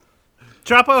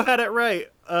Chapo had it right.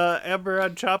 Amber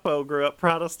and Chapo grew up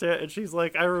Protestant, and she's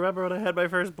like, I remember when I had my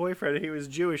first boyfriend and he was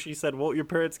Jewish. He said, won't your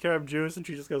parents care I'm Jewish? And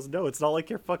she just goes, no, it's not like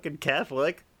you're fucking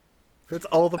Catholic. That's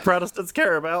all the Protestants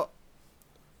care about.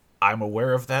 I'm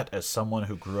aware of that as someone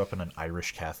who grew up in an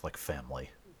Irish Catholic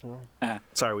family.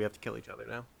 Sorry, we have to kill each other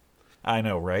now. I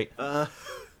know, right? So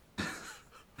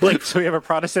we have a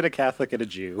Protestant, a Catholic, and a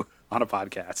Jew on a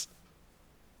podcast.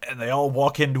 And they all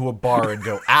walk into a bar and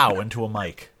go, ow, into a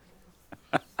mic.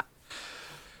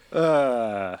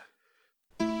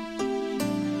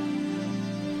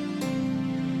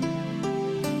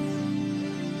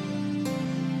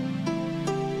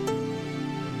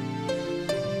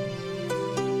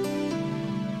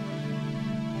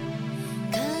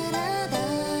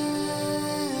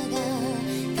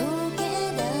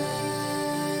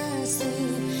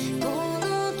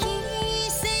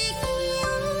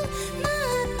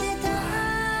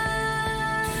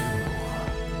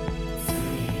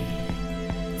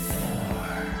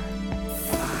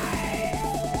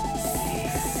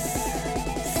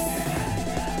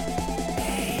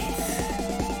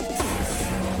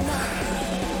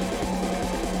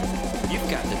 You've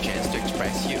got the chance to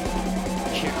express you.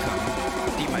 Here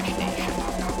come the imagination.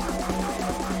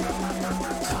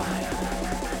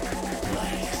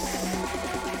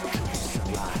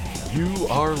 You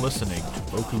are listening to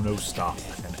Boku no Stop,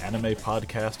 an anime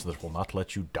podcast that will not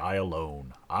let you die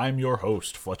alone. I'm your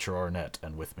host, Fletcher Arnett,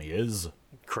 and with me is...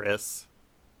 Chris.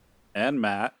 And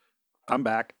Matt. I'm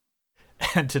back.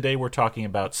 And today we're talking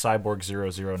about Cyborg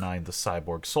 009, the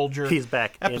Cyborg Soldier. He's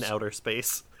back in outer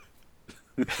space.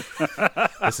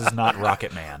 This is not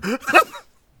Rocket Man.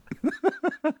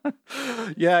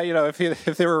 Yeah,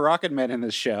 if there were Rocket Men in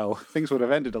this show, things would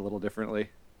have ended a little differently.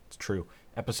 It's true.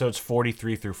 Episodes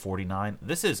 43 through 49.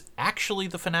 This is actually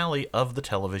the finale of the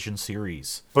television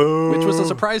series. Which was a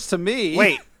surprise to me.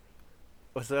 Wait.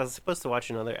 I was supposed to watch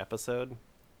another episode?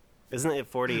 Isn't it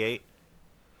 48?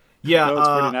 Yeah, No, it's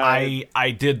 49.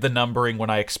 I did the numbering when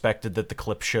I expected that the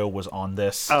clip show was on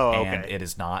this, Oh, okay. and it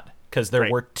is not. Because there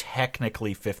Great. were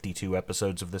technically 52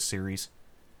 episodes of this series.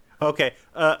 Okay,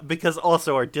 because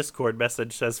also our Discord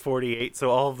message says 48, so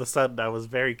all of a sudden I was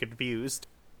very confused.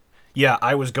 Yeah,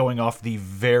 I was going off the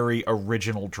very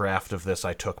original draft of this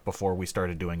I took before we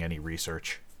started doing any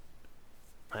research.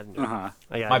 I didn't know. Uh-huh.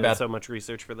 Yeah, My I did bad. so much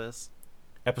research for this.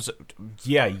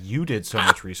 Yeah, you did so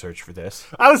much research for this.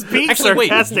 I was being Actually, wait.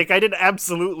 sarcastic. I did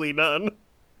absolutely none.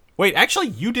 Wait, actually,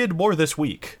 you did more this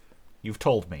week. You've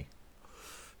told me.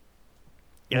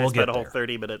 Yeah, We'll I spent get a whole there.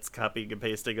 30 minutes copying and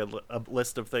pasting a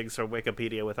list of things from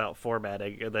Wikipedia without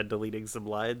formatting and then deleting some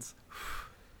lines.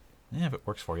 Yeah, if it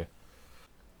works for you.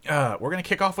 We're going to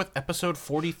kick off with episode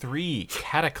 43,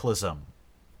 Cataclysm.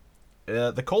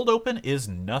 The cold open is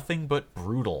nothing but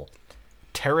brutal.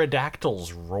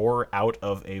 Pterodactyls roar out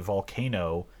of a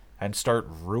volcano and start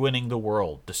ruining the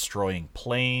world, destroying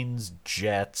planes,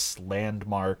 jets,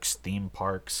 landmarks, theme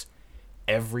parks.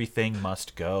 Everything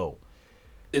must go.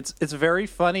 It's very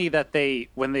funny that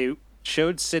when they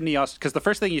showed Sydney, because the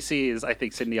first thing you see is, I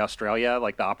think, Sydney, Australia,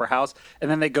 like the Opera House, and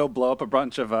then they go blow up a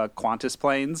bunch of Qantas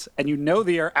planes, and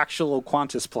they are actual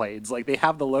Qantas planes. Like, they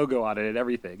have the logo on it and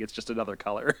everything. It's just another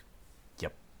color.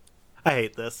 Yep. I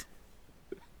hate this.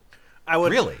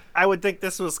 Really? I would think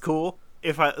this was cool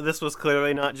if this was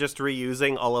clearly not just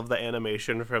reusing all of the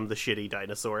animation from the shitty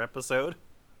dinosaur episode.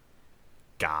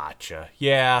 Gotcha.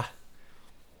 Yeah.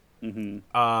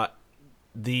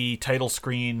 The title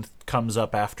screen comes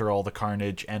up after all the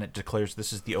carnage, and it declares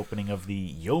this is the opening of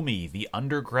the Yomi, the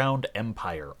Underground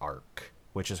Empire arc,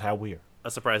 which is how we're... A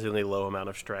surprisingly low amount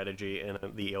of strategy in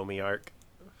the Yomi arc.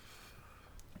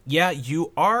 Yeah,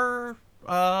 you are,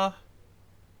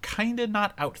 kinda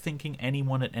not outthinking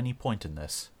anyone at any point in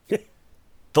this.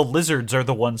 The lizards are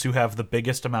the ones who have the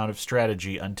biggest amount of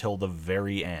strategy until the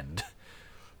very end.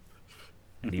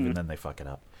 And even then they fuck it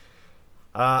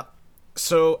up.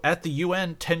 So at the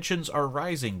UN, tensions are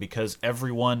rising because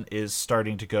everyone is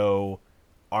starting to go,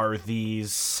 are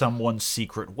these someone's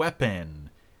secret weapon?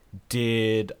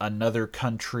 Did another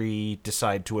country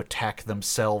decide to attack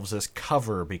themselves as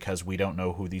cover because we don't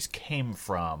know who these came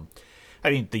from? I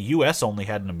mean, the US only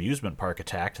had an amusement park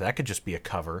attacked. That could just be a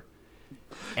cover.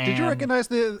 Did you And- recognize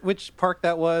which park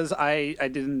that was? I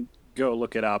didn't go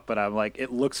look it up, but I'm like,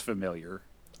 it looks familiar.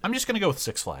 I'm just going to go with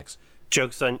Six Flags.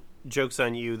 Jokes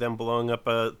on you, them blowing up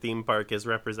a theme park is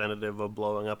representative of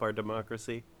blowing up our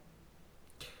democracy.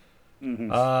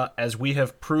 As we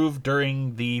have proved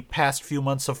during the past few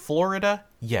months of Florida,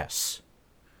 yes.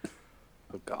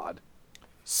 Oh, God.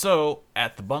 So,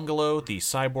 at the bungalow, the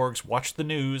cyborgs watch the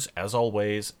news, as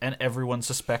always, and everyone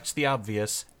suspects the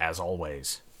obvious, as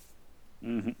always.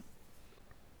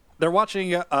 they're watching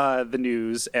the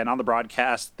news, and on the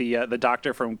broadcast, the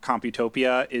doctor from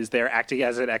Computopia is there acting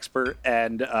as an expert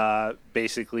and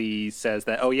basically says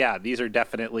that, oh yeah, these are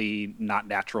definitely not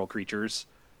natural creatures.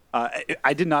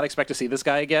 I did not expect to see this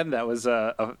guy again. That was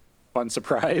a fun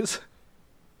surprise.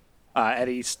 And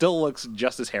he still looks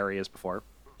just as hairy as before.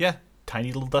 Yeah,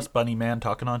 tiny little dust bunny man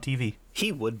talking on TV.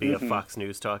 He would be a Fox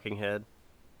News talking head.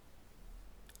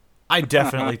 I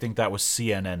definitely think that was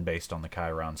CNN based on the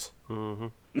Chirons.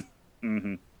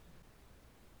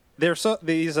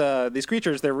 These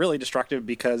creatures, they're really destructive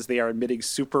because they are emitting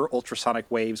super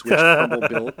ultrasonic waves which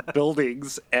crumble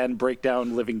buildings and break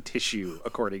down living tissue,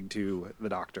 according to the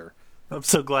doctor. I'm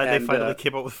so glad they finally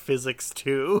came up with physics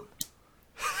too.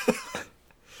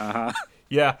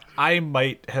 Yeah, I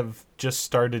might have just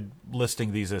started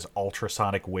listing these as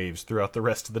ultrasonic waves throughout the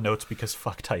rest of the notes because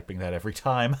fuck typing that every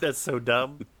time. That's so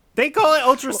dumb. They call it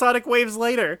ultrasonic waves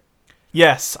later.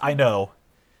 Yes, I know.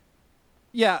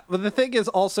 Yeah, but the thing is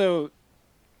also,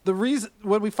 the reason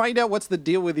when we find out what's the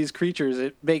deal with these creatures,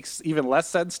 it makes even less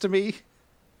sense to me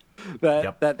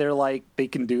that they're like, they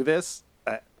can do this.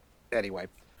 Anyway.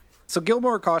 So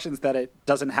Gilmore cautions that it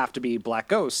doesn't have to be Black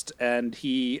Ghost, and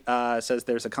he says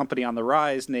there's a company on the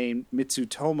rise named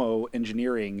Mitsutomo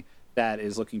Engineering that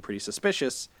is looking pretty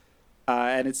suspicious.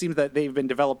 And it seems that they've been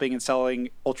developing and selling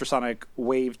ultrasonic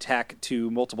wave tech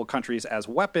to multiple countries as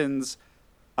weapons.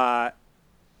 And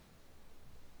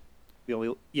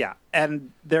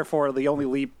therefore the only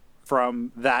leap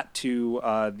from that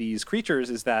to these creatures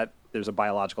is that there's a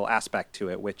biological aspect to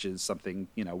it, which is something,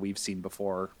 we've seen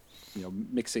before.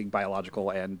 Mixing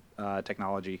biological and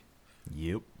technology.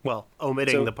 Yep. Well,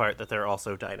 omitting the part that they're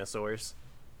also dinosaurs.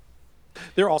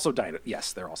 They're also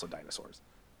Yes, they're also dinosaurs.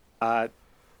 And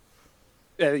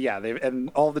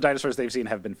all the dinosaurs they've seen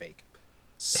have been fake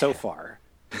so far.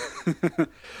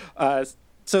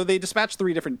 So they dispatch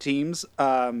 3 different teams.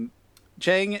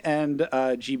 Chang and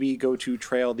GB go to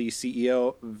trail the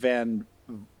CEO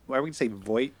I would say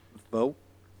Voight.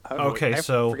 Okay, I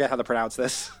forget how to pronounce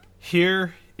this.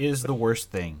 Here is the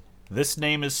worst thing. This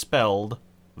name is spelled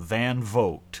Van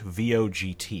Vogt,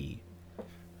 V-O-G-T.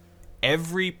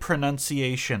 Every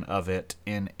pronunciation of it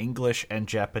in English and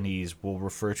Japanese will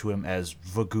refer to him as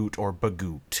Vagoot or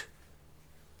Bagoot.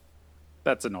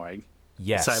 That's annoying.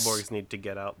 Yes. Cyborgs need to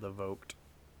get out the Vogt.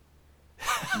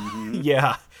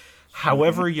 Yeah.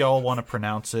 However y'all want to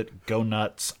pronounce it, go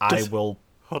nuts. Hold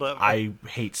up. I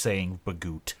hate saying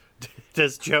Bagoot.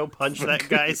 Does Joe punch that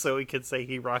guy so he can say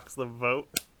he rocks the vote?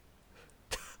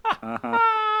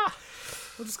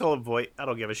 We'll just call him Voight. I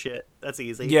don't give a shit. That's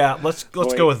easy. Yeah, let's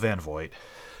go with Van Voigt.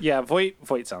 Yeah,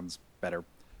 Voight sounds better.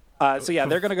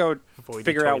 They're going to go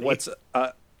figure out what's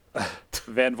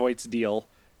Van Voight's deal.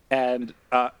 And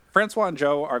Francois and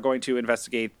Joe are going to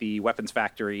investigate the weapons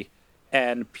factory.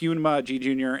 And Puma, G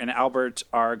Jr., and Albert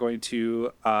are going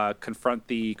to confront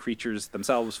the creatures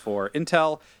themselves for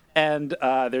intel. And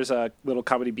there's a little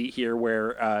comedy beat here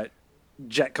where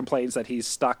Jet complains that he's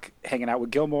stuck hanging out with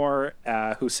Gilmore,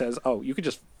 who says, oh, you could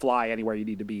just fly anywhere you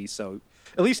need to be, so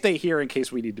at least stay here in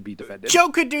case we need to be defended. Joe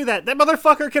could do that. That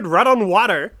motherfucker could run on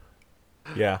water.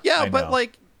 Yeah,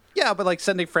 but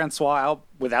sending Francois out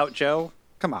without Joe,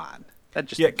 come on.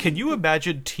 Can you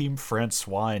imagine Team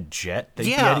Francois and Jet? They'd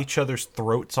be at each other's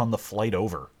throats on the flight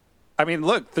over. I mean,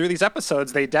 look, through these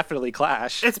episodes, they definitely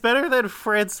clash. It's better than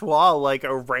Francois,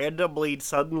 randomly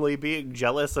suddenly being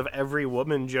jealous of every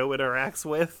woman Joe interacts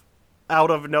with out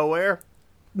of nowhere.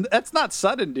 That's not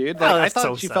sudden, dude. I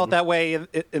thought she felt that way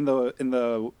in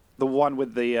the one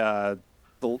with the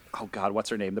oh god, what's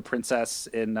her name? The princess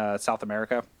in South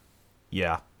America.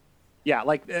 Yeah.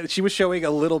 Yeah, she was showing a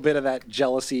little bit of that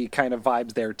jealousy kind of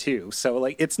vibes there too. So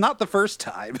it's not the first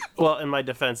time. Well, in my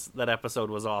defense, that episode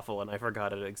was awful and I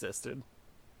forgot it existed.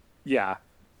 Yeah.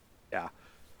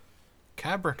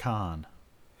 Cabricon.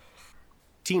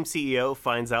 Team CEO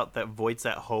finds out that Voight's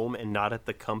at home and not at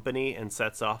the company and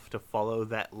sets off to follow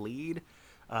that lead.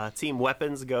 Team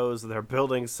Weapons goes, they're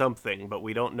building something, but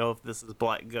we don't know if this is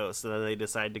Black Ghost. And then they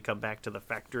decide to come back to the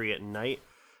factory at night.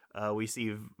 We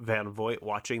see Van Voigt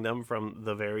watching them from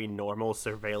the very normal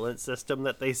surveillance system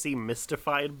that they seem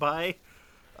mystified by.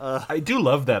 I do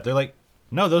love that. They're like,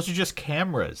 no, those are just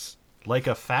cameras, like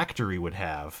a factory would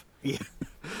have. Yeah.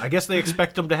 I guess they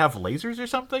expect them to have lasers or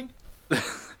something?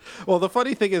 Well, the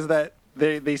funny thing is that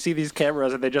they see these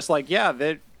cameras and they're just like,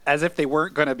 they're as if they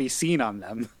weren't going to be seen on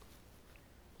them.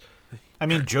 I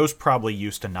mean, Joe's probably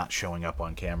used to not showing up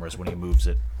on cameras when he moves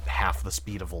at half the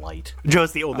speed of light.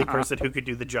 Joe's the only person who could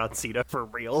do the John Cena for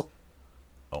real.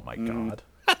 Oh my god.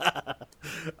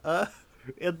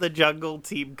 In the jungle,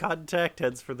 Team Contact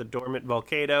heads for the dormant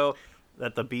volcano.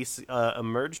 that the beast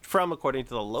emerged from. According to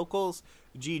the locals,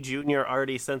 G Jr.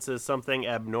 already senses something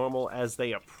abnormal as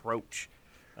they approach.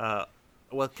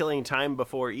 While killing time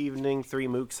before evening, 3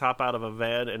 mooks hop out of a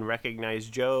van and recognize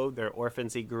Joe, their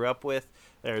orphans he grew up with.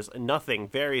 There's nothing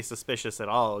very suspicious at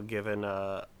all, given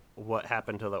what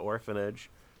happened to the orphanage.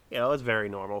 You know, it's very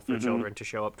normal for children to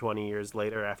show up 20 years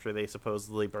later after they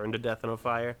supposedly burned to death in a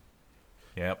fire.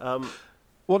 Yep.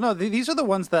 Well, no, these are the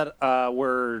ones that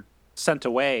were sent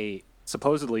away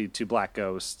supposedly to Black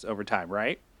Ghost over time,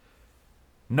 right?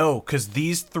 No, because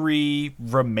these 3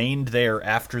 remained there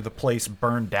after the place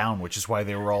burned down, which is why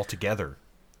they were all together.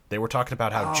 They were talking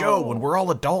about how, Joe, when we're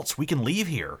all adults, we can leave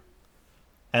here.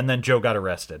 And then Joe got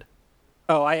arrested.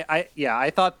 Oh,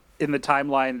 I thought in the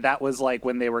timeline that was like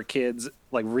when they were kids,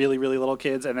 like really, really little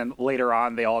kids, and then later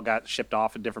on they all got shipped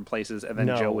off in different places, and then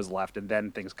No. Joe was left, and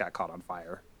then things got caught on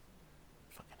fire.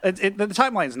 The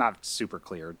timeline's not super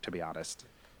clear, to be honest.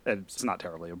 It's not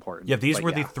terribly important. Yeah, these but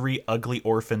were the 3 ugly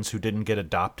orphans who didn't get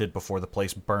adopted before the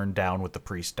place burned down with the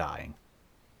priest dying.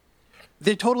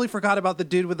 They totally forgot about the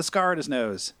dude with the scar on his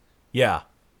nose. Yeah.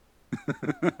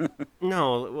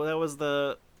 No, well,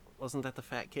 wasn't that the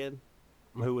fat kid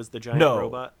who was the giant No.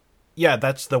 robot? Yeah,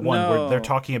 that's the one where they're No.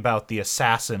 talking about the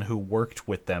assassin who worked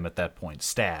with them at that point,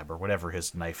 Stab, or whatever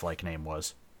his knife-like name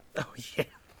was. Oh yeah.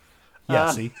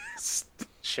 Yeah, see?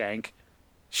 Shank.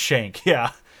 Shank,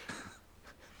 yeah.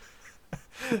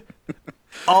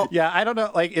 Yeah, I don't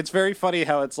know. Like, it's very funny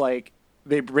how it's like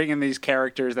they bring in these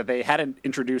characters that they hadn't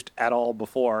introduced at all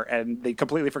before, and they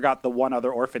completely forgot the one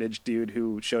other orphanage dude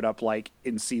who showed up like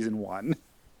in season 1.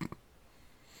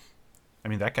 I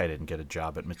mean, that guy didn't get a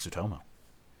job at Mitsutomo.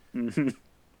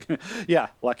 Yeah,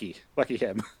 lucky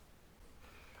him.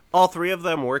 All 3 of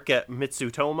them work at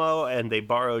Mitsutomo, and they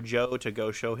borrow Joe to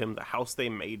go show him the house they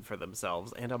made for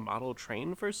themselves and a model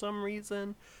train for some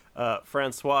reason.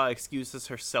 Francois excuses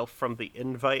herself from the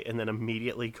invite and then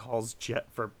immediately calls Jet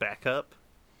for backup.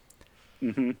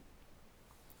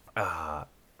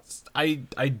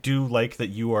 I do like that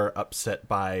you are upset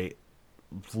by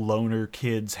loner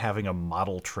kids having a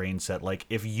model train set. Like,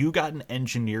 if you got an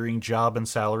engineering job and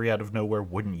salary out of nowhere,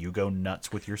 wouldn't you go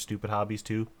nuts with your stupid hobbies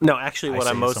too? No, actually, I what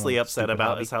say I'm to mostly someone with a upset stupid about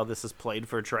hobby. is how this is played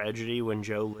for tragedy when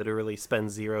Joe literally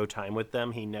spends 0 time with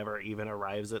them. He never even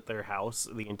arrives at their house.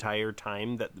 The entire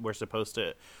time that we're supposed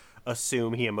to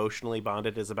assume he emotionally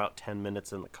bonded is about 10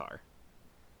 minutes in the car.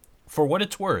 For what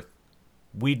it's worth,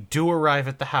 we do arrive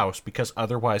at the house because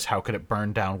otherwise how could it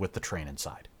burn down with the train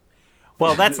inside?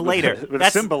 Well, that's later. With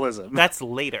That's symbolism. That's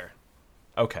later.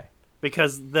 Okay.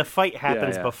 Because the fight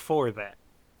happens yeah. before that.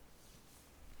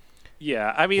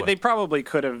 Yeah, I mean, What? they probably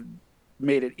could have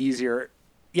made it easier.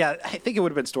 Yeah, I think it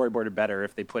would have been storyboarded better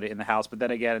if they put it in the house, but then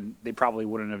again, they probably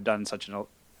wouldn't have done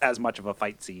as much of a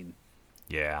fight scene.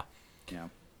 Yeah. Yeah.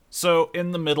 So,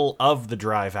 in the middle of the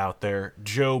drive out there,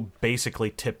 Joe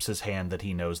basically tips his hand that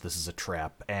he knows this is a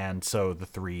trap, and so the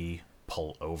 3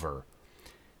 pull over.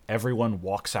 Everyone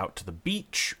walks out to the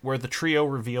beach, where the trio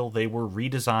reveal they were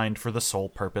redesigned for the sole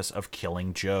purpose of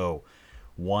killing Joe.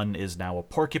 One is now a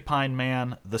porcupine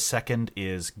man, the second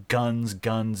is guns,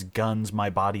 guns, guns, my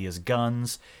body is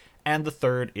guns, and the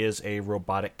third is a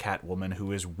robotic Catwoman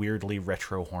who is weirdly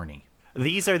retro-horny.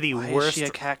 These are the Why worst. is she a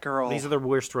cat girl? These are the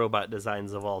worst robot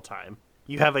designs of all time.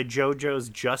 You have a JoJo's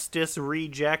Justice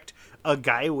reject, a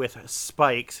guy with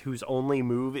spikes whose only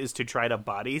move is to try to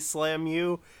body slam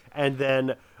you, and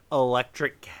then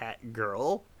Electric Cat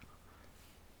Girl.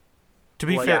 To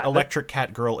be Well, fair, yeah, Electric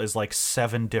Cat Girl is like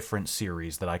 7 different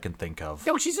series that I can think of.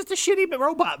 No, she's just a shitty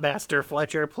robot master,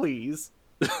 Fletcher, please.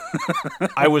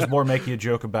 I was more making a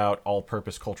joke about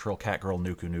all-purpose cultural cat girl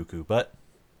Nuku Nuku, but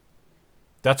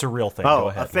that's a real thing. Go Oh,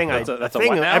 ahead. a thing That's a thing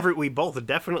what now? we both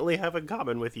definitely have in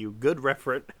common with you. Good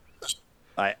reference.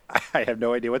 I have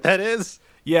no idea what that is.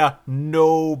 Yeah,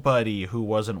 nobody who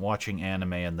wasn't watching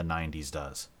anime in the 90s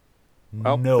does.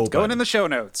 Oh, Nobody. it's going in the show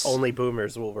notes. Only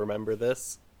boomers will remember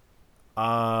this.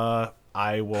 I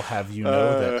will have you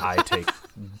know that I take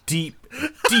deep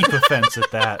offense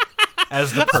at that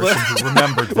as the person who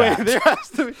remembered that. Wait, there has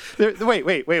to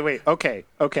be, wait.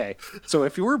 Okay. So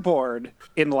if you were born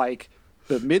in like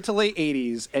the mid to late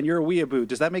 80s and you're a weeaboo,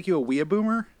 does that make you a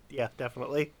weeaboomer? Yeah,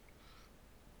 definitely.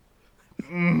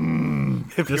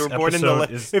 If This you were born in the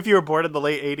episode is- if you were born in the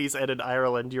late 80s and in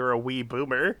Ireland, you're a wee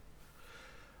boomer.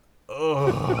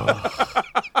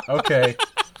 Okay.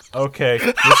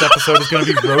 This episode is going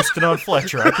to be roasted on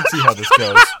Fletcher. I can see how this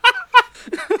goes.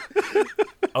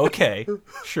 Okay,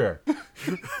 sure.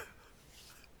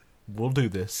 We'll do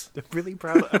this. I'm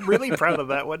really proud of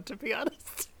that one, to be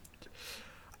honest.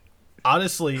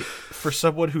 Honestly, for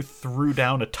someone who threw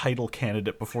down a title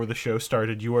candidate before the show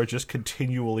started, you are just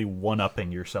continually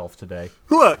one-upping yourself today.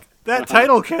 Look, that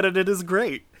title candidate is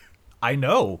great. I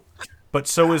know, but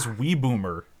so is Wee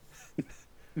Boomer.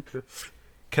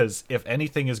 Because if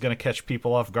anything is going to catch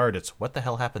people off guard, it's what the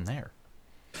hell happened there?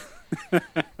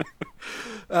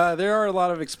 There are a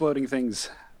lot of exploding things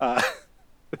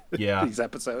Yeah. these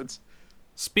episodes.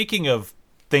 Speaking of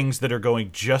things that are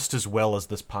going just as well as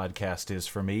this podcast is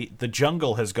for me, the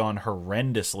jungle has gone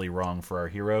horrendously wrong for our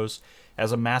heroes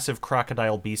as a massive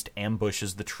crocodile beast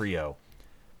ambushes the trio.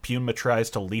 Pyunma tries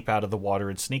to leap out of the water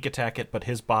and sneak attack it, but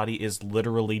his body is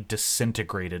literally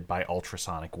disintegrated by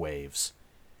ultrasonic waves.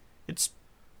 It's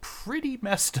pretty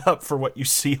messed up for what you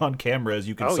see on camera, as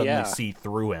you can suddenly see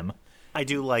through him. I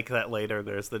do like that later.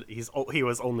 There's that he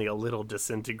was only a little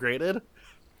disintegrated.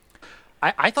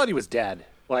 I thought he was dead.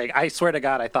 Like, I swear to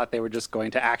God, I thought they were just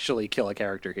going to actually kill a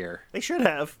character here. They should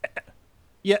have.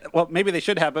 Yeah, well, maybe they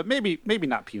should have, but maybe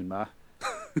not Pyunma.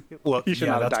 Look, He should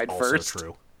not have died also first.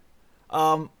 true.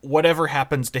 Whatever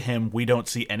happens to him, we don't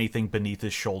see anything beneath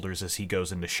his shoulders as he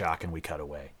goes into shock and we cut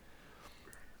away.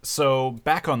 So,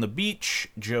 back on the beach,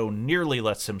 Joe nearly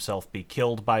lets himself be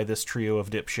killed by this trio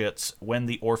of dipshits when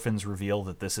the orphans reveal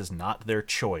that this is not their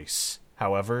choice.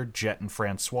 However, Jet and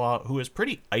Francois, who is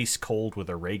pretty ice-cold with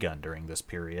a ray gun during this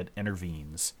period,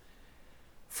 intervenes.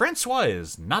 Francois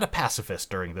is not a pacifist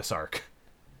during this arc.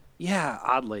 Yeah,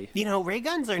 oddly. you know, ray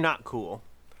guns are not cool.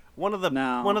 One of the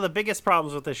No. biggest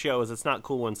problems with the show is it's not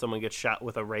cool when someone gets shot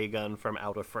with a ray gun from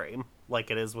out of frame, like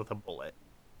it is with a bullet.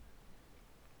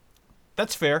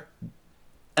 That's fair.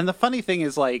 And the funny thing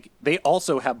is, like, they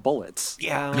also have bullets.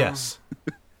 Yeah. Yes.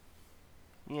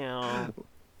 Yeah.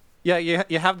 Yeah,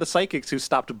 you have the psychics who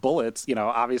stopped bullets. You know,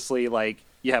 obviously, like,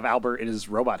 you have Albert in his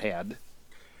robot hand.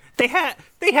 They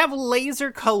have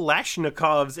laser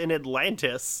Kalashnikovs in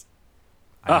Atlantis.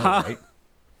 I know, right?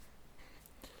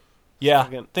 Yeah,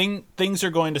 Fucking- things are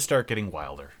going to start getting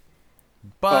wilder.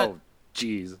 But Oh,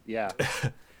 jeez. Yeah.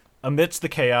 amidst the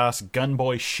chaos,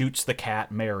 Gunboy shoots the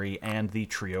cat, Mary, and the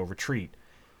trio retreat.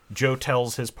 Joe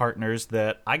tells his partners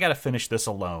that I gotta finish this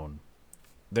alone.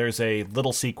 There's a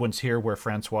little sequence here where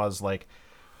Francois is like,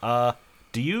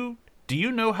 do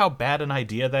you know how bad an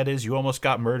idea that is? You almost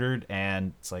got murdered.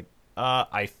 And it's like,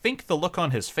 I think the look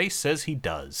on his face says he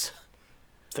does.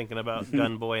 Thinking about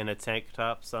Gunboy in a tank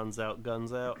top, sun's out,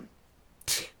 guns out.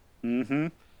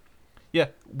 Yeah,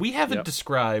 we haven't Yep.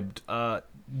 described.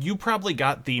 You probably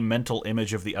got the mental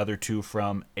image of the other two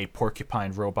from a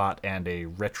porcupine robot and a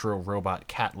retro robot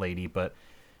cat lady, but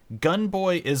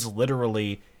Gunboy is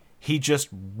literally, he just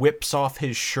whips off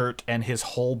his shirt and his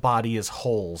whole body is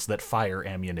holes that fire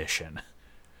ammunition.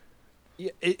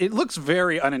 Yeah, it looks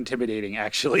very unintimidating,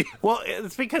 actually. Well,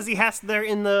 it's because they're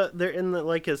in the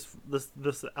like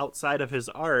this outside of his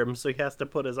arm, so he has to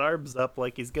put his arms up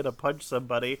like he's gonna punch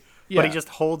somebody, but Yeah. he just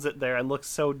holds it there and looks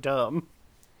so dumb.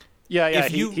 Yeah, yeah.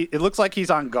 If you- It looks like he's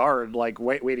on guard, like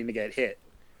waiting to get hit.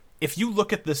 If you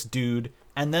look at this dude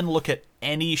and then look at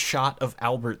any shot of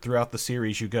Albert throughout the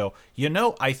series, you go,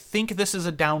 I think this is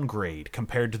a downgrade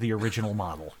compared to the original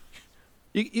model.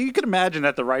 You can imagine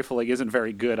that the rifling isn't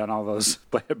very good on all those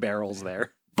barrels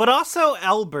there. But also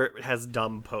Albert has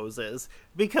dumb poses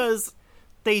because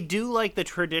they do like the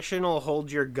traditional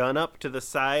hold your gun up to the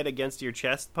side against your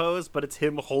chest pose, but it's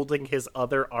him holding his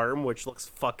other arm, which looks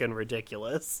fucking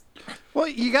ridiculous. Well,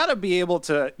 you got to be able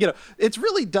to, it's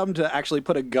really dumb to actually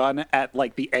put a gun at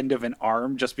like the end of an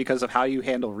arm just because of how you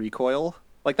handle recoil.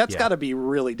 Like that's Yeah. got to be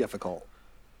really difficult.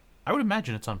 I would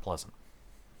imagine it's unpleasant.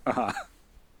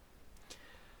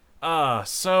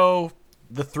 So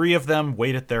the three of them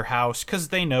wait at their house because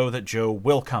they know that Joe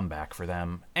will come back for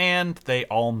them, and they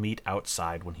all meet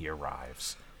outside when he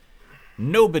arrives.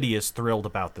 Nobody is thrilled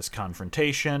about this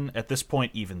confrontation. At this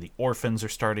point, even the orphans are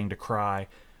starting to cry.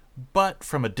 But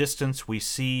from a distance, we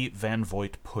see Van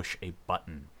Voigt push a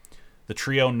button. The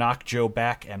trio knock Joe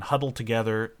back and huddle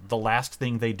together. The last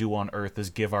thing they do on Earth is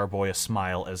give our boy a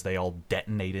smile as they all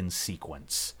detonate in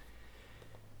sequence.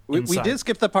 We Inside. did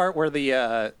skip the part where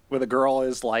the girl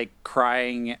is like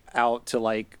crying out to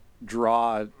like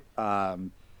draw.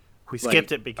 We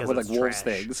skipped it because with it's like wolves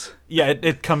trash. things. Yeah,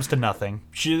 it comes to nothing.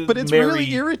 But it's Mary,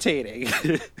 really irritating.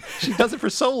 She does it for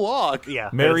so long. Yeah,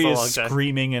 Mary it's a is long time.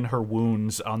 screaming in her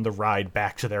wounds on the ride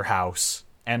back to their house,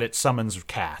 and it summons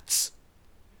Cats.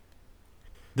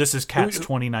 This is Cats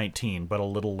 2019, but a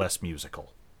little less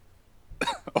musical.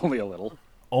 Only a little.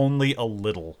 Only a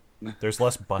little. There's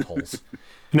less buttholes.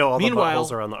 No, all Meanwhile- the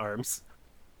buttholes are on the arms.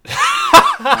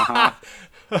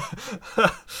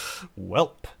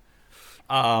 Welp.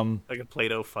 Like a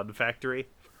Play-Doh fun factory.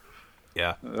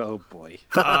 Yeah. Oh boy.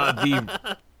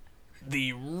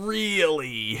 The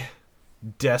really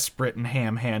desperate and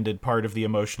ham-handed part of the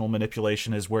emotional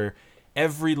manipulation is where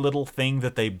every little thing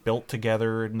that they built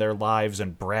together in their lives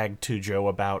and bragged to Joe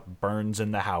about burns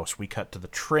in the house. We cut to the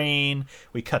train.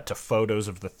 We cut to photos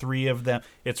of the three of them.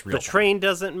 It's real. The train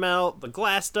doesn't melt. The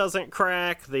glass doesn't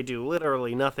crack. They do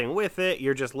literally nothing with it.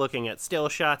 You're just looking at still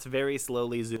shots very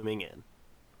slowly zooming in.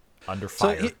 Under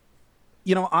fire.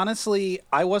 Honestly,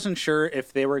 I wasn't sure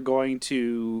if they were going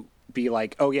to be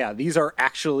like, oh yeah, these are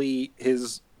actually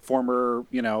his former,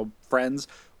 friends,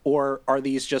 or are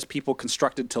these just people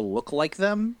constructed to look like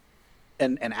them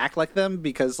and act like them?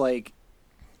 Because it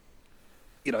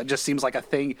just seems like a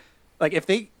thing. Like if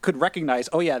they could recognize,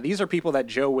 oh yeah, these are people that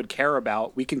Joe would care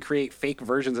about, we can create fake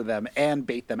versions of them and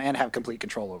bait them and have complete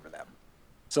control over them.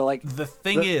 So the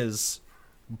thing is,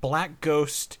 Black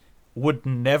Ghost would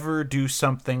never do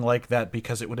something like that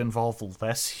because it would involve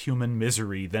less human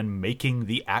misery than making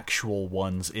the actual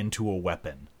ones into a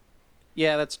weapon.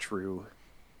 Yeah, that's true.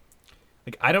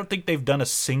 I don't think they've done a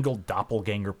single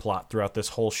doppelganger plot throughout this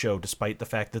whole show, despite the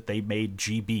fact that they made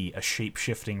GB a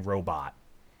shape-shifting robot.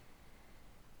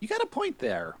 You got a point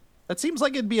there. That seems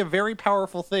like it'd be a very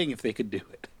powerful thing if they could do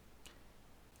it.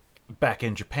 Back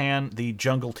in Japan, the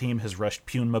jungle team has rushed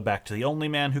Pyunma back to the only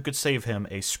man who could save him,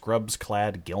 a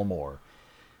scrubs-clad Gilmore.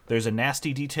 There's a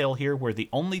nasty detail here where the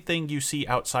only thing you see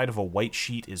outside of a white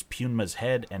sheet is Pyunma's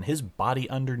head, and his body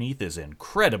underneath is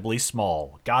incredibly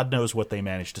small. God knows what they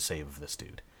managed to save of this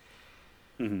dude.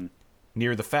 Mm-hmm.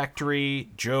 Near the factory,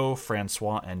 Joe,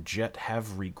 Francois, and Jet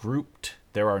have regrouped.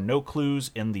 There are no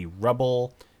clues in the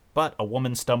rubble, but a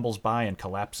woman stumbles by and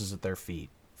collapses at their feet.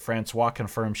 Francois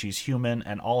confirms she's human,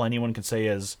 and all anyone can say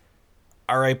is,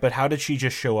 alright, but how did she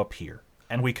just show up here?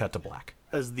 And we cut to black.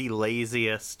 As the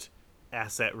laziest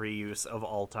asset reuse of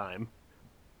all time.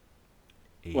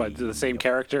 What, the same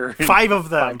character? 5 of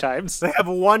them. 5 times? They have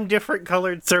one different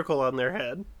colored circle on their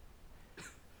head.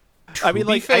 I mean,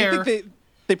 I think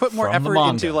they put more effort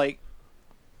into,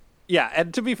 yeah,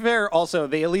 and to be fair, also,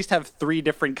 they at least have 3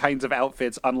 different kinds of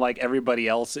outfits, unlike everybody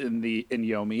else in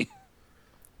Yomi.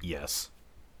 Yes.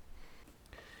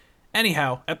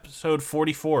 Anyhow, episode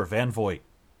 44, Van Voigt.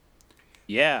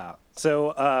 Yeah.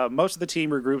 So most of the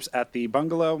team regroups at the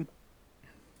bungalow.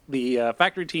 The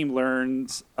factory team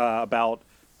learns about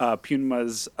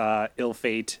Pyunma's ill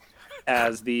fate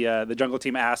as the jungle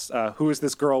team asks, who is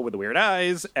this girl with the weird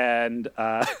eyes? And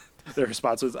the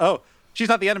response was, oh, she's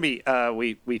not the enemy,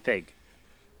 we think.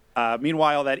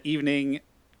 Meanwhile, that evening,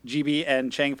 GB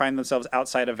and Chang find themselves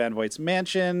outside of Van Voigt's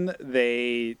mansion.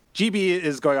 GB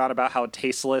is going on about how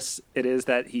tasteless it is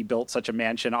that he built such a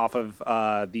mansion off of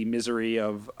the misery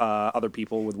of other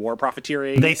people with war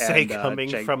profiteering. They say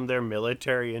coming from their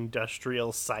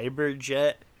military-industrial cyber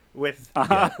jet with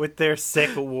their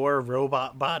sick war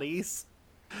robot bodies.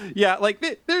 Yeah,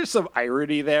 there's some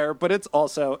irony there, but it's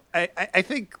also I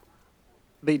think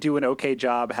they do an okay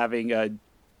job having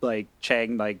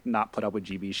Chang not put up with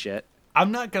GB's shit.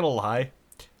 I'm not gonna lie.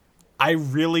 I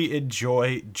really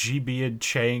enjoy GB and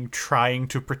Chang trying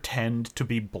to pretend to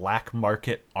be black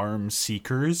market arms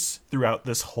seekers throughout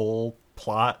this whole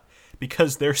plot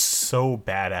because they're so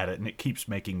bad at it and it keeps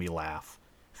making me laugh.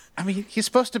 I mean, he's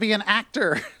supposed to be an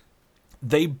actor.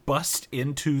 They bust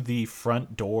into the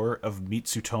front door of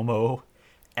Mitsutomo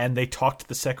and they talk to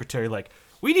the secretary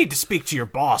we need to speak to your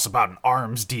boss about an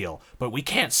arms deal, but we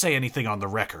can't say anything on the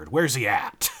record. Where's he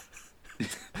at?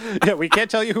 Yeah, we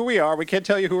can't tell you who we are. We can't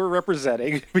tell you who we're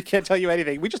representing. We can't tell you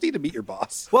anything. We just need to meet your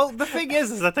boss. Well, the thing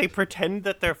is that they pretend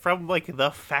that they're from, the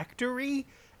factory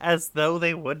as though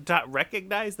they would not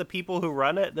recognize the people who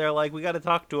run it. They're like, we gotta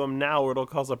talk to them now or it'll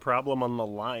cause a problem on the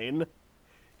line.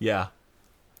 Yeah.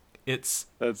 That's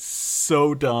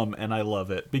so dumb, and I love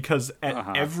it. Because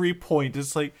at every point,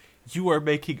 it's you are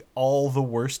making all the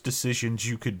worst decisions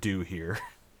you could do here.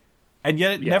 And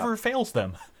yet it never fails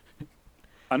them.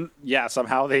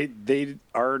 Somehow they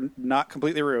are not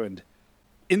completely ruined.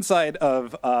 Inside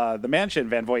of the mansion,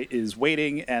 Van Voigt is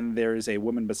waiting, and there's a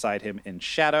woman beside him in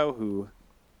shadow who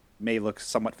may look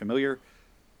somewhat familiar.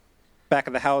 Back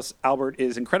at the house, Albert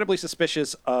is incredibly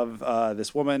suspicious of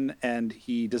this woman, and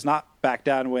he does not back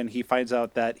down when he finds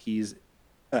out that he's...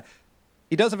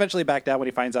 he does eventually back down when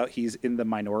he finds out he's in the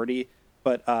minority,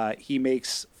 but he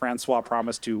makes Francois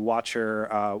promise to watch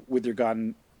her with your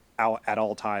gun out at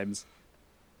all times.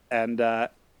 And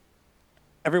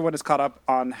everyone is caught up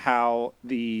on how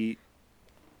misread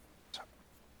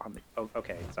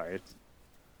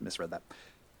that.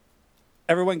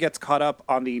 Everyone gets caught up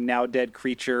on the now dead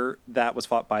creature that was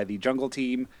fought by the jungle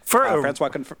team. For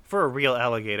a real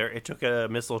alligator, it took a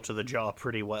missile to the jaw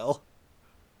pretty well.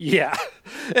 Yeah.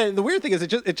 And the weird thing is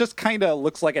it just kind of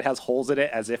looks like it has holes in it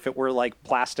as if it were like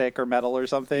plastic or metal or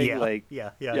something. Yeah. Like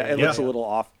Yeah, it looks a little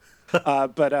off.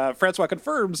 But Francois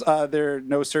confirms there are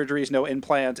no surgeries, no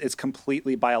implants. It's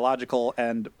completely biological,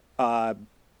 and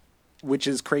which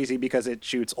is crazy because it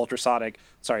shoots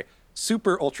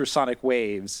super ultrasonic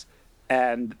waves,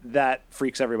 and that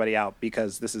freaks everybody out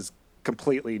because this is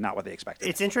completely not what they expected.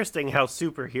 It's interesting how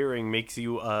super hearing makes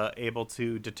you able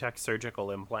to detect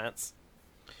surgical implants.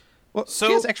 Well, So-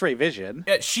 she has X-ray vision.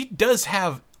 Yeah, she does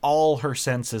have all her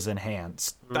senses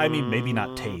enhanced. I mean, maybe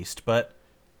not taste, but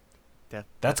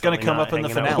that's going to come up in the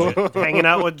finale. Hanging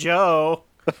out with Joe.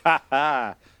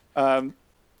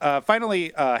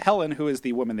 Finally, Helen, who is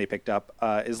the woman they picked up,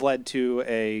 is led to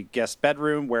a guest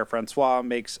bedroom where Francois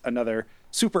makes another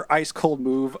super ice cold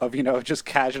move of, just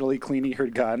casually cleaning her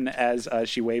gun as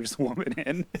she waves the woman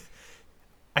in.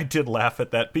 I did laugh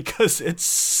at that because it's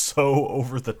so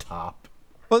over the top.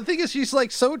 Well, the thing is, she's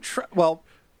like she's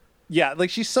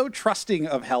so trusting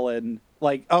of Helen.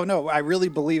 Like, oh no, I really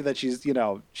believe that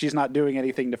she's not doing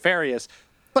anything nefarious,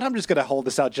 but I'm just going to hold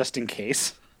this out just in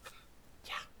case.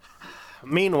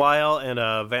 Meanwhile, in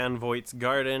Van Voigt's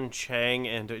garden, Chang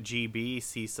and GB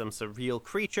see some surreal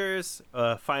creatures.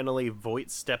 Finally,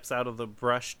 Voight steps out of the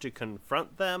brush to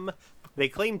confront them. They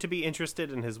claim to be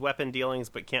interested in his weapon dealings,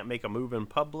 but can't make a move in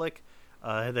public.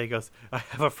 They goes, I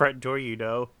have a front door,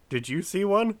 Did you see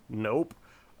one? Nope.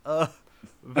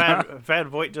 Van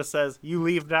Voigt just says, you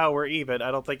leave now, we're even. I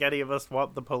don't think any of us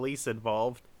want the police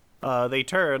involved. They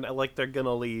turn, like they're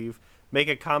gonna leave, make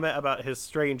a comment about his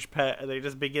strange pet, and they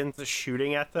just begin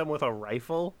shooting at them with a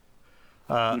rifle.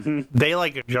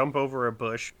 They jump over a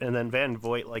bush, and then Van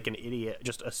Voigt, like an idiot,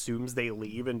 just assumes they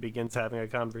leave and begins having a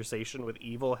conversation with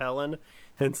evil Helen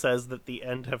and says that the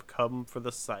end have come for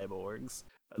the cyborgs.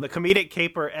 The comedic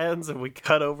caper ends, and we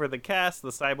cut over the cast. The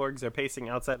cyborgs are pacing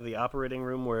outside of the operating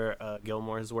room where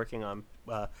Gilmore is working on,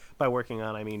 by working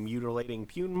on, I mean mutilating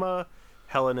Punma.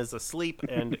 Helen is asleep,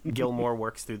 and Gilmore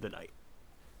works through the night.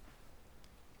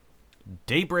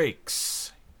 Day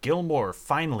breaks. Gilmore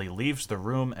finally leaves the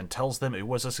room and tells them it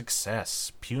was a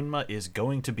success. Punma is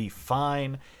going to be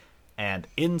fine. And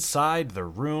inside the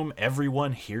room,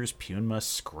 everyone hears Punma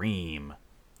scream.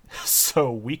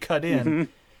 So we cut in,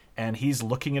 and he's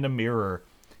looking in a mirror,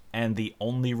 and the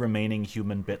only remaining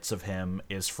human bits of him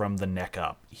is from the neck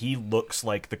up. He looks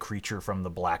like the creature from the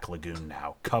Black Lagoon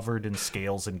now, covered in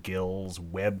scales and gills,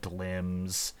 webbed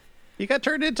limbs. He got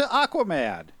turned into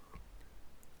Aquaman.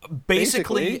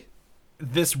 Basically,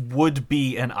 this would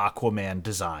be an Aquaman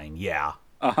design, yeah.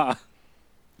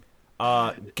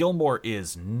 Gilmore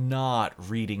is not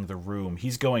reading the room.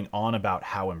 He's going on about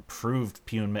how improved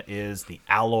Punma is, the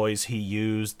alloys he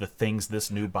used, the things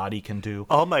this new body can do.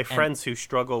 All my friends who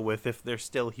struggle with if they're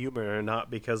still human or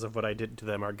not because of what I did to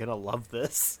them are gonna love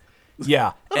this.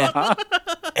 Yeah, and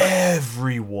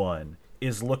everyone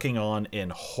is looking on in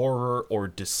horror or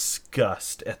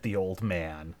disgust at the old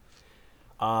man.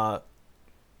 Punma,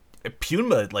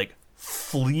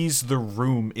 flees the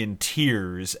room in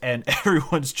tears, and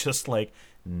everyone's just like,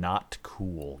 not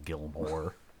cool,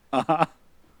 Gilmore.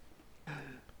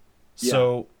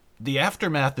 So the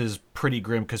aftermath is pretty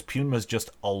grim because Punma's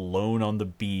just alone on the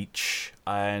beach,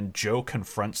 and Joe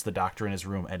confronts the doctor in his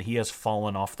room, and he has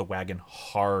fallen off the wagon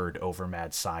hard over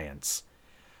mad science.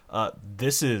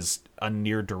 This is a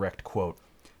near direct quote.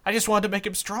 I just wanted to make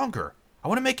him stronger. I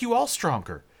want to make you all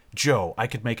stronger. Joe, I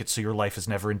could make it so your life is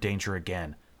never in danger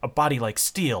again. A body like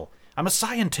steel. I'm a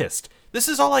scientist. This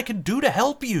is all I can do to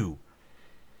help you.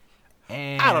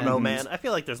 And I don't know, man. I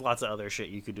feel like there's lots of other shit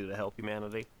you could do to help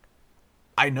humanity.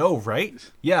 I know,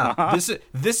 right? Yeah,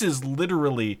 this is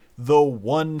literally the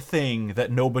one thing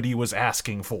that nobody was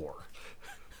asking for.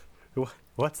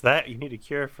 What's that? You need a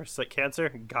cure for cancer?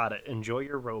 Got it. Enjoy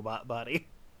your robot body.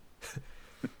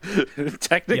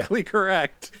 Technically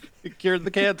correct. It cured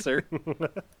the cancer.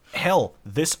 Hell,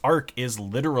 this arc is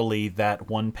literally that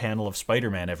one panel of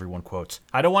Spider-Man everyone quotes.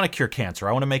 I don't want to cure cancer.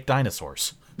 I want to make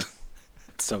dinosaurs.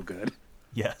 It's so good.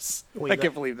 Yes. Wait, I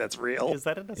can't believe that's real. Is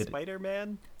that in a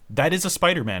Spider-Man? That is a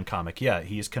Spider-Man comic, yeah.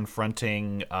 He's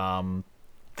confronting, I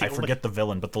forget the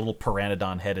villain, but the little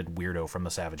pteranodon-headed weirdo from the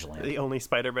Savage Land. The only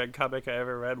Spider-Man comic I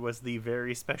ever read was the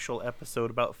very special episode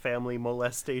about family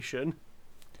molestation.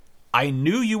 I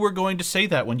knew you were going to say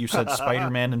that when you said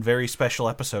Spider-Man and very special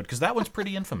episode, because that one's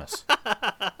pretty infamous.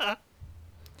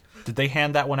 Did they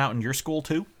hand that one out in your school,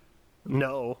 too?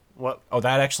 No. What? Oh,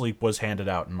 that actually was handed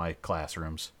out in my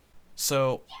classrooms.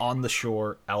 So, on the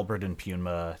shore, Albert and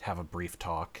Punma have a brief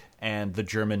talk, and the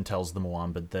German tells the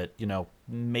Moambid that,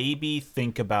 maybe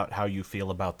think about how you feel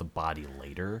about the body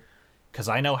later. Because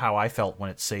I know how I felt when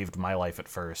it saved my life at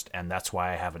first, and that's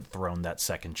why I haven't thrown that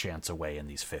second chance away in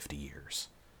these 50 years.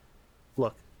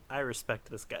 Look, I respect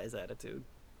this guy's attitude.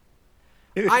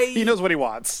 He knows what he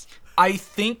wants. I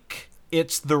think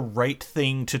it's the right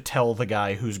thing to tell the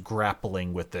guy who's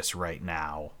grappling with this right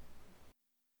now.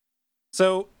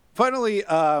 So finally,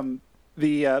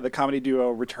 the comedy duo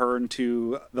return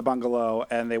to the bungalow,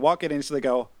 and they walk in and so they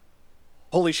go,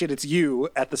 "Holy shit, it's you!"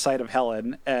 at the sight of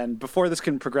Helen. And before this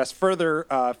can progress further,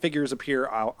 figures appear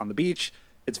out on the beach.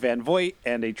 It's Van Voigt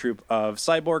and a troop of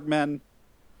cyborg men.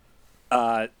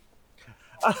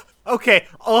 Okay,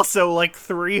 also like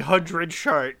 300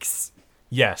 sharks.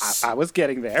 Yes. I was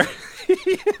getting there.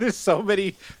 There's so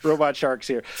many robot sharks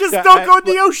here. Just Yeah, don't go in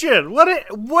the ocean.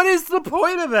 What is the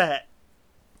point of that?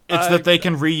 It's that they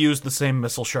can reuse the same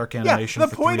missile shark Yeah, animation the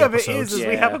for point 3 of it episodes. is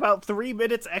we have about 3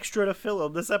 minutes extra to fill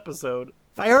in this episode.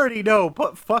 I already know,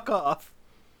 but fuck off.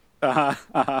 Well,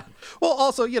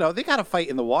 also, they got to fight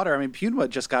in the water. I mean, Puma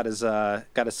just got his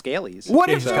scalies. What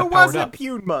Yeah, if he's there got powered wasn't up.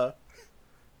 Puma?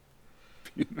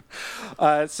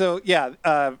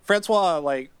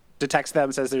 Francois detects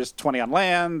them, says there's 20 on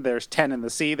land, there's 10 in the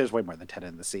sea. There's way more than 10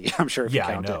 in the sea, I'm sure, if Yeah, you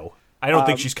I count know. I don't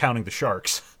think she's counting the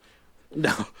sharks.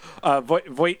 No.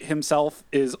 Voight himself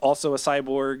is also a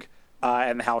cyborg,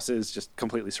 and the house is just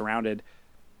completely surrounded.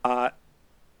 No,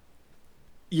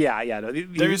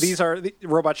 these are the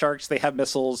robot sharks. They have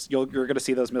missiles. You're going to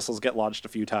see those missiles get launched a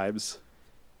few times.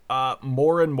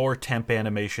 More and more temp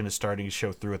animation is starting to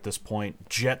show through at this point.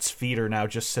 Jet's feet are now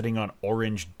just sitting on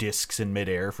orange discs in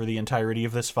midair for the entirety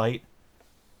of this fight.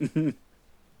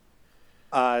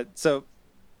 So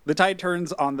the tide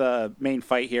turns on the main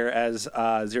fight here as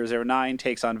 009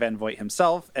 takes on Van Voigt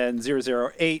himself, and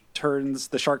 008 turns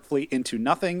the shark fleet into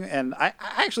nothing. And I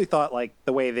actually thought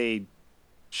the way they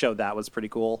showed that was pretty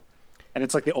cool. And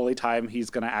it's the only time he's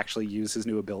going to actually use his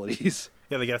new abilities.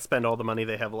 Yeah, they gotta spend all the money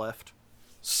they have left.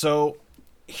 So,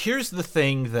 here's the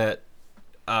thing that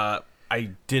I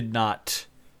did not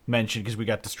mention because we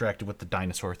got distracted with the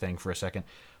dinosaur thing for a second.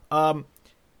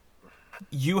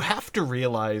 You have to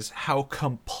realize how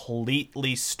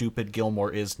completely stupid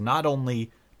Gilmore is, not only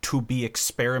to be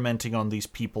experimenting on these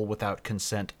people without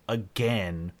consent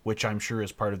again, which I'm sure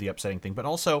is part of the upsetting thing, but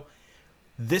also,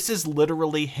 this is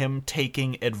literally him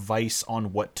taking advice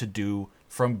on what to do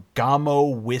from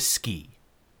Gamo Whiskey.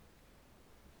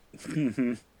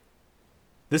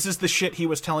 This is the shit he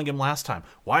was telling him last time.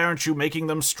 Why aren't you making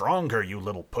them stronger, you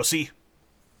little pussy?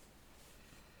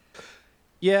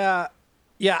 Yeah,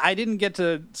 I didn't get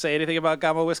to say anything about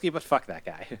Gamo Whiskey, but fuck that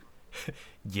guy.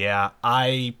 Yeah,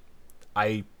 I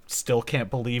still can't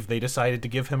believe they decided to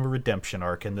give him a redemption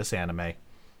arc in this anime.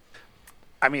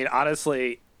 I mean,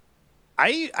 honestly,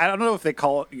 I don't know if you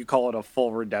call it a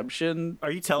full redemption.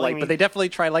 Are you telling me? But they definitely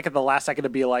try at the last second to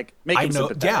be make I him know,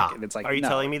 sympathetic. yeah. And it's Are you no,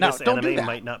 telling me no, this don't do anime that.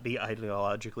 might not be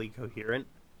ideologically coherent?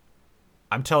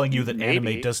 I'm telling you that Maybe.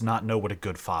 anime does not know what a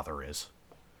good father is.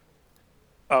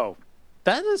 Oh,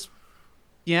 that is,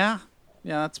 yeah,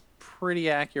 that's pretty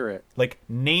accurate.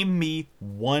 Name me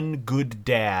one good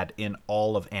dad in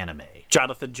all of anime.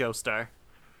 Jonathan Joestar.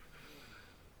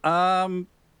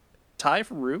 Ty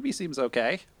from Ruby seems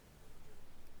okay.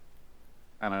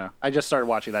 I don't know. I just started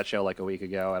watching that show a week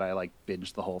ago, and I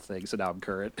binged the whole thing, so now I'm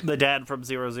current. The dad from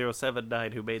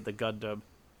 0079 who made the Gundam.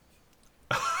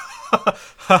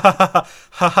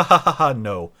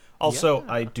 No. Also,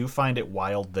 I do find it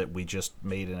wild that we just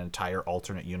made an entire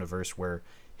alternate universe where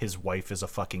his wife is a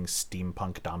fucking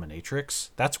steampunk dominatrix.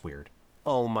 That's weird.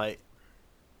 All Might.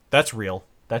 That's real.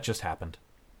 That just happened.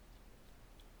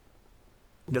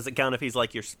 Does it count if he's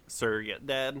your surrogate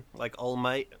dad, like All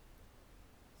Might?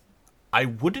 I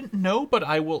wouldn't know, but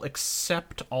I will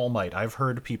accept All Might. I've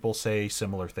heard people say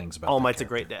similar things about All that Might's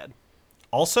character. a great dad.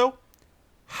 Also,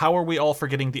 how are we all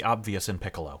forgetting the obvious in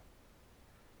Piccolo?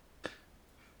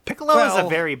 Piccolo is a Well,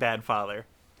 very bad father.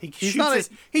 He not shoots,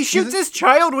 a- he shoots his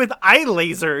child with eye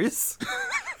lasers.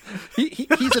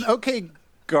 He's an okay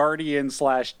guardian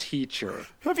 / teacher.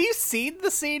 Have you seen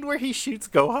the scene where he shoots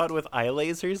Gohan with eye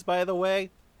lasers, by the way?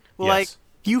 Yes.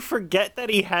 You forget that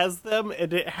he has them,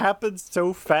 and it happens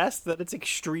so fast that it's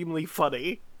extremely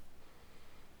funny.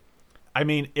 I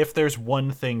mean, if there's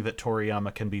one thing that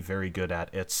Toriyama can be very good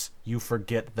at, it's you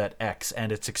forget that X,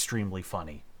 and it's extremely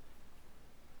funny.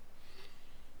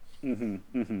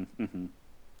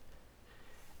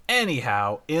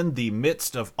 Anyhow, in the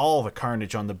midst of all the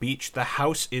carnage on the beach, the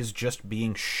house is just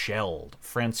being shelled.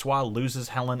 Francois loses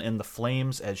Helen in the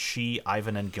flames as she,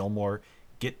 Ivan, and Gilmore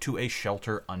get to a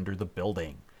shelter under the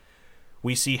building.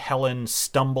 We see Helen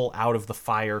stumble out of the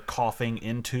fire, coughing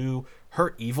into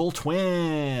her evil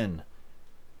twin.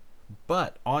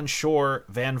 But on shore,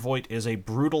 Van Voigt is a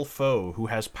brutal foe who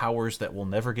has powers that will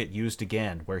never get used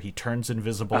again, where he turns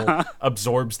invisible,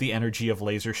 absorbs the energy of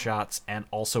laser shots, and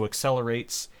also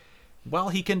accelerates, while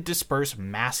he can disperse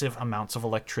massive amounts of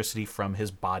electricity from his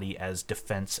body as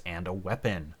defense and a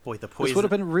weapon. Boy, the This poison. would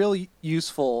have been really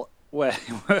useful when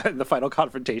the final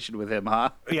confrontation with him, huh?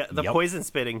 Yeah, the Yep. poison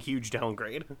spitting, huge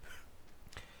downgrade.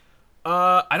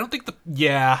 I don't think the...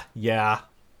 Yeah.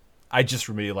 I just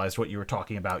realized what you were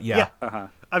talking about. Yeah.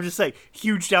 I'm just saying,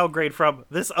 huge downgrade from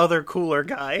this other cooler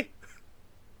guy.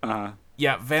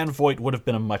 Yeah, Van Voigt would have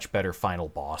been a much better final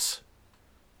boss.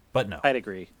 But no. I'd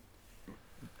agree.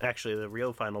 Actually, the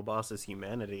real final boss is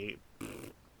humanity.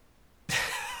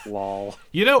 Lol.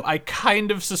 You know, I kind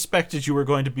of suspected you were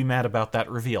going to be mad about that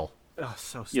reveal. Oh,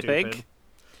 so You stupid. think?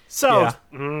 So,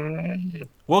 Yeah.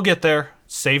 We'll get there.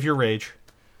 Save your rage.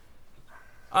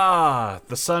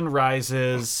 The sun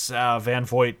rises. Van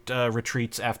Voigt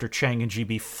retreats after Chang and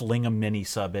GB fling a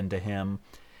mini-sub into him.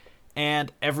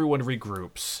 And everyone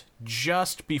regroups.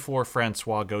 Just before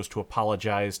Francois goes to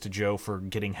apologize to Joe for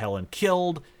getting Helen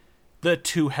killed, the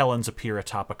two Helens appear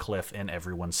atop a cliff in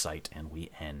everyone's sight, and we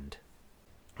end.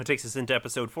 it takes us into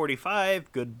episode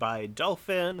 45, Goodbye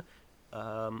Dolphin.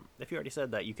 If you already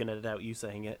said that, you can edit out you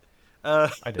saying it. I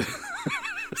did.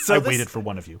 So I this- waited for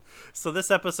one of you. So this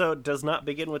episode does not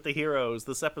begin with the heroes.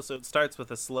 This episode starts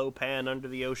with a slow pan under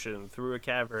the ocean, through a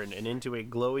cavern, and into a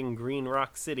glowing green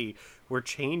rock city, where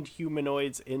chained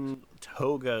humanoids in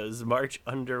togas march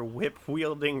under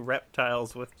whip-wielding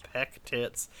reptiles with peck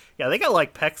tits. Yeah, they got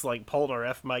like pecs like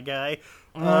Polnareff, my guy.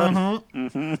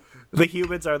 The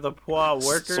humans are the Pua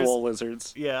workers. Soul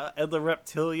lizards. Yeah, and the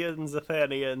reptilians,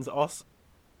 Athenians, also...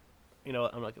 You know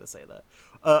what? I'm not going to say that.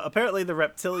 Apparently the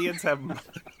reptilians have...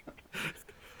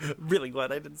 Really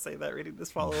glad I didn't say that reading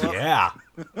this follow-up. Yeah.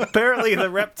 Apparently the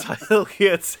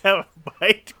reptilians have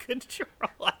mind control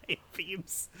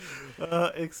I-beams.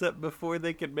 Except before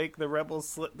they can make the rebels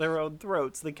slit their own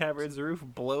throats, the cavern's roof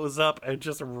blows up and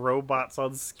just robots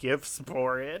on skiffs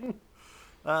pour in.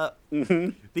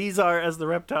 These are, as the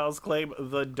reptiles claim,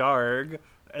 the Darg,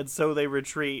 and so they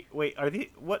retreat. Wait,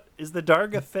 what, is the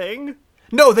Darg a thing?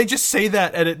 No, they just say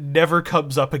that and it never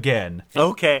comes up again.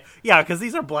 Okay, yeah, because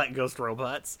these are black ghost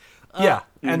robots. Yeah,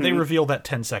 and they reveal that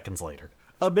 10 seconds later.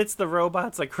 Amidst the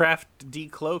robots, a craft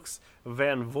decloaks.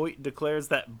 Van Voigt declares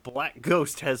that Black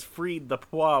Ghost has freed the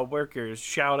Pua workers.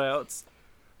 Shoutouts.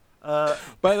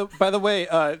 By the way,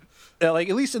 like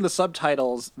at least in the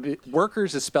subtitles, the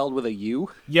workers is spelled with a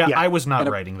U. Yeah, Yeah. I was not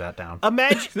writing that down.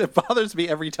 Imagine, It bothers me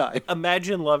every time.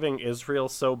 imagine loving Israel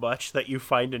so much that you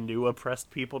find a new oppressed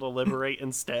people to liberate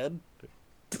instead.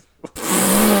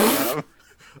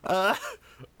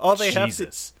 All they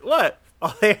Jesus. have to... What?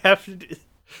 All they have to do...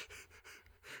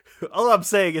 All I'm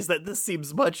saying is that this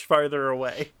seems much farther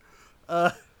away.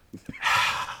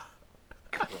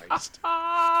 Christ.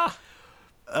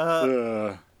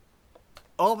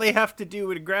 All they have to do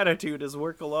in gratitude is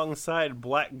work alongside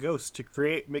Black Ghost to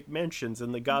create McMansions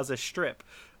in the Gaza Strip.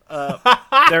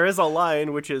 There is a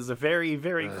line which is very,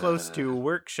 very close to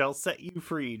 "Work shall set you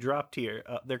free." Dropped here.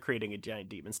 They're creating a giant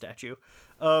demon statue.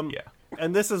 Yeah.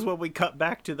 And this is when we cut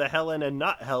back to the Helen and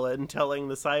not Helen telling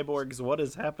the cyborgs what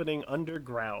is happening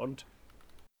underground.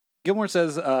 Gilmore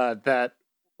says that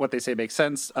what they say makes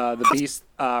sense. The beasts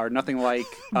are nothing like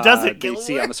Does it, they see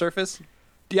Gilmore? on the surface.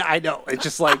 Yeah, I know. It's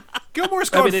just like, Gilmore's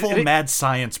gone mean, full it- mad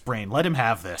science brain. Let him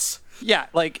have this. yeah,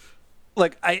 like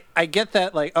I get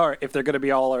that. Like, all right, if they're going to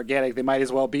be all organic, they might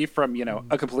as well be from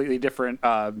a completely different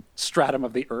stratum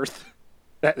of the Earth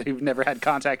that we've never had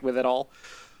contact with at all.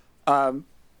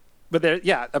 But there,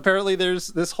 yeah, apparently there's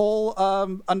this whole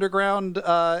underground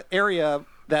area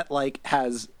that like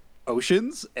has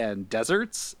oceans and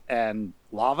deserts and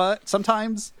lava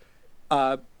sometimes,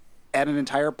 and an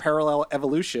entire parallel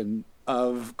evolution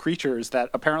of creatures that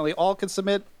apparently all can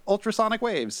submit ultrasonic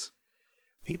waves.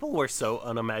 People were so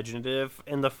unimaginative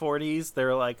in the 40s.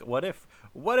 They're like, what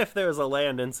if there was a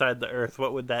land inside the Earth?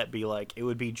 What would that be like? It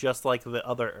would be just like the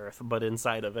other Earth, but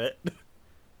inside of it.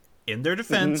 In their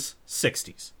defense,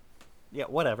 60s. Yeah,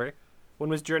 whatever. When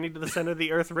was Journey to the Center of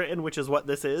the Earth written, which is what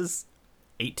this is?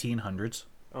 1800s.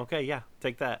 Okay, yeah,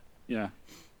 take that. Yeah,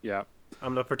 yeah.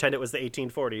 I'm gonna pretend it was the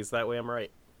 1840s. That way I'm right.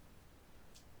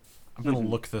 I'm going to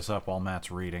look this up while Matt's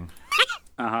reading.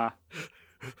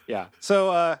 Yeah.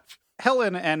 So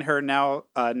Helen and her now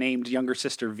named younger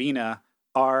sister Vina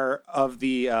are of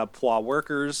the Pua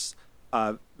workers.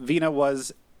 Vina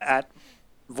was at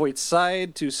Voight's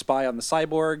side to spy on the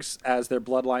cyborgs, as their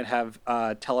bloodline have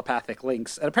telepathic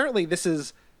links. And apparently this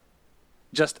is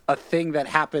just a thing that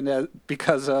happened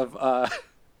because of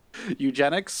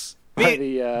eugenics. by Big,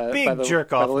 the big by the, jerk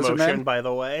by off the lizard motion, men. by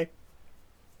the way.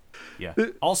 Yeah.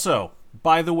 Also,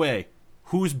 by the way,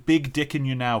 who's big dicking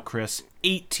you now, Chris?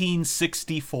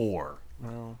 1864.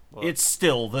 Well, It's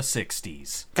still the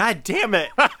 60s. God damn it!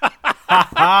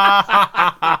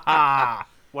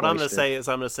 What I'm gonna Wasted. say is,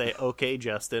 I'm gonna say, okay,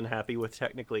 Justin, happy with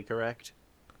technically correct.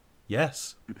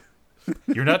 Yes.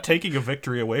 You're not taking a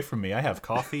victory away from me. I have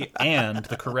coffee and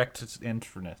the correct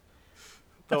internet.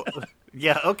 Oh,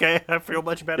 yeah, okay, I feel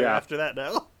much better Yeah. after that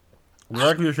now.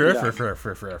 Yeah,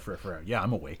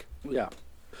 I'm awake. Yeah.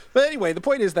 But anyway, the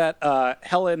point is that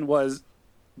Helen was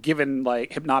given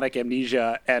like hypnotic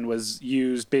amnesia and was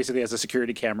used basically as a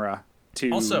security camera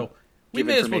to Also, we give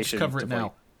may as well just information cover to it now.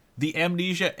 Blake. The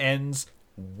amnesia ends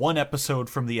one episode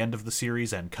from the end of the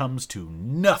series and comes to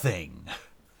nothing.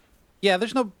 Yeah,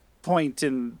 there's no point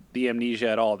in the amnesia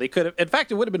at all. They could have. In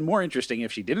fact, it would have been more interesting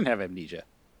if she didn't have amnesia.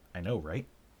 I know, right?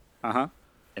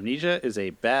 Amnesia is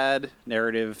a bad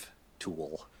narrative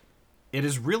tool. It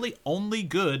is really only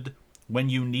good when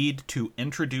you need to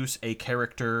introduce a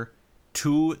character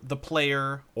to the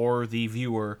player or the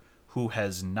viewer who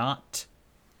has not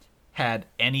had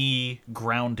any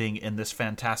grounding in this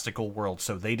fantastical world,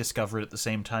 so they discover it at the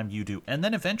same time you do. And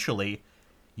then eventually,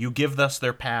 you give us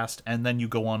their past, and then you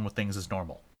go on with things as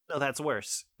normal. No, that's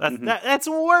worse. That's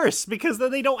worse, because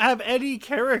then they don't have any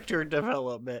character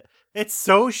development. It's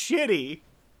so shitty.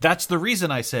 That's the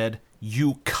reason I said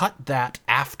you cut that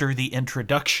after the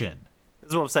introduction.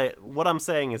 That's what I'm saying. What I'm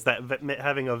saying is that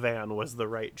having a van was the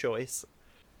right choice.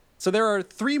 So there are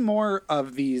 3 more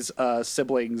of these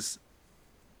siblings,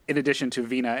 in addition to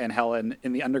Vina and Helen,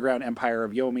 in the underground empire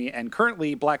of Yomi, and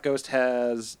currently Black Ghost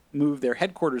has moved their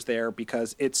headquarters there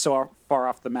because it's so far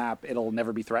off the map it'll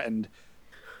never be threatened,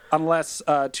 unless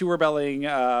 2 rebelling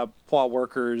Pwa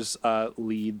workers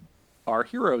lead our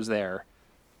heroes there.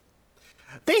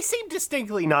 They seem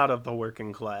distinctly not of the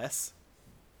working class.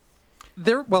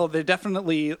 They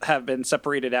definitely have been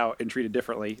separated out and treated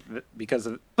differently because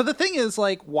of. But the thing is,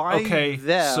 like, why Okay,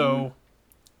 them? so...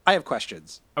 I have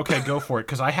questions. Okay, go for it,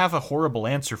 because I have a horrible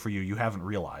answer for you haven't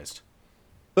realized.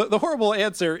 The horrible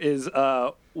answer is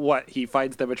what he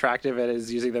finds them attractive and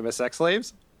is using them as sex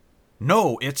slaves.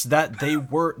 No, it's that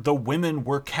the women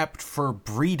were kept for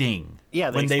breeding.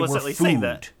 Yeah, they when they were explicitly food. say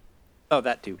that. Oh,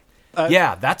 that too.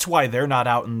 Yeah, that's why they're not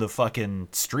out in the fucking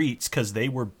streets, because they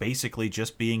were basically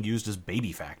just being used as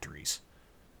baby factories.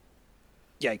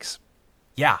 Yikes.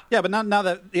 Yeah. Yeah, but now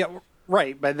that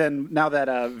right. But then now that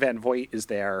Van Voigt is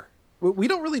there, we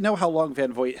don't really know how long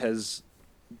Van Voigt has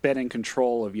been in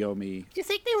control of Yomi. Do you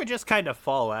think they would just kind of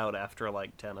fall out after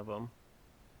like 10 of them?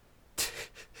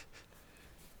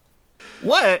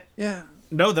 What? Yeah.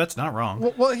 No, that's not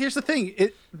wrong. Well, here's the thing.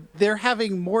 They're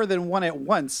having more than one at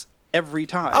once every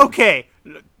time. Okay,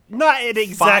 not at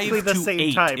exactly 5 the to same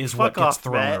 8 time. is Fuck what gets off,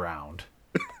 thrown Matt. around.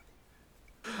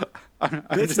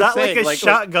 It's not like a like,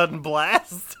 shotgun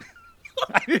blast.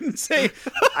 I didn't say.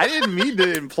 I didn't mean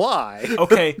to imply.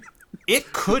 Okay,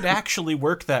 it could actually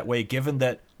work that way, given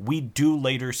that we do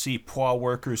later see Pwa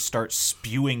workers start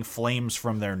spewing flames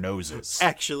from their noses.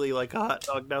 Actually, like a hot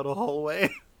dog down a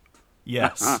hallway.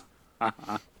 Yes.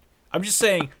 I'm just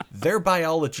saying, their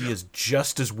biology is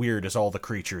just as weird as all the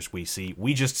creatures we see.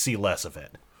 We just see less of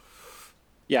it.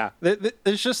 Yeah,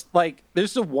 there's just like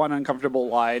there's the one uncomfortable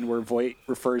line where Voight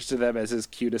refers to them as his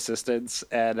cute assistants,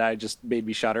 and I just made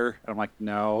me shudder. And I'm like,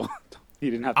 no, he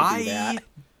didn't have to do I that.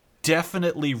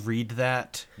 definitely read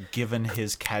that, given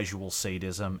his casual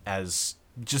sadism, as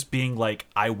just being like,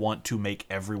 I want to make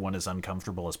everyone as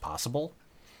uncomfortable as possible.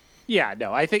 Yeah,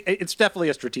 no, I think it's definitely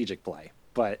a strategic play,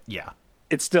 but Yeah.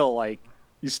 it's still like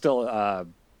you still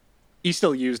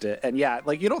used it, and yeah,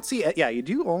 like you don't see it. Yeah, you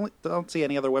don't see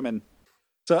any other women.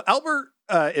 So Albert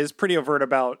is pretty overt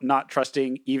about not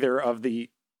trusting either of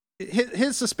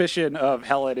his suspicion of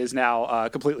Helen is now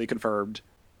completely confirmed.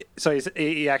 So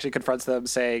he actually confronts them,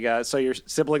 saying, "So your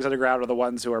siblings underground are the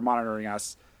ones who are monitoring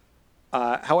us."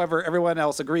 However, everyone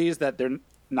else agrees that they're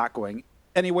not going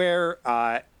anywhere.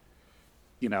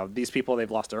 These people,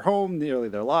 they've lost their home, nearly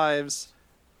their lives,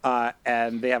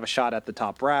 and they have a shot at the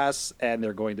top brass, and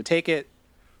they're going to take it.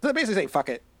 So they basically say, "Fuck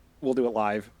it, we'll do it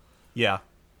live." Yeah.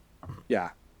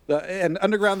 Yeah. And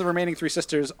underground, the remaining 3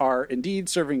 sisters are indeed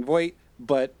serving Voight,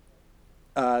 but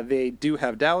they do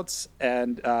have doubts,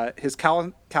 and his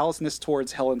callousness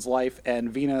towards Helen's life and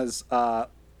Vina's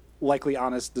likely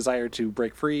honest desire to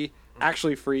break free,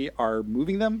 actually free, are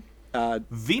moving them.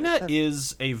 Vina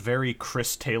is a very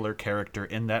Chris Taylor character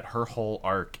in that her whole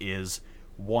arc is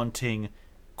wanting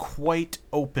quite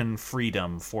open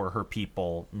freedom for her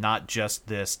people, not just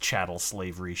this chattel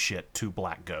slavery shit to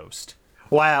Black Ghost.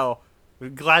 Wow.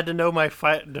 Glad to know my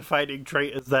defining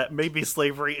trait is that maybe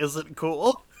slavery isn't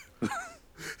cool.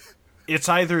 It's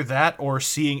either that or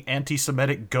seeing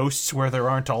anti-Semitic ghosts where there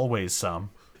aren't always some.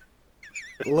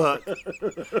 Look,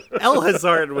 El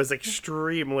Hazard was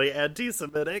extremely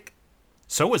anti-Semitic.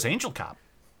 So was Angel Cop.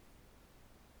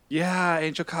 Yeah,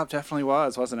 Angel Cop definitely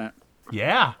was, wasn't it?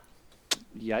 Yeah.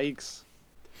 Yikes.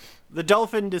 The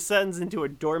dolphin descends into a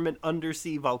dormant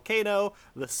undersea volcano,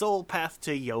 the sole path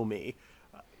to Yomi.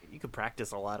 You could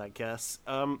practice a lot, I guess.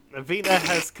 Vina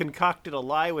has concocted a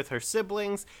lie with her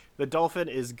siblings. The dolphin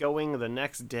is going the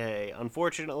next day.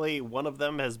 Unfortunately, one of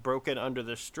them has broken under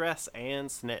the stress and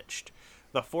snitched.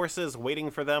 The forces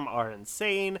waiting for them are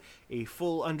insane. A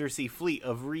full undersea fleet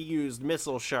of reused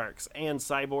missile sharks and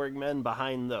cyborg men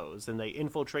behind those, and they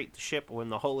infiltrate the ship when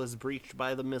the hull is breached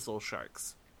by the missile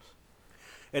sharks.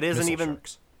 It isn't Missile even...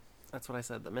 sharks. That's what I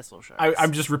said, the missile sharks.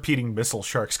 I'm just repeating missile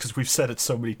sharks because we've said it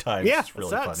so many times. Yeah, it's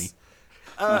really it funny.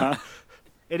 sucks.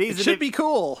 It should be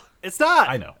cool. It's not.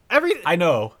 I know. I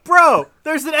know. Bro,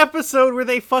 there's an episode where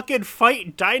they fucking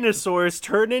fight dinosaurs,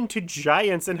 turn into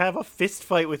giants, and have a fist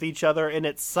fight with each other, and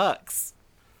it sucks.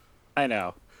 I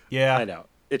know. Yeah. I know.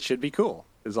 It should be cool,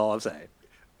 is all I'm saying.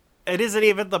 It isn't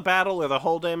even the battle or the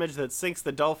hull damage that sinks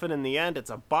the dolphin in the end.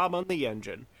 It's a bomb on the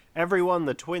engine. Everyone,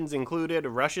 the twins included,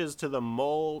 rushes to the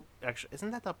mole. Actually,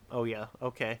 isn't that the... Oh, yeah.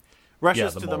 Okay.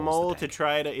 Rushes to the mole to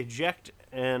try to eject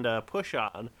and push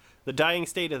on. The dying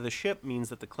state of the ship means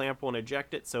that the clamp won't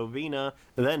eject it, so Vina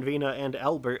and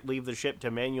Albert leave the ship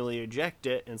to manually eject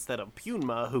it instead of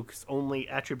Punma, whose only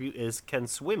attribute is can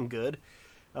swim good.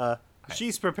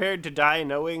 She's prepared to die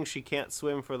knowing she can't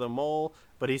swim for the mole,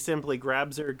 but he simply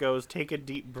grabs her, goes, take a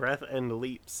deep breath, and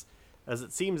leaps. As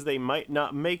it seems they might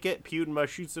not make it, Punma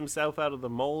shoots himself out of the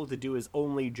mole to do his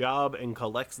only job and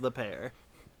collects the pair.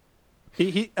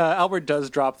 Albert does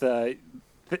drop the,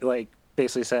 like,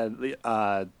 basically said,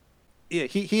 yeah,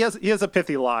 he has a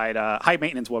pithy line, high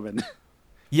maintenance woman.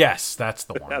 Yes, that's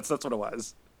the one. that's what it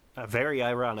was. Very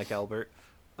ironic, Albert.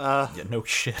 Yeah, no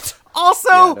shit. Also,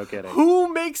 Yeah, no kidding.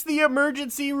 who makes the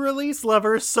emergency release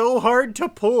lever so hard to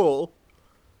pull?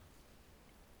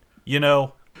 You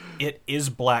know, it is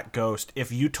Black Ghost.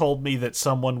 If you told me that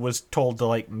someone was told to,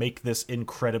 like, make this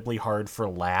incredibly hard for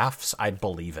laughs, I'd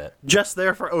believe it. Just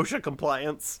there for OSHA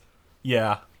compliance.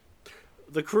 Yeah.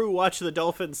 The crew watch the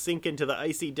dolphins sink into the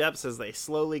icy depths as they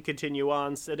slowly continue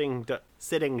on, sitting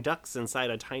ducks inside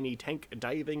a tiny tank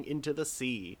diving into the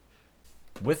sea.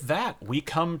 With that, we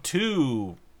come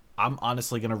to... I'm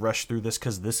honestly going to rush through this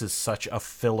because this is such a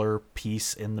filler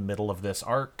piece in the middle of this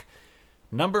arc.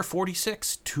 Number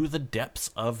 46, To the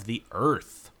Depths of the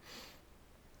Earth.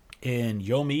 In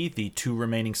Yomi, the two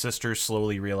remaining sisters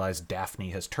slowly realize Daphne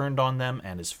has turned on them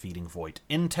and is feeding Voight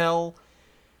intel.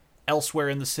 Elsewhere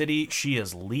in the city, she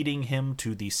is leading him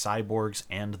to the cyborgs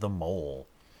and the mole.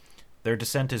 Their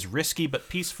descent is risky but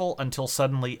peaceful until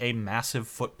suddenly a massive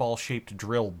football-shaped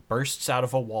drill bursts out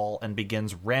of a wall and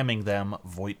begins ramming them,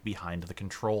 Voight behind the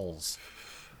controls.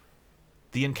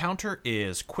 The encounter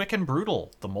is quick and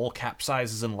brutal. The mole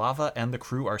capsizes in lava and the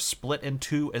crew are split in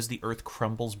two as the earth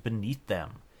crumbles beneath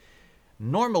them.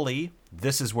 Normally,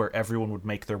 this is where everyone would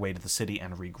make their way to the city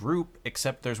and regroup,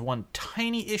 except there's one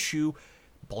tiny issue.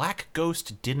 Black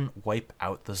Ghost didn't wipe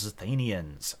out the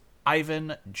Zathanians.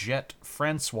 Ivan, Jet,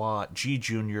 Francois, G.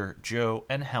 Jr., Joe,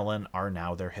 and Helen are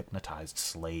now their hypnotized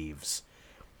slaves.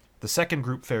 The second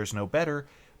group fares no better.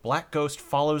 Black Ghost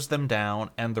follows them down,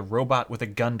 and the robot with a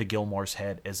gun to Gilmore's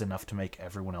head is enough to make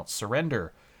everyone else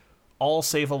surrender. All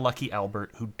save a lucky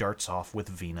Albert, who darts off with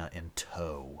Vina in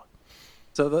tow.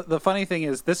 So the funny thing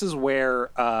is, this is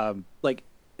where,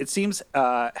 it seems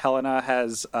Helena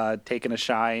has taken a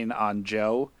shine on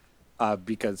Joe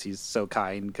because he's so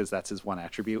kind, because that's his one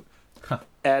attribute.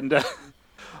 And,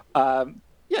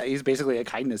 he's basically a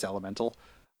kindness elemental.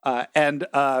 And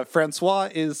Francois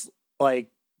is, like,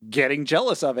 getting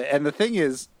jealous of it. And the thing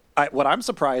is, what I'm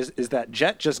surprised is that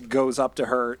Jet just goes up to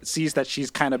her, sees that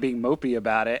she's kind of being mopey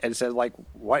about it, and says, like,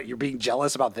 what, you're being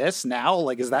jealous about this now?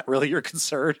 Like, is that really your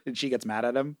concern? And she gets mad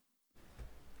at him.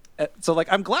 So,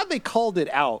 like, I'm glad they called it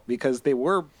out, because they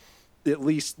were at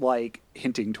least, like,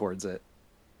 hinting towards it.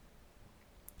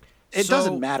 It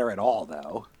doesn't matter at all,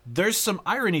 though. There's some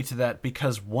irony to that,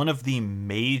 because one of the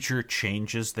major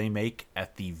changes they make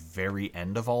at the very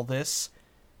end of all this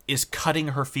is cutting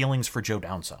her feelings for Joe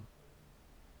down some.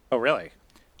 Oh, really?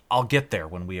 I'll get there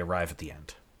when we arrive at the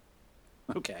end.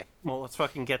 Okay. Well, let's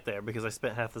fucking get there, because I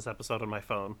spent half this episode on my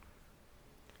phone.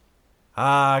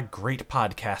 Great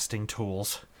podcasting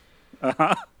tools.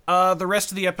 Uh-huh. The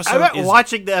rest of the episode I meant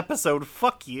watching the episode.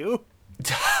 Fuck you.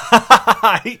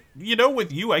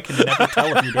 With you, I can never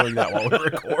tell if you're doing that while we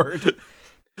record.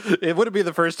 It wouldn't be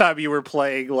the first time you were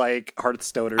playing like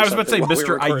Hearthstone or something. I was about to say, while we were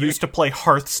Mister, I recording. used to play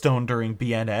Hearthstone during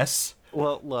BNS.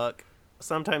 Well, look,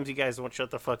 sometimes you guys won't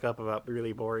shut the fuck up about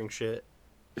really boring shit.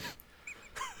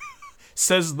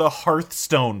 Says the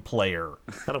Hearthstone player.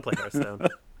 I don't play Hearthstone.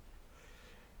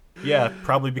 Yeah,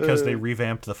 probably because they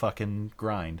revamped the fucking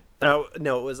grind. No,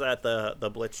 it was at the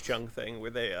Blitzchung thing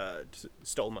where they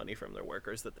stole money from their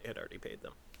workers that they had already paid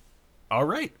them. All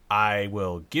right, I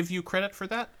will give you credit for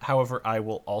that. However, I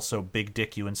will also big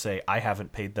dick you and say I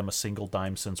haven't paid them a single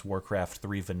dime since Warcraft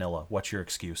 3 Vanilla. What's your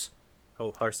excuse?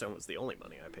 Oh, Hearthstone was the only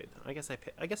money I paid them. I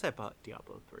guess I bought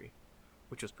Diablo 3,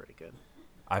 which was pretty good.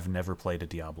 I've never played a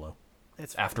Diablo.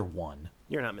 It's fine. After 1.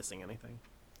 You're not missing anything.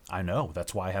 I know,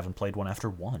 that's why I haven't played one after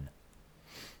 1.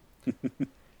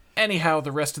 Anyhow,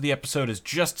 the rest of the episode is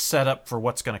just set up for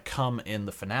what's going to come in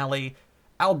the finale.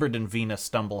 Albert and Vina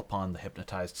stumble upon the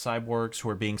hypnotized cyborgs who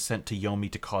are being sent to Yomi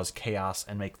to cause chaos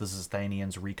and make the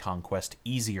Zithanians' reconquest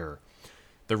easier.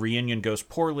 The reunion goes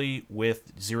poorly,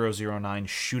 with 009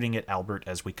 shooting at Albert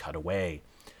as we cut away.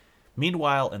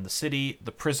 Meanwhile, in the city,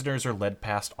 the prisoners are led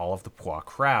past all of the Pua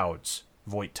crowds.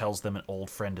 Voight tells them an old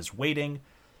friend is waiting,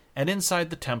 and inside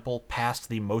the temple, past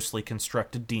the mostly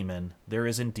constructed demon, there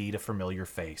is indeed a familiar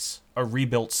face. A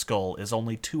rebuilt skull is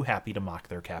only too happy to mock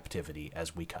their captivity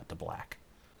as we cut to black.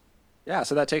 Yeah,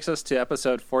 so that takes us to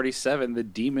episode 47, The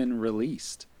Demon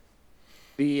Released.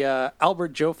 The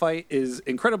Albert-Joe fight is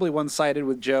incredibly one-sided,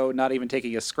 with Joe not even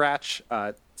taking a scratch.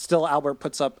 Still, Albert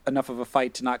puts up enough of a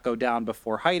fight to not go down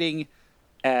before hiding,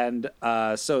 and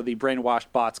so the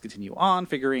brainwashed bots continue on,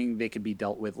 figuring they can be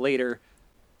dealt with later.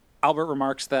 Albert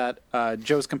remarks that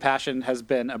Joe's compassion has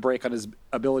been a brake on his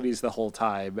abilities the whole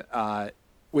time,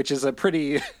 which is a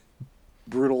pretty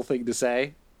brutal thing to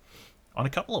say. On a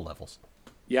couple of levels.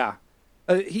 Yeah.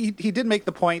 He did make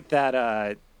the point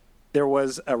that there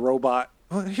was a robot.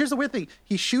 Well, here's the weird thing.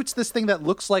 He shoots this thing that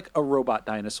looks like a robot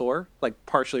dinosaur, like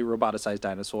partially roboticized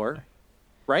dinosaur,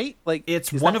 right? Like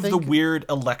It's is one that of the thing- weird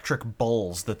electric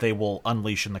bulls that they will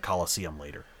unleash in the Colosseum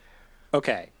later.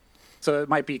 Okay. So it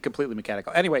might be completely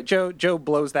mechanical. Anyway, Joe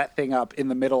blows that thing up in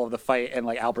the middle of the fight, and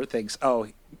like Albert thinks,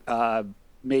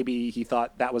 maybe he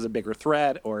thought that was a bigger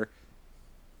threat, or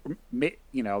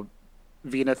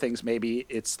Vina thinks maybe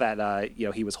it's that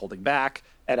he was holding back,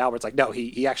 and Albert's like, no,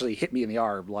 he actually hit me in the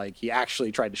arm, like he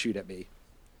actually tried to shoot at me.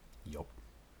 Yup.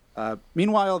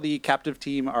 Meanwhile, the captive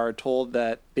team are told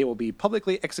that they will be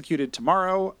publicly executed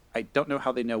tomorrow. I don't know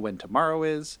how they know when tomorrow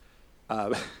is.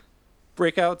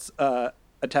 Breakouts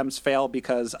attempts fail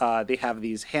because they have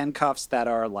these handcuffs that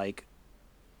are like,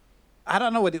 I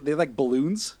don't know they're like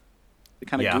balloons. They're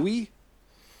kind of gooey.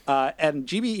 And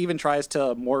GB even tries to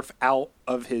morph out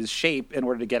of his shape in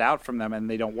order to get out from them, and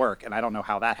they don't work. And I don't know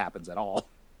how that happens at all.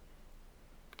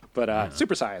 But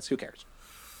super science, who cares?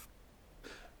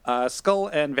 Skull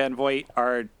and Van Voight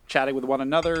are chatting with one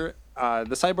another.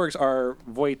 The cyborgs are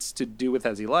Voight's to do with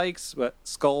as he likes, but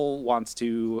Skull wants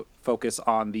to focus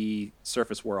on the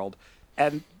surface world.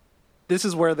 And this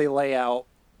is where they lay out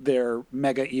their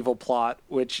mega evil plot,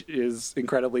 which is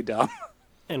incredibly dumb.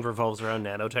 And revolves around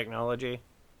nanotechnology.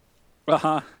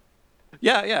 Uh-huh.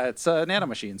 Yeah, it's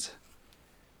nanomachines.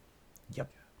 Yep.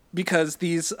 Because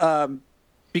these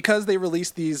because they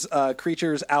released these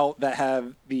creatures out that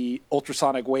have the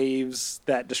ultrasonic waves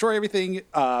that destroy everything,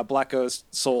 Black Ghost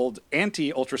sold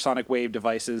anti-ultrasonic wave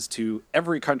devices to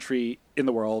every country in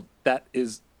the world that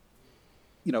is,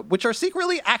 which are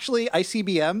secretly actually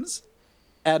ICBMs.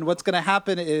 And what's going to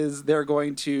happen is they're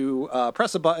going to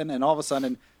press a button, and all of a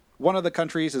sudden one of the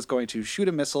countries is going to shoot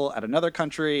a missile at another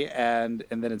country, and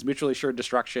then it's mutually assured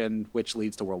destruction, which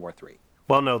leads to World War III.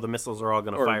 Well, no, the missiles are all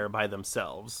going to fire by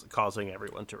themselves, causing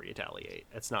everyone to retaliate.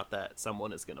 It's not that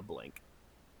someone is going to blink.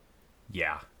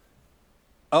 Yeah.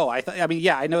 Oh, I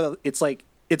know that it's like,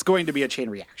 it's going to be a chain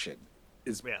reaction,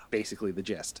 is basically the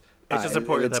gist. It's just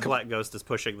important that Black Ghost is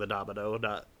pushing the domino,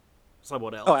 not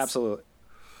someone else. Oh, absolutely.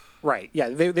 Right, yeah,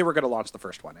 they were going to launch the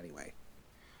first one anyway.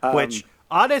 Which,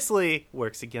 honestly,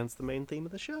 works against the main theme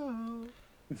of the show.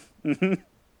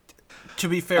 To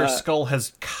be fair, Skull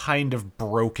has kind of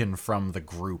broken from the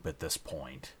group at this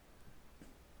point.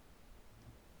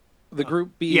 The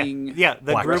group being... Yeah,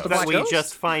 the Black group Ghost. that we Ghost?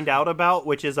 just find out about,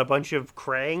 which is a bunch of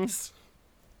Krangs.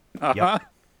 Yep.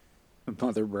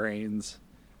 Mother brains.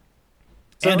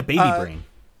 And Baby Brain.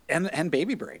 And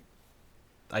Baby Brain.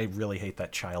 I really hate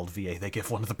that child VA they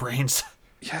give one of the brains.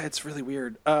 Yeah, it's really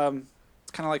weird. It's kind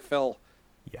of like Phil.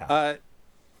 Yeah.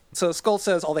 So Skull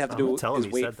says all they have to do Tell him is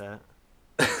he wait. said that.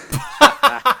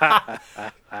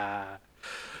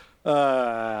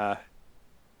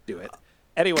 Do it.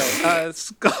 Anyway,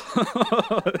 Skull...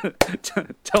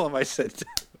 Tell him I said...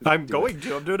 I'm going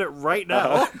to. I'm doing it right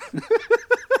now.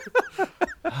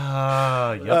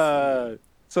 Yes.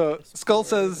 So Skull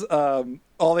says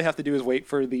all they have to do is wait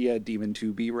for the demon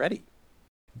to be ready.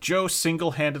 Joe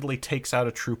single-handedly takes out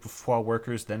a troop of FOA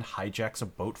workers, then hijacks a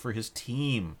boat for his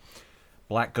team.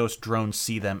 Black Ghost drones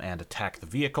see them and attack the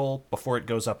vehicle. Before it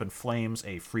goes up in flames,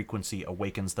 a frequency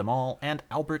awakens them all, and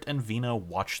Albert and Vina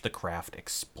watch the craft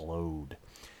explode.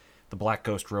 The Black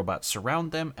Ghost robots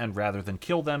surround them, and rather than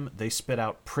kill them, they spit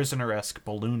out prisoner-esque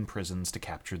balloon prisons to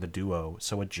capture the duo,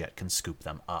 so a jet can scoop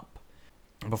them up.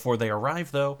 Before they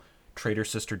arrive, though, Traitor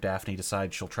Sister Daphne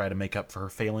decides she'll try to make up for her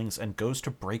failings and goes to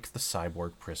break the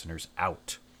cyborg prisoners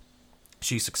out.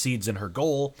 She succeeds in her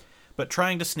goal, but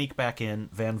trying to sneak back in,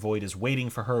 Van Void is waiting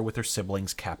for her with her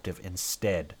siblings captive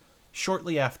instead.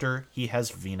 Shortly after, he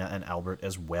has Vina and Albert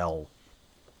as well.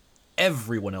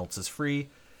 Everyone else is free,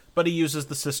 but he uses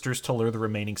the sisters to lure the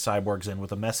remaining cyborgs in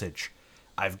with a message.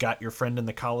 I've got your friend in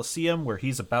the Coliseum where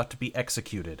he's about to be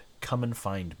executed. Come and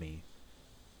find me.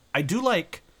 I do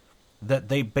like that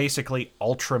they basically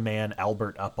Ultraman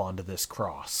Albert up onto this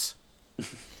cross.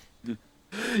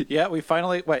 Yeah, we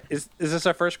finally... Wait, is this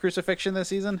our first crucifixion this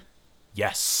season?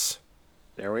 Yes.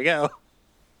 There we go.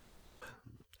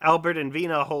 Albert and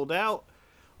Vina hold out,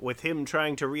 with him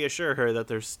trying to reassure her that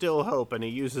there's still hope, and he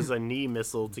uses a knee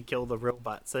missile to kill the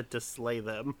robot sent to slay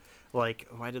them. Like,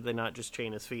 why did they not just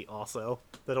chain his feet also?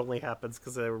 That only happens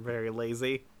because they were very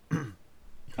lazy.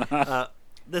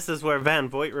 This is where Van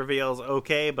Voigt reveals,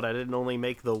 okay, but I didn't only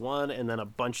make the one, and then a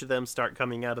bunch of them start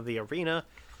coming out of the arena.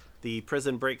 The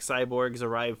prison break cyborgs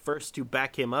arrive first to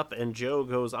back him up, and Joe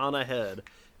goes on ahead.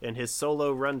 In his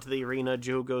solo run to the arena,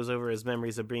 Joe goes over his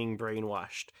memories of being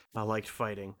brainwashed. I liked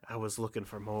fighting. I was looking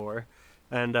for more.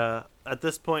 And at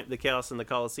this point, the chaos in the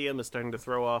Coliseum is starting to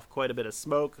throw off quite a bit of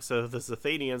smoke, so the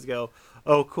Zathanians go,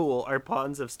 oh cool, our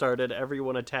pawns have started,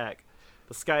 everyone attack.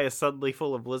 The sky is suddenly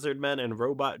full of lizard men and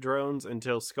robot drones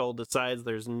until Skull decides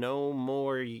there's no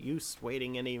more use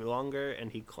waiting any longer,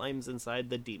 and he climbs inside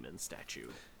the demon statue.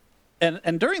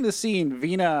 And during the scene,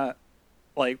 Vina,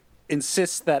 like,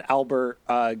 insists that Albert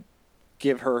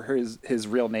give her his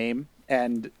real name,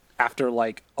 and after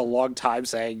like a long time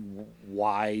saying,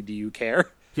 why do you care?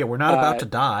 Yeah, we're not about to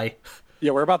die.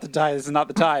 Yeah, we're about to die. This is not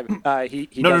the time. He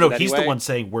No. does it He's the anyway. one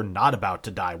saying we're not about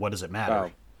to die. What does it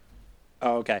matter?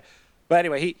 Oh, okay. But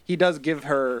anyway, he does give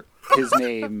her his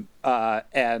name,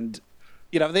 and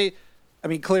you know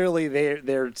clearly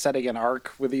they're setting an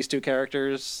arc with these two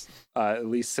characters, at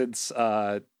least since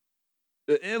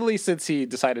he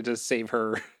decided to save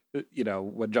her,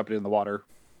 when jumping in the water.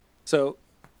 So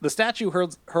the statue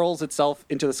hurls itself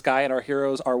into the sky, and our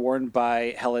heroes are warned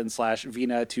by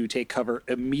Helen/Vina to take cover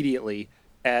immediately.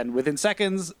 And within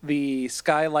seconds, the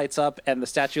sky lights up and the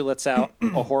statue lets out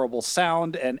a horrible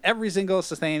sound, and every single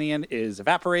Zathanian is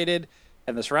evaporated,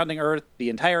 and the surrounding earth, the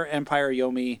entire Empire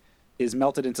Yomi, is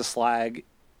melted into slag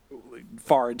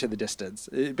far into the distance.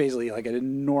 Basically like an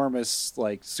enormous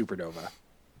supernova.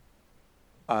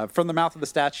 From the mouth of the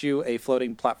statue, a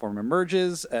floating platform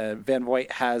emerges. Van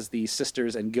Voigt has the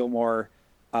sisters and Gilmore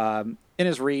in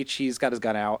his reach. He's got his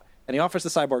gun out, and he offers the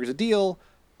cyborgs a deal.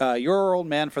 You're our old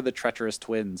man for the treacherous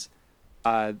twins.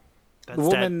 The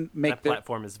woman that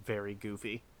platform is very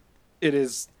goofy. It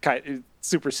is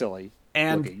super silly.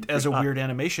 And looking. as a weird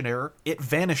animation error, it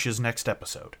vanishes next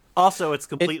episode. Also, it's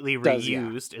completely does,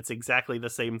 reused. Yeah. It's exactly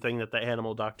the same thing that the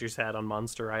animal doctors had on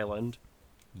Monster Island.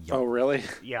 Yep. Oh, really?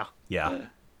 Yeah. Yeah.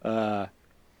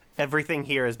 Everything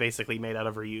here is basically made out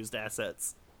of reused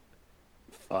assets.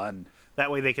 Fun. That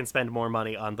way they can spend more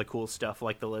money on the cool stuff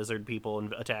like the lizard people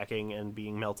and attacking and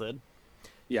being melted.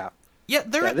 Yeah. Yeah,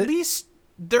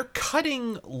 they're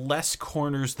cutting less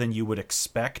corners than you would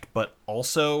expect, but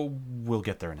also we'll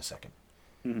get there in a second.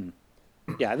 Mm-hmm.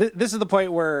 Yeah, this is the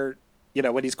point where,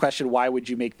 when he's questioned, why would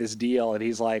you make this deal? And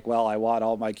he's like, well, I want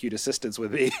all my cute assistants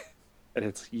with me. And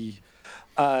it's the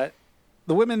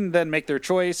women then make their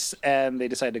choice, and they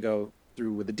decide to go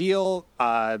through with the deal.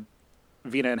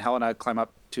 Vina and Helena climb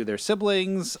up to their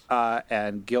siblings,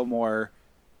 and Gilmore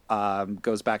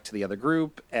goes back to the other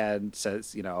group and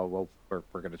says, well,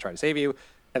 we're going to try to save you.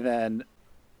 And then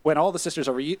when all the sisters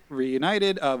are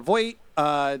reunited, Voight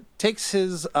takes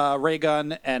his ray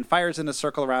gun and fires in a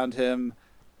circle around him,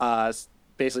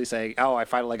 basically saying, oh, I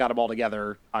finally got them all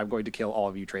together. I'm going to kill all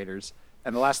of you traitors.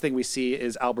 And the last thing we see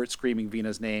is Albert screaming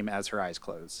Vina's name as her eyes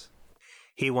close.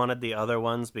 He wanted the other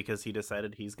ones because he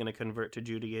decided he's going to convert to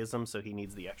Judaism, so he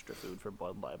needs the extra food for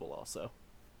Blood Libel also.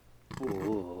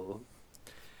 Ooh.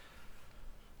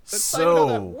 So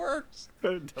that works.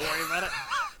 Don't worry about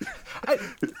it.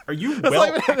 Are you That's well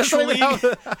not even- that's not even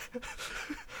actually?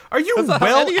 Are you That's not how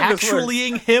well any of this works.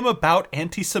 actuallying him about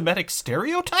anti-Semitic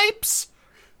stereotypes?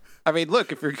 I mean,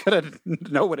 look, if you're gonna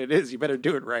know what it is, you better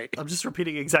do it right. I'm just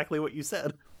repeating exactly what you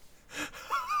said.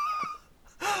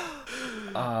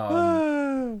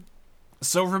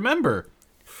 So remember,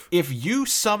 if you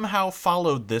somehow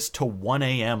followed this to 1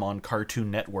 a.m. on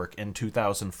Cartoon Network in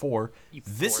 2004,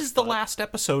 this is the last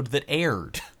episode that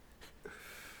aired.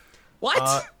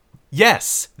 What?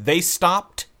 Yes, they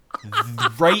stopped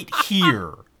right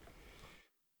here.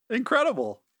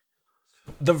 Incredible.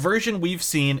 The version we've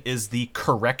seen is the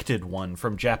corrected one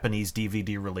from Japanese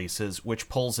DVD releases, which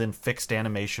pulls in fixed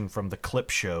animation from the clip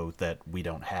show that we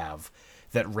don't have,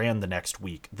 that ran the next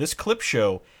week. This clip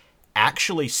show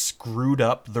actually screwed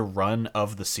up the run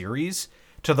of the series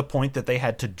to the point that they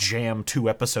had to jam 2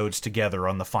 episodes together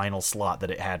on the final slot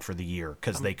that it had for the year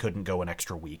because they couldn't go an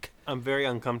extra week. I'm very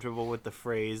uncomfortable with the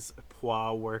phrase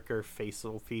 "pois worker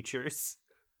facial features."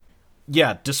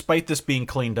 Yeah, despite this being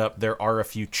cleaned up, there are a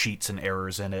few cheats and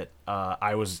errors in it.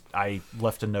 I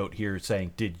left a note here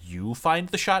saying, did you find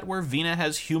the shot where Vina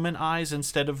has human eyes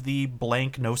instead of the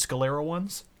blank no sclera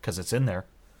ones? Because it's in there.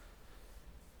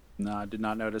 No, I did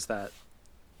not notice that.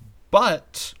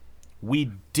 But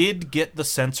we did get the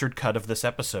censored cut of this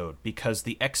episode because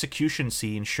the execution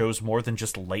scene shows more than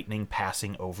just lightning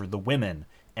passing over the women,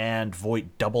 and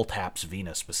Voight double taps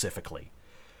Vina specifically.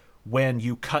 When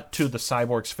you cut to the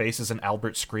cyborgs' faces and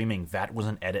Albert screaming, that was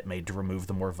an edit made to remove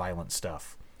the more violent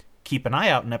stuff. Keep an eye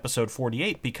out in episode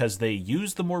 48 because they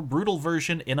use the more brutal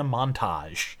version in a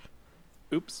montage.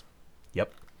 Oops.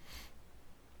 Yep.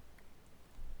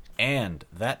 And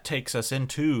that takes us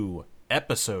into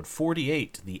episode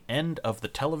 48, the end of the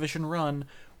television run,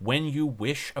 When You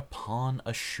Wish Upon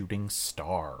a Shooting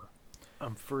Star.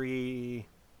 I'm free.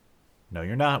 No,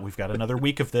 you're not. We've got another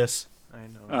week of this. I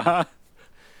know. Uh-huh.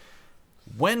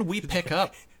 When we pick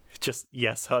up... Just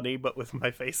yes, honey, but with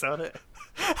my face on it.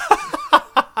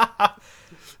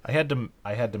 I had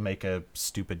to make a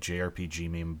stupid JRPG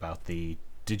meme about the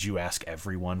 "Did you ask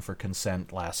everyone for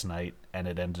consent last night?" and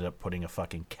it ended up putting a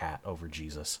fucking cat over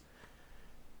Jesus.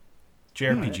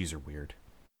 JRPGs are weird.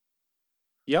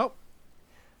 Yep.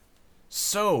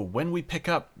 So, when we pick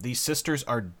up, these sisters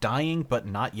are dying but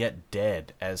not yet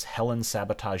dead as Helen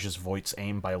sabotages Voight's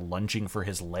aim by lunging for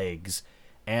his legs,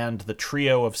 and the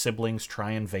trio of siblings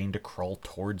try in vain to crawl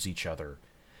towards each other.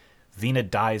 Vina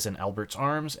dies in Albert's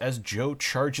arms as Joe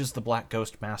charges the Black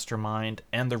Ghost mastermind,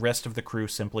 and the rest of the crew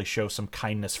simply show some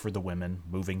kindness for the women,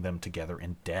 moving them together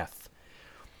in death.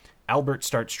 Albert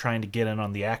starts trying to get in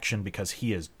on the action because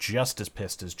he is just as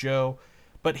pissed as Joe,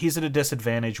 but he's at a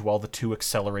disadvantage while the 2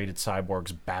 accelerated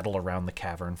cyborgs battle around the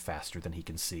cavern faster than he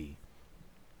can see.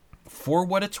 For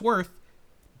what it's worth,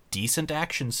 decent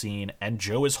action scene, and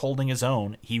Joe is holding his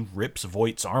own. He rips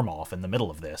Voight's arm off in the middle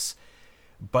of this,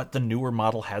 but the newer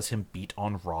model has him beat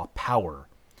on raw power.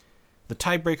 The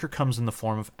tiebreaker comes in the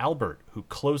form of Albert, who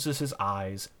closes his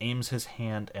eyes, aims his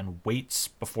hand, and waits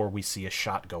before we see a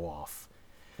shot go off.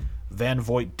 Van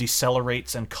Voigt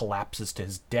decelerates and collapses to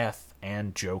his death,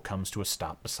 and Joe comes to a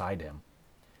stop beside him.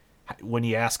 When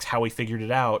he asks how he figured it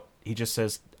out, he just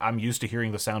says, "I'm used to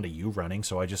hearing the sound of you running,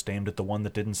 so I just aimed at the one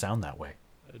that didn't sound that way."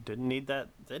 Didn't need that.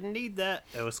 Didn't need that.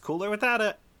 It was cooler without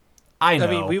it. I know.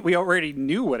 I mean, we already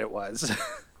knew what it was.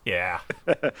 Yeah.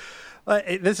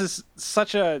 This is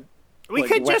such a. We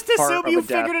like, could wet just fart assume of you a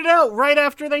death. figured it out right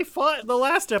after they fought in the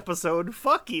last episode.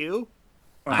 Fuck you.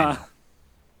 I know.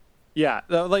 Yeah,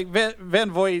 like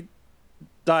Van Voigt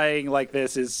dying like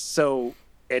this is so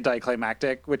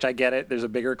anticlimactic, which I get it. There's a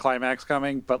bigger climax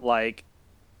coming, but like,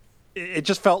 it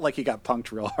just felt like he got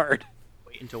punked real hard.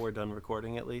 Wait until we're done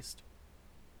recording, at least.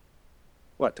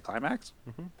 What, the climax?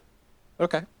 Mm-hmm.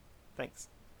 Okay. Thanks.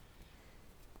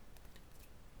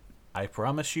 I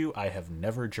promise you, I have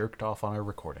never jerked off on our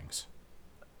recordings.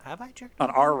 Have I checked On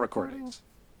our recordings.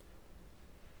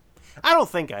 I don't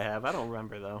think I have. I don't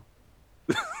remember though.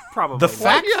 Probably. The not.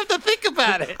 fact- You have to think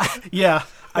about it. Yeah,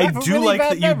 I have a do really like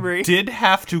bad that memory. you did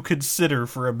have to consider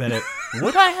for a minute.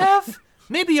 Would I have?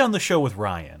 Maybe on the show with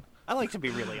Ryan. I like to be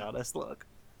really honest. Look.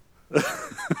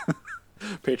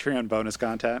 Patreon bonus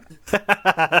content.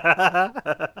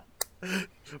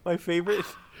 My favorite.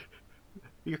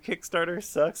 Your Kickstarter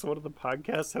sucks. One of the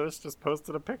podcast hosts just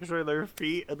posted a picture of their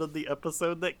feet, and then the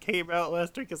episode that came out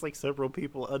last week is like several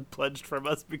people unpledged from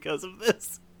us because of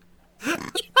this.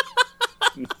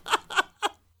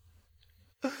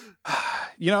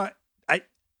 You know, I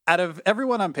out of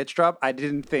everyone on Pitch Drop, I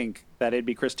didn't think that it'd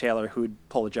be Chris Taylor who'd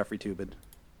pull a Jeffrey Toobin.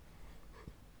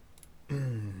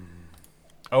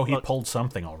 Oh, he Look. pulled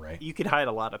something all right. You could hide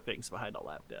a lot of things behind a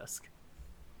lap desk.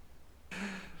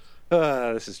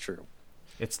 This is true.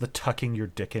 It's the tucking your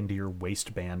dick into your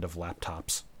waistband of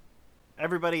laptops.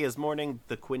 Everybody is mourning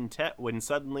the quintet when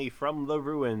suddenly from the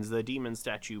ruins the demon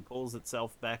statue pulls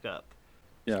itself back up.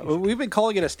 Yeah, well, we've been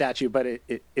calling it a statue, but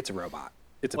it's a robot.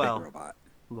 It's a big robot.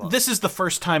 Well, This is the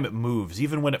first time it moves.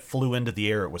 Even when it flew into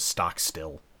the air, it was stock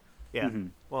still. yeah.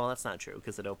 Well, that's not true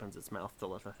because it opens its mouth to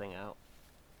let the thing out.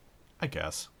 I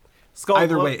guess. Skull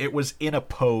Either glo- way, it was in a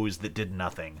pose that did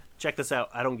nothing. Check this out.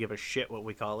 I don't give a shit what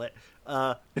we call it.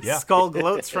 Yeah. Skull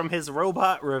gloats from his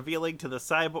robot, revealing to the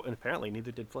cyborg. And apparently,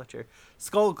 neither did Fletcher.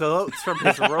 Skull gloats from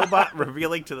his robot,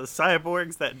 revealing to the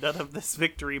cyborgs that none of this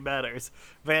victory matters.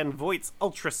 Van Voigt's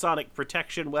ultrasonic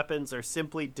protection weapons are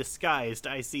simply disguised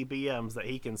ICBMs that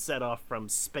he can set off from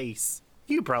space.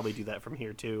 You could probably do that from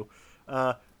here too.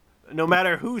 No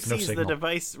matter who sees the signal.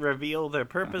 device reveal their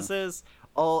purposes,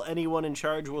 all anyone in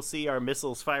charge will see are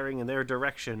missiles firing in their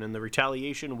direction, and the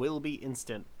retaliation will be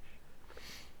instant.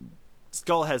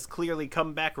 Skull has clearly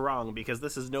come back wrong, because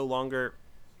this is no longer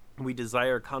we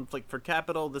desire conflict for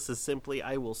capital, this is simply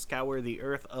I will scour the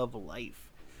earth of life.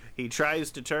 He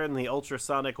tries to turn the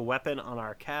ultrasonic weapon on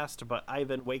our cast, but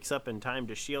Ivan wakes up in time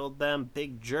to shield them.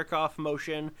 Big jerk-off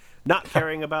motion. Not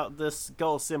caring about this,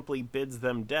 Skull simply bids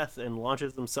them death and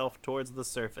launches himself towards the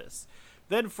surface.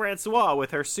 Then Francois,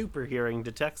 with her super hearing,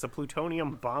 detects a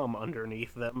plutonium bomb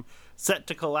underneath them, set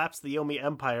to collapse the Yomi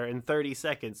Empire in 30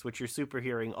 seconds, which her super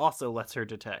hearing also lets her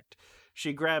detect.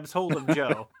 She grabs hold of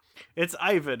Joe. It's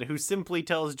Ivan, who simply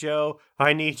tells Joe,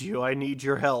 I need you, I need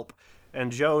your help.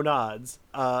 And Joe nods.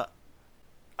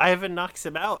 Ivan knocks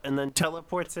him out and then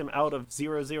teleports him out of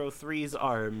 003's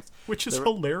arms. Which is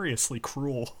hilariously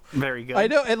cruel. Very good. I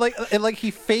know, and like he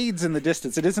fades in the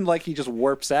distance. It isn't like he just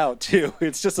warps out too.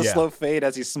 It's just a Yeah. slow fade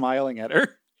as he's smiling at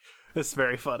her. It's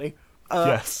very funny.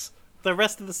 Yes. The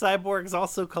rest of the cyborgs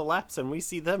also collapse and we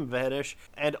see them vanish,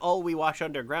 and all we watch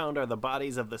underground are the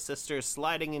bodies of the sisters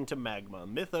sliding into magma,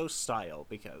 Mythos style,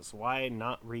 because why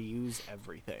not reuse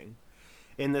everything?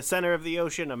 In the center of the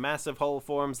ocean, a massive hole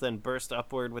forms, then bursts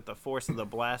upward with the force of the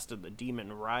blast, and the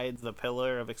demon rides the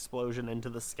pillar of explosion into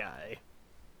the sky.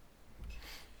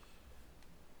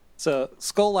 So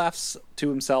Skull laughs to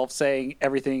himself, saying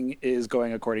everything is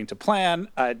going according to plan.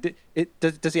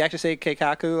 Does he actually say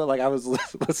Keikaku? Like, I was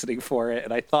listening for it,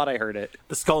 and I thought I heard it.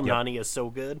 The Skull Nani is so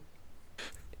good.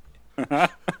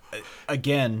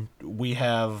 Again, we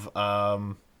have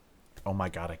oh my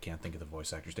god, I can't think of the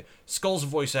voice actor's name. Skull's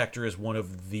voice actor is one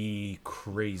of the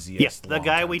craziest. Yes, the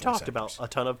guy longtime we voice talked actors. about a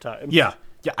ton of times. Yeah,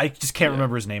 I just can't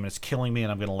remember his name, and it's killing me,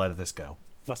 and I'm going to let this go.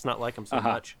 Must not like him so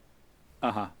much.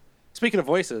 Speaking of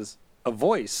voices, a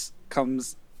voice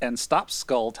comes and stops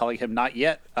Skull, telling him not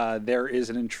yet. There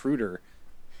is an intruder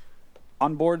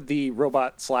on board the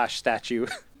robot / statue.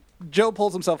 Joe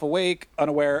pulls himself awake,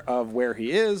 unaware of where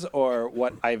he is or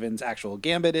what Ivan's actual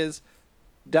gambit is.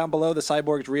 Down below, the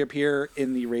cyborgs reappear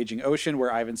in the raging ocean,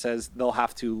 where Ivan says they'll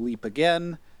have to leap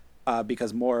again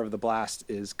because more of the blast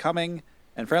is coming.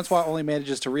 And Francois only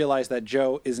manages to realize that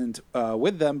Joe isn't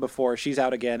with them before she's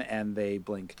out again, and they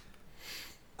blink.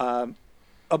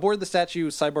 Aboard the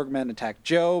statue, cyborg men attack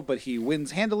Joe, but he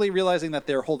wins handily, realizing that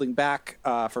they're holding back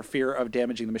for fear of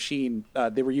damaging the machine.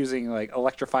 They were using like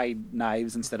electrified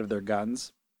knives instead of their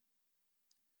guns.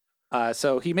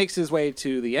 So he makes his way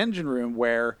to the engine room,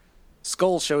 where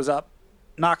Skull shows up,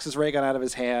 knocks his ray gun out of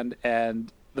his hand,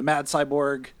 and the mad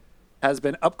cyborg has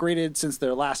been upgraded since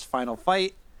their last final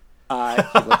fight.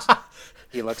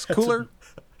 He looks cooler.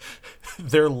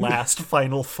 Their last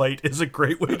final fight is a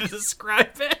great way to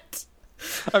describe it.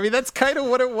 I mean, that's kind of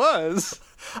what it was.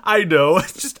 I know.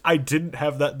 It's just I didn't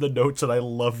have that in the notes, and I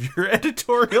love your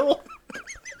editorial.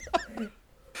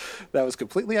 That was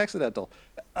completely accidental.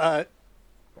 But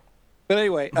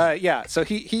anyway, yeah, so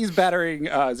he's battering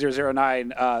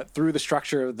 009 through the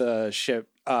structure of the ship,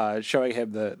 showing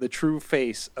him the true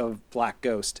face of Black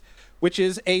Ghost, which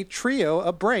is a trio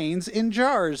of brains in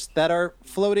jars that are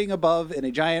floating above in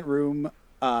a giant room,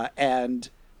 and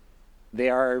they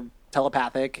are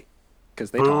telepathic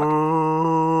because they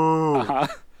talk.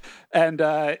 And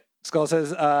Skull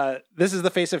says, this is the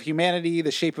face of humanity,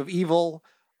 the shape of evil.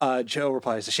 Joe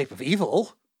replies, the shape of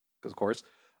evil? Because, of course.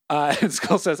 And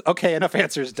Skull says, okay, enough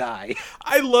answers, die.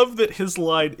 I love that his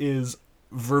line is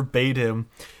verbatim,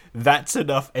 that's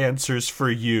enough answers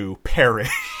for you,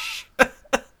 perish.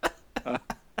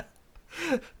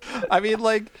 I mean,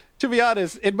 like, to be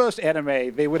honest, in most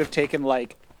anime, they would have taken,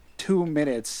 like, 2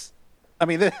 minutes. I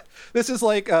mean, this is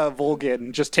like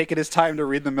Volgin just taking his time to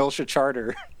read the Milsha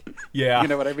Charter. Yeah. You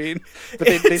know what I mean? But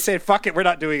they said, fuck it, we're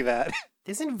not doing that.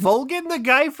 Isn't Volgin the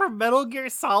guy from Metal Gear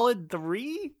Solid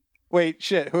 3? Wait,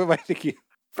 shit, who am I thinking?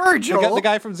 Virgil. The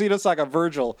guy from Xenosaga,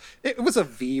 Virgil. It was a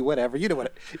V, whatever. You know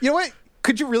what? You know what?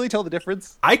 Could you really tell the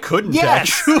difference? I couldn't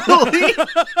Yes. actually.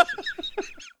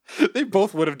 They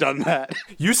both would have done that.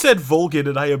 You said Volgin,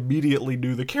 and I immediately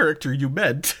knew the character you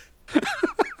meant.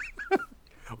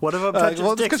 One of them touches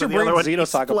well, it's dicks 'cause and your the other one brain's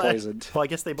eats Xenosaga flesh. poisoned. Well, I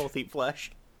guess they both eat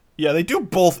flesh. Yeah, they do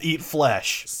both eat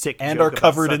flesh Sick and joke are about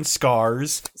covered in suck-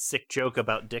 scars. Sick joke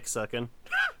about dick sucking.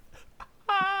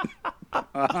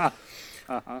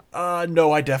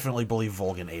 No, I definitely believe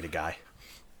Volgin ate a guy.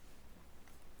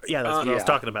 Yeah, that's what I was yeah.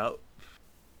 talking about.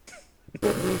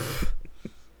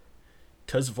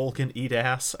 Does Vulcan eat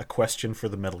ass? A question for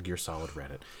the Metal Gear Solid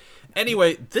Reddit.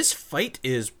 Anyway, this fight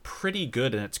is pretty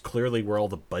good, and it's clearly where all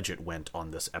the budget went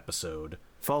on this episode.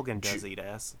 Fulgen does eat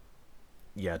ass.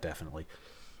 Yeah, definitely.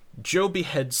 Joe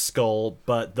beheads Skull,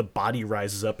 but the body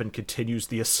rises up and continues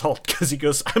the assault because he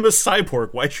goes, I'm a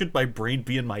cyborg. Why should my brain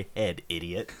be in my head,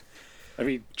 idiot? I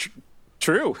mean,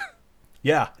 true.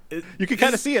 Yeah. You can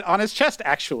kind of see it on his chest,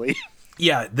 actually.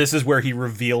 Yeah, this is where he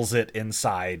reveals it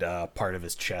inside part of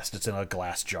his chest. It's in a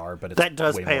glass jar, but it's That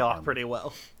does way pay more off armor. pretty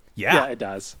well. Yeah. it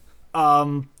does.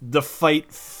 The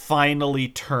fight finally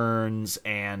turns,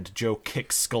 and Joe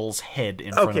kicks Skull's head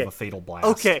in front Okay. of a fatal blast.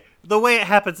 Okay, the way it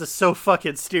happens is so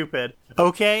fucking stupid.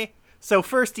 Okay? So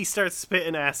first he starts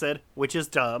spitting acid, which is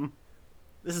dumb.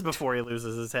 This is before he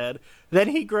loses his head. Then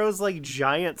he grows like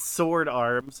giant sword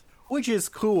arms, which is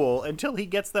cool until he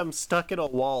gets them stuck in a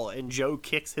wall and Joe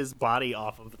kicks his body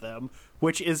off of them,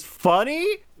 which is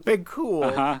funny and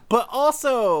cool, but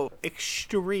also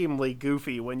extremely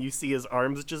goofy when you see his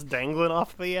arms just dangling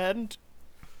off the end.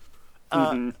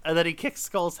 And then he kicks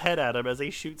Skull's head at him as he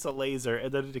shoots a laser,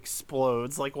 and then it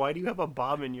explodes. Like, why do you have a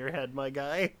bomb in your head, my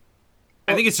guy?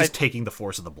 I think it's just taking the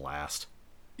force of the blast.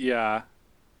 Yeah.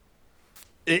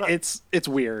 It's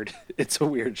weird. It's a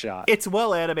weird shot. It's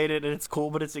well animated and it's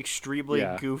cool, but it's extremely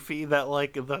Yeah. goofy. That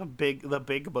like the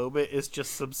big moment is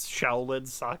just some Shaolin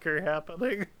soccer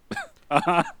happening.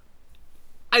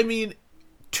 I mean,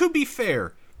 to be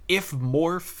fair, if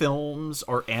more films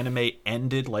or anime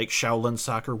ended like Shaolin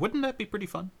Soccer, wouldn't that be pretty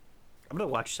fun? I'm gonna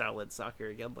watch Shaolin Soccer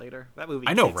again later. That movie,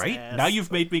 I know, kicks right? ass. Now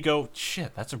you've made me go,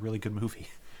 shit, that's a really good movie.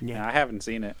 Yeah, I haven't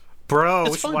seen it. bro.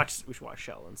 It's We should fun. watch. We should watch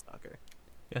Shaolin Soccer.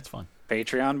 Yeah, it's fun.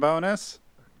 Patreon bonus?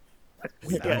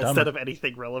 Yeah, instead of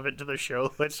anything relevant to the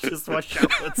show, let's just watch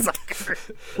Shaolin Soccer.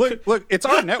 Look, it's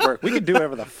our network. We can do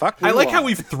whatever the fuck we I like want. how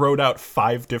we've thrown out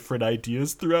 5 different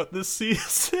ideas throughout this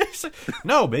season.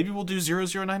 No, maybe we'll do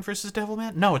 009 versus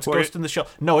Devilman. No, it's Ghost in the Shell.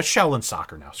 No, it's Shaolin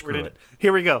Soccer now. Screw it.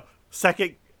 Here we go.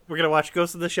 Second, we're gonna watch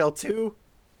Ghost in the Shell 2,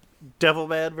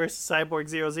 Devilman versus Cyborg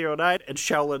 009, and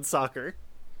Shaolin Soccer.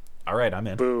 All right, I'm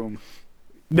in. Boom.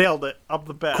 Nailed it. I'm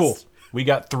the best. Cool. We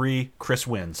got 3. Chris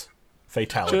wins.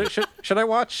 Fatality. Should I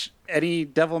watch any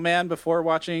Devilman before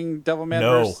watching Devilman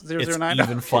No, versus it's 009?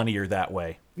 even funnier that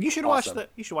way. You should watch the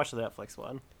Netflix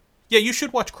one. Yeah, you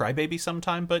should watch Crybaby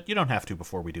sometime, but you don't have to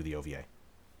before we do the OVA.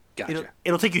 Gotcha.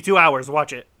 It'll take you 2 hours.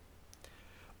 Watch it.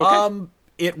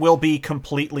 It will be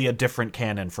completely a different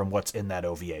canon from what's in that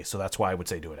OVA, so that's why I would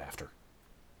say do it after.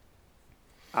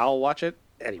 I'll watch it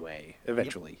anyway,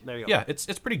 eventually. There you go. Yeah, it's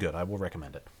pretty good. I will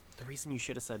recommend it. The reason you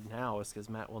should have said now is because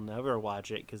Matt will never watch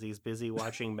it because he's busy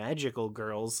watching Magical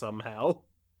Girls somehow.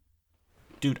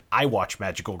 Dude, I watch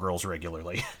Magical Girls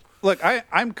regularly. Look,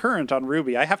 I'm current on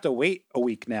Ruby. I have to wait a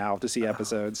week now to see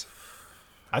episodes.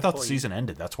 I thought the season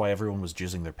ended. That's why everyone was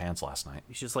jizzing their pants last night.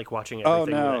 He's just like watching Oh,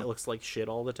 everything no. that looks like shit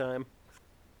all the time.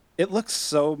 It looks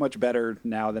so much better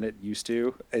now than it used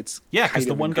to. It's Yeah, because kind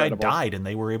the of one incredible. guy died and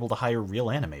they were able to hire real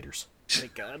animators.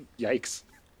 Thank God. Yikes.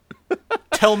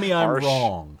 Tell me I'm Harsh.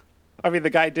 wrong. I mean, the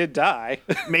guy did die.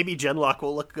 Maybe Genlock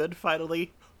will look good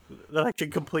finally. Then I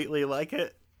can completely like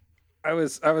it. I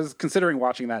was considering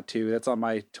watching that too. That's on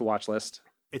my to watch list.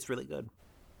 It's really good.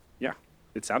 Yeah,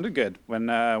 it sounded good when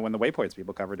the Waypoints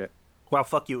people covered it. Wow,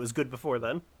 fuck you. It was good before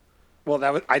then.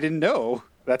 Well, I didn't know.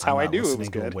 That's how I'm I not knew it was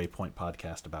listening good. to a Waypoint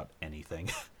podcast about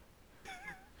anything.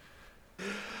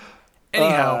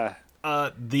 Anyhow,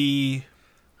 the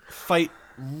fight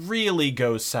really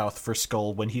goes south for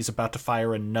Skull when he's about to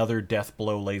fire another death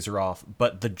blow laser off,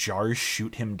 but the jars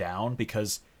shoot him down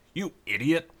because, you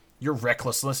idiot, your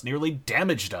recklessness nearly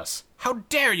damaged us. How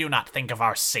dare you not think of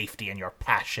our safety and your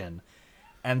passion?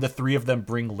 And the 3 of them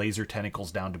bring laser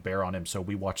tentacles down to bear on him, so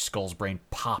we watch Skull's brain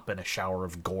pop in a shower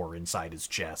of gore inside his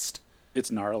chest. It's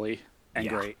gnarly and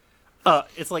Yeah. great.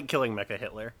 It's like killing Mecha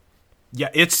Hitler. Yeah,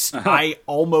 it's. I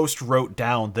almost wrote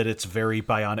down that it's very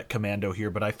Bionic Commando here,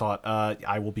 but I thought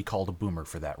I will be called a boomer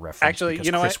for that reference. Actually, because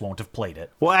you know Chris what? won't have played it.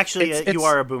 Well, actually, It's- you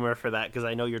are a boomer for that because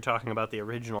I know you're talking about the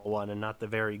original one and not the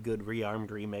very good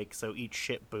rearmed remake. So eat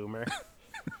shit, boomer.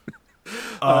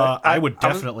 I would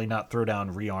definitely not throw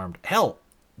down rearmed. Hell,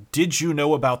 did you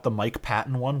know about the Mike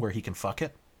Patton one where he can fuck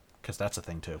it? Because that's a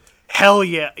thing too. Hell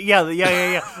yeah. Yeah.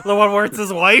 The one where it's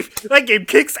his wife. That game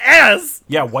kicks ass.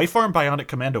 Yeah, Wife Arm Bionic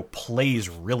Commando plays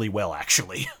really well,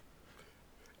 actually.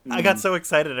 I got so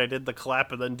excited I did the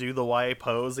clap and then do the Y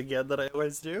pose again that I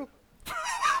always do.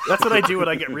 That's what I do when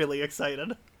I get really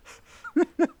excited.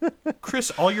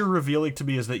 Chris, all you're revealing to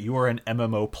me is that you are an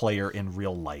MMO player in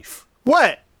real life.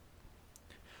 What?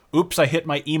 Oops, I hit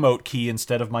my emote key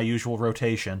instead of my usual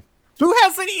rotation. Who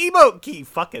has an emote key?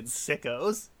 Fucking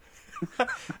sickos.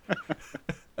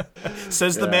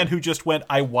 Says the man who just went,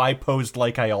 I Y-posed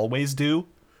like I always do.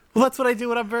 Well, that's what I do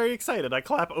when I'm very excited. I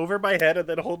clap over my head and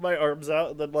then hold my arms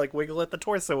out and then, like, wiggle at the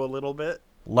torso a little bit.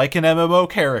 Like an MMO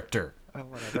character. Oh,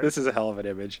 whatever. This is a hell of an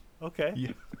image. Okay.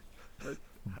 Yeah.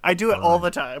 I do it all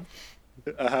the time.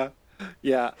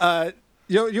 Yeah.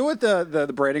 You know what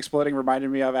the brain exploding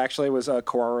reminded me of, actually, was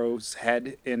Koro's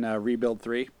head in Rebuild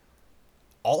 3.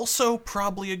 Also,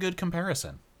 probably a good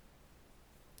comparison.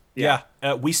 Yeah.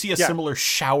 We see a similar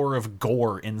shower of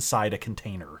gore inside a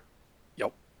container.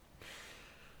 Yep.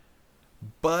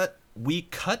 But we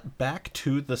cut back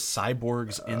to the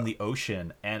cyborgs in the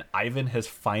ocean, and Ivan has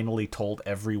finally told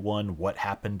everyone what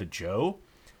happened to Joe.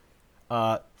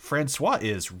 Francois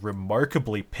is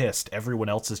remarkably pissed. Everyone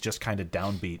else is just kind of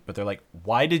downbeat, but they're like,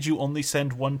 why did you only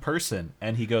send one person?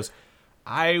 And he goes,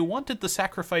 I wanted the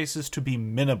sacrifices to be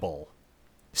minimal.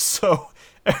 So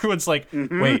everyone's like,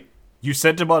 wait, you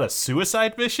sent him on a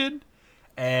suicide mission?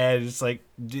 And it's like,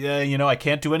 I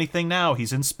can't do anything now.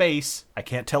 He's in space. I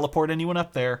can't teleport anyone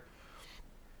up there.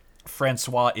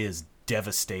 Francois is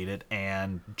devastated,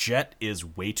 and Jet is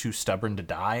way too stubborn to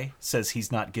die, says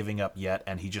he's not giving up yet,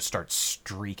 and he just starts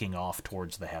streaking off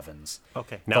towards the heavens.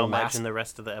 Okay, now imagine the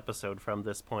rest of the episode from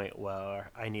this point where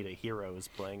I Need a Hero is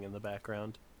playing in the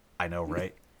background. I know,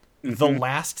 right? The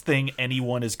last thing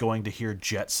anyone is going to hear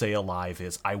Jet say alive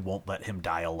is, I won't let him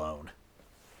die alone.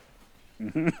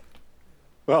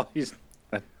 Well,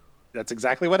 that's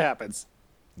exactly what happens.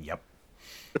 Yep.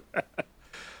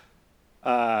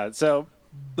 So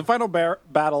the final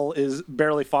battle is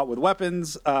barely fought with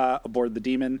weapons aboard the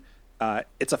Demon.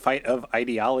 It's a fight of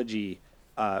ideology.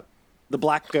 The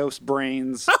Black Ghost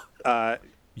Brains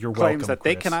You're claims welcome, that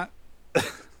they Chris. cannot...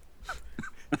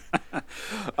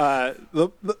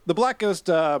 the Black Ghost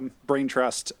Brain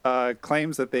Trust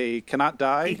claims that they cannot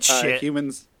die. Eat shit.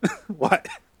 Humans... What?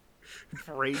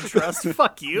 Brain trust?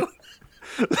 Fuck you.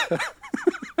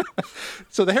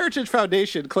 So the Heritage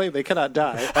Foundation claim they cannot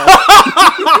die.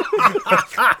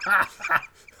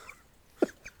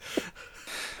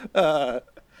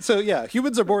 So yeah,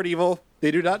 humans are born evil.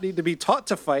 They do not need to be taught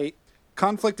to fight.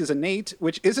 Conflict is innate,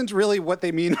 which isn't really what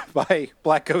they mean by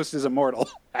Black Ghost is immortal,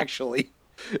 actually.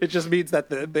 It just means that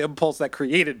the impulse that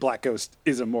created Black Ghost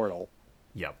is immortal.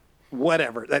 Yep.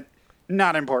 Whatever. That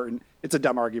not important. It's a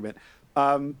dumb argument.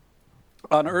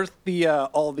 On Earth,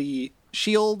 all the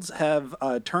shields have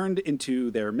turned into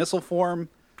their missile form.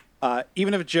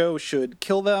 Even if Joe should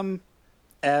kill them,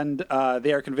 and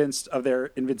they are convinced of their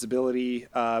invincibility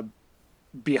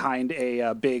behind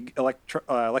a big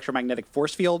electromagnetic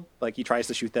force field, like he tries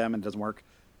to shoot them and it doesn't work.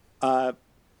 The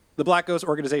Black Ghost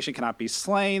organization cannot be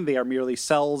slain. They are merely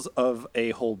cells of a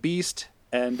whole beast,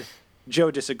 and Joe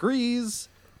disagrees.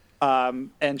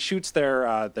 And shoots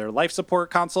their life support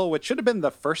console, which should have been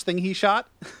the first thing he shot.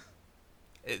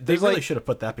 They really should have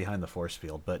put that behind the force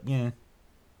field, but yeah.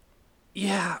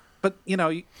 Yeah, but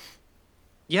I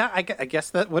guess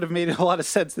that would have made a lot of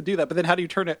sense to do that. But then how do you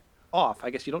turn it off?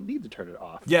 I guess you don't need to turn it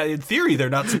off. Yeah, in theory,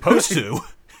 they're not supposed to.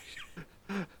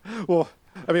 Well,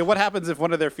 I mean, what happens if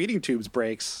one of their feeding tubes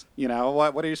breaks?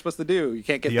 What are you supposed to do? You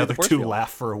can't get The through other force two field.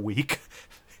 laugh for a week.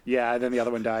 Yeah, and then the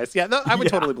other one dies. Yeah, no, I would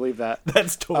totally believe that.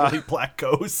 That's totally Black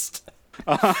Ghost.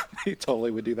 He totally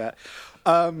would do that.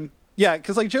 Yeah,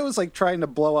 because Joe's trying to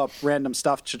blow up random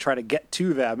stuff to try to get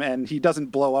to them, and he doesn't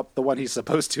blow up the one he's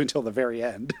supposed to until the very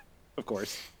end, of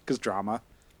course, because drama.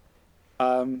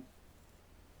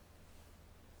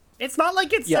 It's not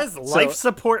like it Yeah, says life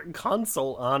support and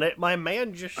console on it. My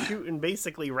man just shooting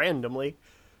basically randomly.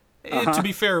 To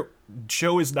be fair,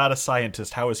 Joe is not a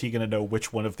scientist. How is he going to know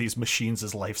which one of these machines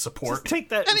is life support? Just take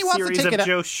that And he wants to series take of it out-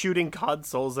 Joe shooting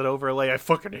consoles and overlay. I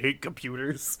fucking hate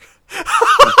computers.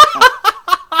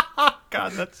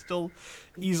 God, that's still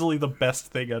easily the best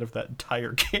thing out of that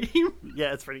entire game.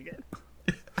 Yeah, it's pretty good.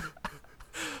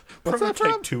 What's that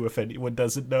Prototype from? 2, if anyone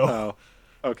doesn't know.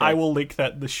 Oh, okay. I will link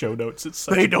that in the show notes. It's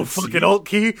such There a ain't no good scene. fucking alt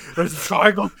key. There's a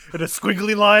triangle and a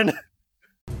squiggly line.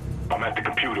 I'm at the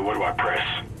computer. What do I press?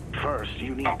 First,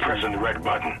 you need I'm pressing the red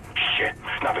button. shit.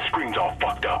 Now the screen's all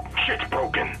fucked up. Shit's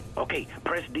broken. Okay,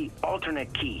 press the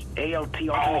alternate key. ALT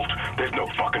alternate. Alt. There's no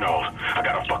fucking alt. I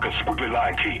got a fucking squiggly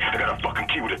line key. I got a fucking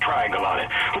key with a triangle on it.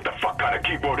 What the fuck kind of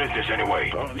keyboard is this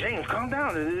anyway? Oh, James, calm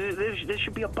down. There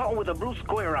should be a button with a blue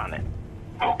square on it.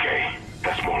 Okay,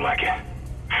 that's more like it.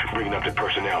 Bringing up the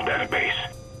personnel database.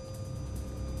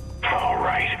 All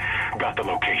right, got the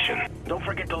location. Don't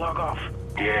forget to log off.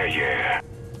 Yeah.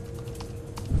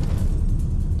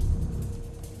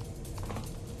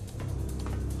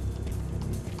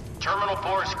 Terminal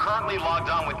 4 is currently logged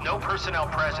on with no personnel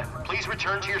present. Please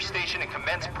return to your station and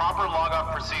commence proper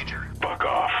log-off procedure. Fuck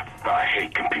off. I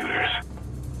hate computers.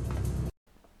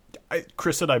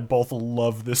 Chris and I both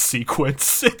love this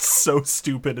sequence. It's so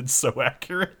stupid and so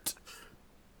accurate.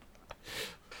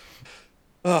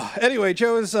 Anyway,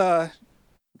 Joe is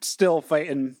still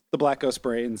fighting the Black Ghost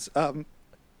brains.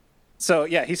 So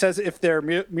yeah, he says if they're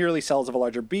merely cells of a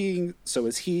larger being, so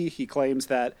is he. He claims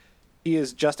that he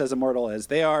is just as immortal as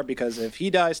they are, because if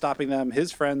he dies stopping them,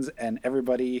 his friends and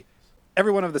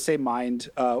everyone of the same mind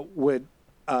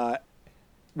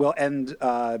will end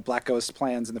Black Ghost's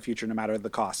plans in the future, no matter the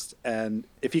cost. And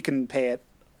if he can pay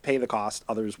the cost,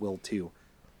 others will too.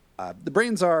 The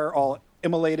brains are all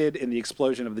immolated in the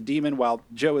explosion of the demon, while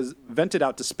Joe is vented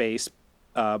out to space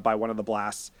by one of the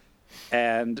blasts.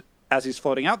 And as he's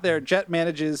floating out there, Jet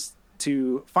manages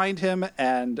to find him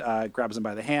and grabs him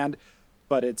by the hand.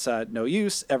 But it's no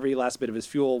use. Every last bit of his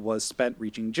fuel was spent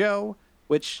reaching Joe,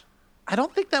 which I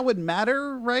don't think that would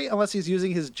matter, right? Unless he's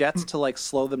using his jets to like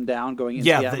slow them down going into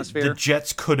the atmosphere. The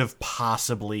jets could have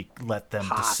possibly let them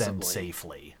descend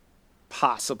safely.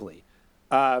 Possibly.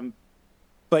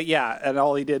 But yeah, and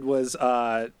all he did was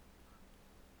to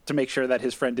make sure that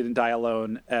his friend didn't die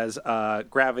alone, as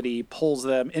gravity pulls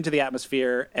them into the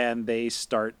atmosphere and they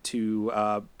start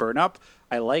to burn up.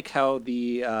 I like how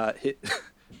the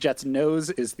Jet's nose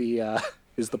is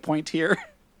the point here.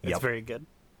 It's very good.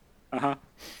 Uh-huh.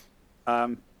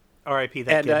 R.I.P.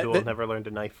 that kid who will never learn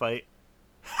to knife fight.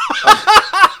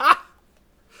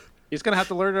 He's going to have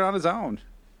to learn it on his own.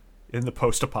 In the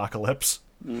post-apocalypse.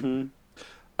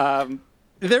 Mm-hmm.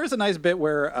 There's a nice bit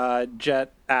where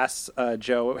Jet asks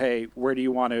Joe, hey, where do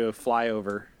you want to fly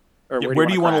over? Or where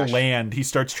do you want to land? He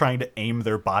starts trying to aim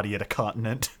their body at a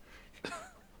continent.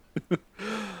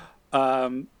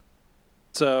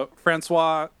 So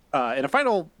Francois, in a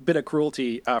final bit of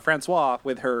cruelty, Francois,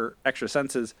 with her extra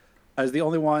senses, is the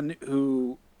only one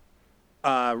who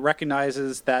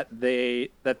recognizes that they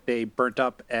burnt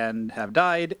up and have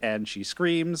died, and she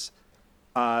screams.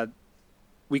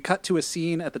 We cut to a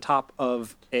scene at the top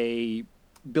of a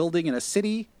building in a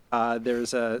city.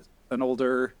 There's an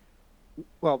older,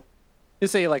 well,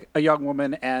 let's say like a young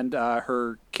woman and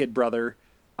her kid brother.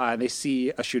 They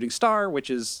see a shooting star, which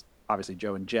is obviously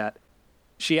Joe and Jet.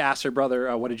 She asks her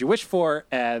brother, what did you wish for?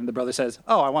 And the brother says,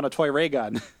 oh, I want a toy ray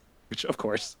gun, which of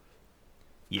course.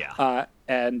 Yeah.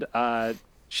 And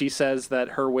she says that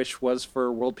her wish was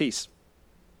for world peace.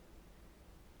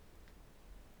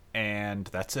 And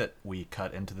that's it. We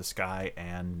cut into the sky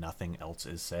and nothing else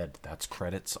is said. That's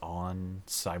credits on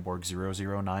Cyborg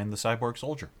 009, the Cyborg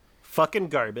Soldier. Fucking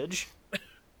garbage.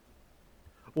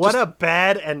 What a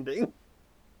bad ending.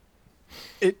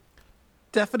 It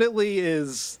definitely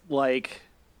is like...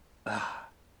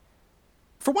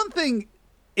 for one thing,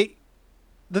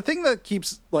 the thing that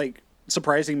keeps like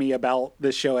surprising me about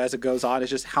this show as it goes on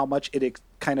is just how much it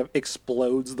kind of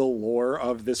explodes the lore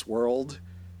of this world.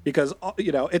 Because,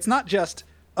 you know, it's not just,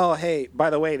 oh, hey,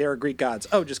 by the way, there are Greek gods.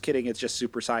 Oh, just kidding. It's just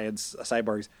super science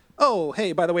cyborgs. Oh,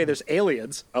 hey, by the way, there's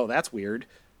aliens. Oh, that's weird.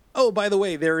 Oh, by the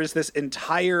way, there is this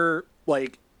entire,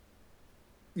 like,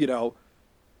 you know,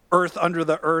 Earth under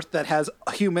the earth that has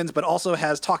humans, but also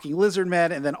has talking lizard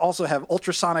men, and then also have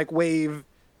ultrasonic wave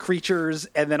creatures,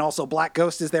 and then also Black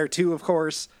Ghost is there too, of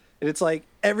course. And it's like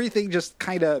everything just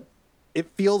kind of, it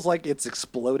feels like it's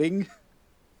exploding.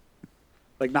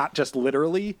 Like, not just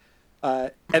literally.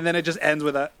 And then it just ends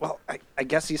with a, well, I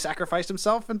guess he sacrificed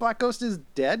himself and Black Ghost is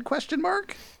dead, ?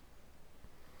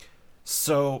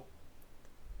 So,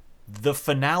 the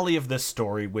finale of this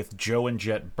story with Joe and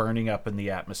Jet burning up in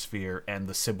the atmosphere and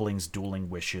the siblings dueling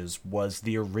wishes was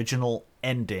the original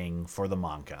ending for the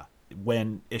manga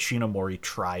when Ishinomori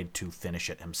tried to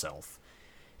finish it himself.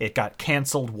 It got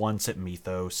canceled once at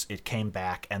Mythos, it came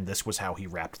back, and this was how he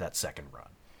wrapped that second run.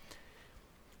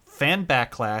 Fan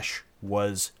backlash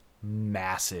was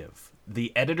massive.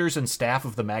 The editors and staff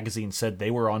of the magazine said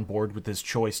they were on board with his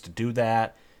choice to do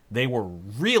that. They were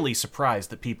really surprised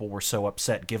that people were so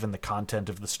upset given the content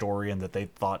of the story and that they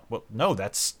thought, well, no,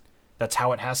 that's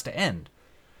how it has to end.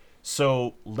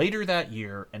 So later that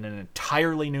year, in an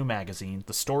entirely new magazine,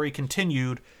 the story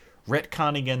continued,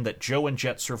 retconning in that Joe and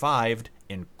Jet survived,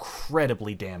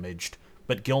 incredibly damaged,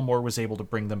 but Gilmore was able to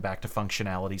bring them back to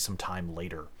functionality some time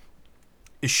later.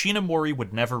 Ishinomori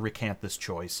would never recant this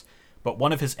choice, but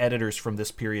one of his editors from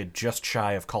this period just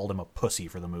shy of called him a pussy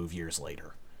for the move years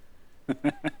later.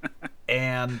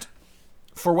 And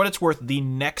for what it's worth, the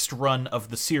next run of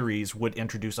the series would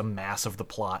introduce a mass of the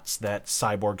plots that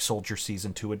Cyborg Soldier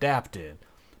Season 2 adapted.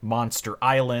 Monster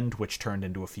Island, which turned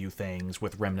into a few things,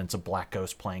 with remnants of Black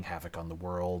Ghost playing havoc on the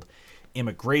world.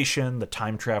 Immigration, the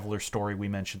time traveler story we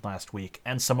mentioned last week,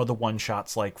 and some of the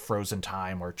one-shots like Frozen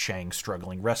Time or Chang's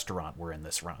Struggling Restaurant were in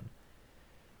this run.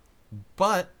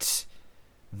 But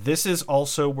this is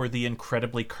also where the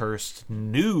incredibly cursed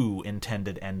new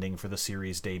intended ending for the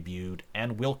series debuted,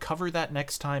 and we'll cover that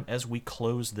next time as we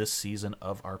close this season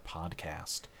of our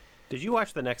podcast. Did you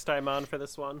watch the next time on for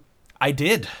this one? I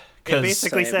did. It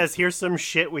basically Same. says, here's some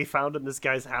shit we found in this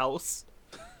guy's house.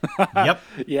 Yep.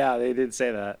 Yeah, they did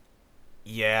say that.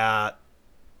 Yeah.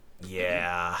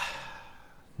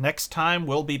 Next time,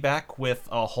 we'll be back with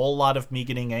a whole lot of me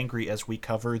getting angry as we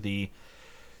cover the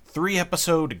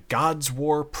 3-episode God's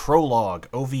War Prologue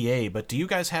OVA. But do you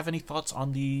guys have any thoughts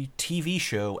on the TV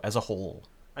show as a whole?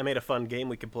 I made a fun game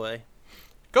we could play,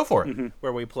 Go for it.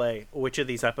 where we play which of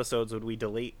these episodes would we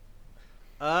delete.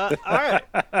 All right.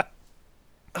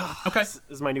 Okay. This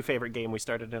is my new favorite game. We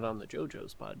started it on the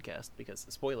JoJo's podcast because,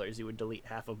 spoilers, you would delete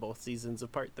half of both seasons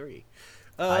of Part 3.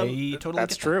 I totally That's get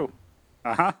that. true.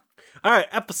 Uh-huh. All right,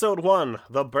 Episode 1,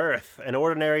 The Birth. An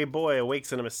ordinary boy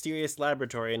awakes in a mysterious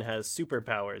laboratory and has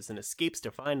superpowers and escapes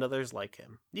to find others like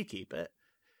him. You keep it.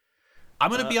 I'm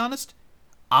going to be honest.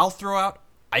 I'll throw out,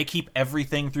 I keep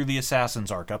everything through the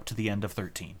Assassin's arc up to the end of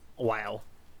 13. Wow.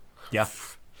 Yeah.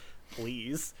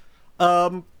 Please.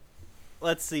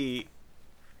 Let's see.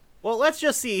 Well, let's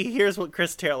just see. Here's what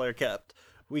Chris Taylor kept.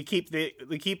 We keep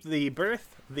the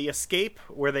Birth, the Escape,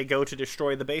 where they go to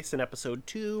destroy the base in Episode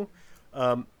 2.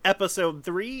 Episode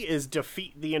 3 is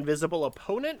Defeat the Invisible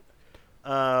Opponent,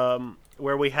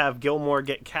 where we have Gilmore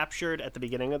get captured at the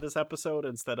beginning of this episode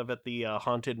instead of at the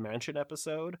Haunted Mansion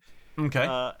episode. Okay.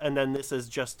 And then this is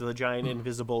just the giant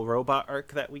invisible robot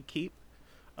arc that we keep.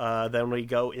 Then we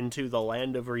go into the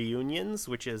Land of Reunions,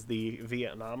 which is the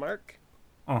Vietnam arc.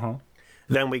 Uh-huh.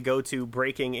 Then we go to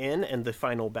Breaking In and the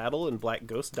final battle, and Black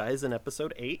Ghost dies in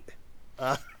Episode 8.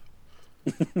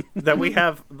 Then we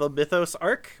have the Mythos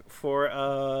arc for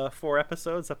 4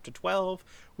 episodes, up to 12.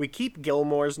 We keep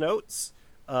Gilmore's notes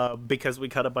because we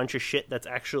cut a bunch of shit that's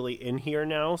actually in here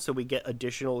now, so we get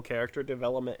additional character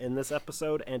development in this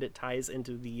episode, and it ties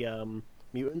into the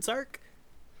Mutants arc.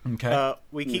 Okay.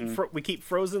 We keep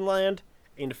Frozen Land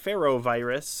and Pharaoh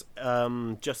Virus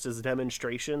just as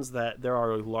demonstrations that there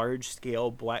are large-scale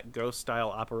Black Ghost-style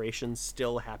operations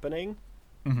still happening.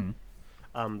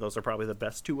 Mm-hmm. Those are probably the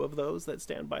best 2 of those that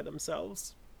stand by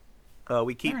themselves.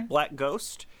 We keep Black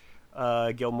Ghost,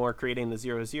 Gilmore creating the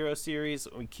 00 series.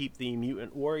 We keep the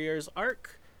Mutant Warriors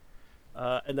arc.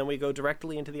 And then we go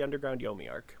directly into the Underground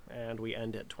Yomi arc. And we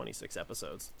end at 26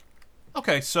 episodes.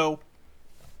 Okay, so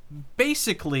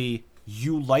basically,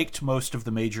 you liked most of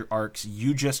the major arcs.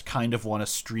 You just kind of want a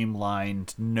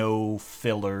streamlined, no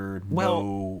filler,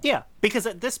 Yeah, because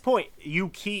at this point,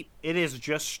 it is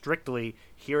just strictly,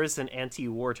 here is an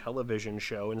anti-war television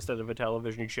show instead of a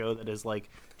television show that is like,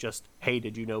 just, hey,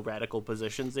 did you know radical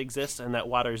positions exist? And that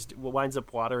winds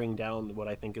up watering down what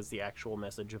I think is the actual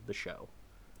message of the show.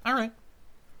 All right.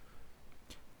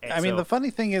 And I mean, so- the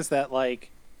funny thing is that, like,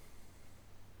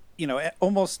 you know,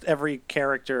 almost every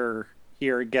character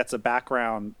here gets a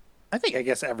background. I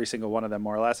guess every single one of them,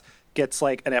 more or less, gets,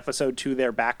 like, an episode to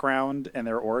their background and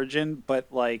their origin. But,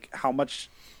 like, how much...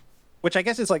 Which I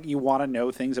guess is, like, you want to know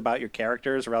things about your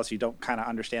characters or else you don't kind of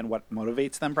understand what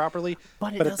motivates them properly.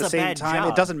 But it at does the a same bad time,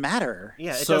 job. it doesn't matter.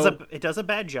 Yeah, So- it does a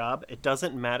bad job. It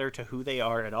doesn't matter to who they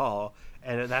are at all.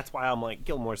 And that's why I'm like,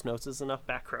 Gilmore's Notes is enough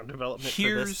background development for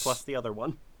this plus the other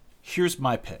one. Here's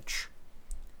my pitch.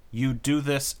 You do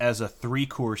this as a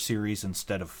 3-cour series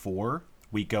instead of 4.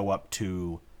 We go up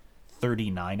to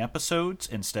 39 episodes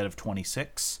instead of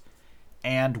 26.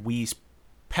 And we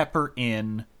pepper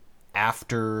in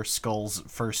after Skull's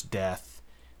first death,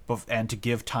 and to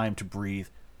give time to breathe,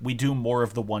 we do more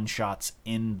of the one-shots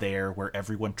in there where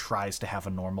everyone tries to have a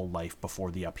normal life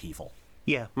before the upheaval.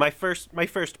 Yeah, my first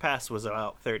pass was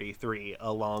about 33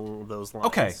 along those lines.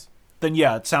 Okay. Then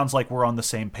yeah, it sounds like we're on the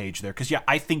same page there. Because yeah,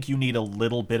 I think you need a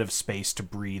little bit of space to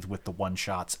breathe with the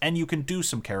one-shots, and you can do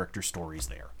some character stories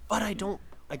there. But I don't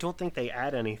think they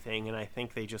add anything, and I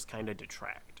think they just kind of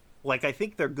detract. Like, I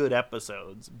think they're good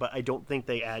episodes, but I don't think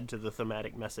they add to the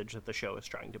thematic message that the show is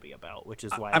trying to be about, which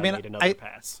is why I made another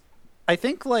pass. I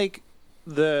think, like,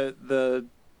 the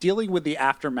dealing with the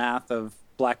aftermath of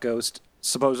Black Ghost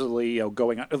supposedly,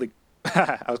 going like,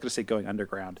 I was going to say going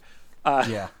underground.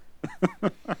 Yeah.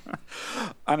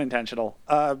 Unintentional.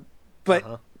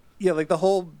 But yeah, like the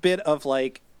whole bit of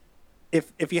like,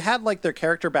 if you had like their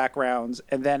character backgrounds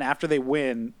and then after they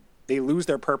win, they lose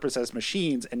their purpose as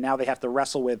machines and now they have to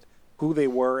wrestle with who they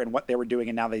were and what they were doing,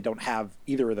 and now they don't have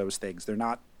either of those things. They're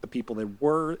not the people they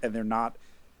were, and they're not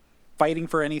fighting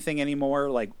for anything anymore,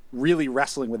 like really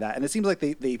wrestling with that. And it seems like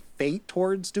they feint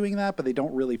towards doing that, but they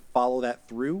don't really follow that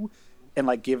through and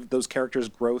like give those characters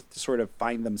growth to sort of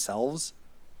find themselves.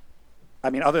 I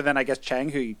mean, other than I guess Chang,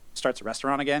 who starts a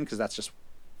restaurant again because that's just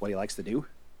what he likes to do.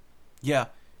 Yeah.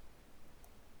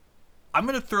 I'm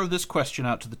going to throw this question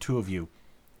out to the two of you.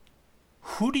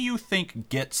 Who do you think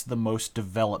gets the most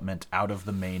development out of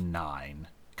the main 9?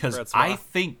 Because I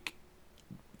think...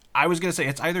 I was going to say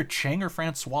it's either Chang or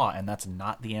Francois, and that's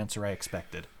not the answer I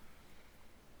expected.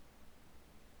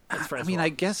 I mean, I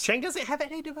guess... Chang doesn't have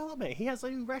any development. He has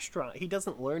a new restaurant. He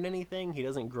doesn't learn anything. He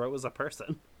doesn't grow as a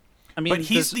person. I mean, but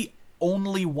he's the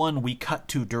only one we cut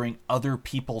to during other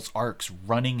people's arcs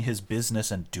running his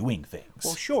business and doing things.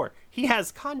 Well, sure. He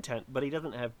has content, but he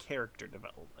doesn't have character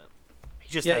development. He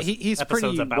just has he's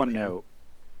episodes pretty about one him. note.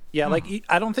 Yeah, like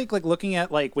I don't think like looking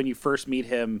at like when you first meet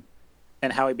him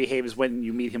and how he behaves when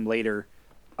you meet him later,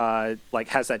 like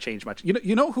has that changed much?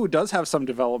 You know who does have some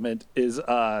development is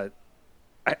well,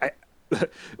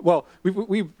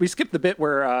 we skipped the bit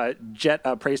where Jet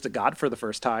prays to God for the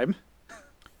first time.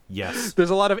 Yes. There's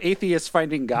a lot of atheists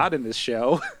finding God in this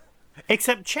show.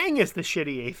 Except Chang is the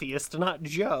shitty atheist, not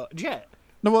Jet.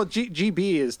 No, well,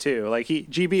 GB is too. Like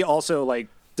GB also like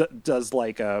does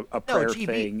like a prayer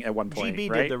thing at one point. GB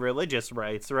right? did the religious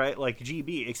rites, right? Like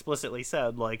GB explicitly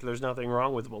said, like there's nothing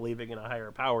wrong with believing in a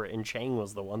higher power, and Chang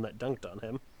was the one that dunked on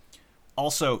him.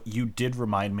 Also, you did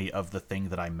remind me of the thing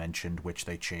that I mentioned, which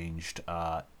they changed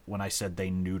when I said they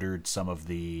neutered some of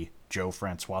the Joe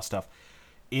Francois stuff.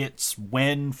 It's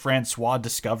when Francois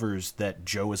discovers that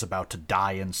Joe is about to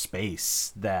die in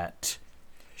space that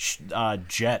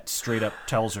Jet straight up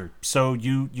tells her, so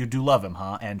you do love him,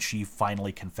 huh? And she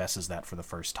finally confesses that for the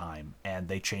first time. And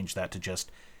they changed that to just,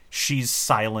 she's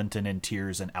silent and in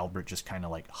tears, and Albert just kind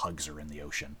of like hugs her in the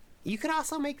ocean. You could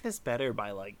also make this better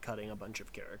by like cutting a bunch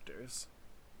of characters.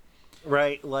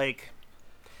 Right? Like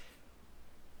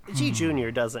G Junior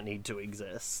doesn't need to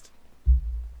exist.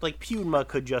 Like, Pyunma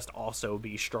could just also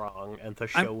be strong, and the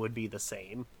show would be the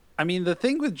same. I mean, the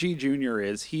thing with G Junior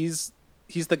is he's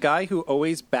the guy who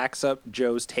always backs up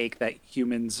Joe's take that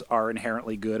humans are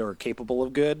inherently good or capable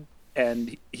of good.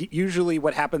 And usually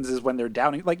what happens is when they're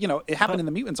downing, like, it happened in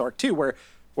the Mutants arc, too,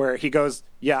 where he goes,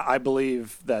 yeah, I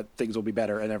believe that things will be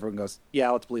better. And everyone goes,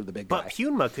 yeah, let's believe the big guy. But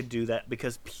Pyunma could do that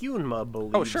because Pyunma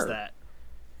believes that.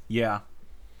 Yeah.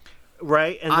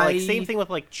 Right? And, same thing with,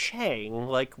 like, Chang.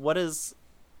 Like,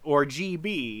 or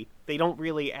GB, they don't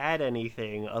really add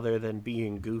anything other than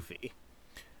being goofy.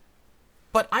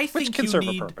 But I think you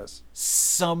need purpose.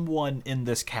 Someone in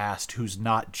this cast who's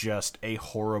not just a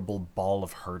horrible ball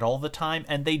of hurt all the time,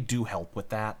 and they do help with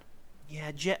that.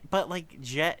 Yeah,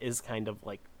 Jet is kind of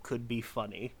like, could be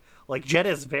funny. Like, Jet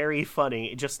is very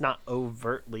funny, just not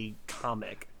overtly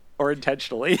comic. Or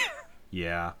intentionally.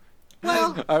 Yeah.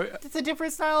 Well, it's a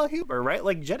different style of humor, right?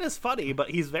 Like, Jet is funny, but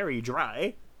he's very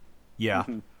dry. Yeah.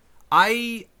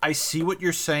 I see what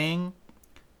you're saying.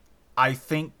 I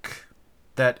think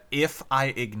that if I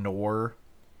ignore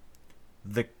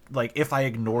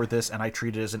this and I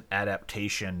treat it as an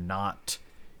adaptation, not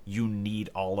you need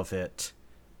all of it,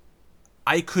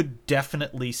 I could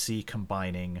definitely see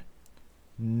combining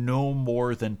no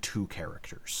more than 2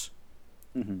 characters.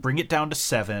 Bring it down to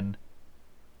 7,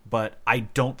 but I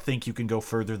don't think you can go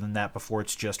further than that before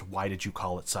it's just, why did you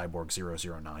call it Cyborg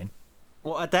 009?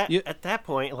 Well, at that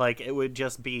point, like, it would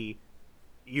just be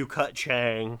you cut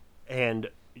Chang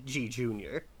and G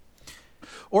Junior.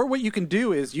 Or what you can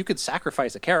do is you could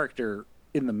sacrifice a character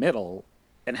in the middle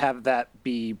and have that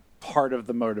be part of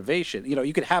the motivation.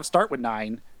 You could start with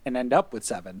 9 and end up with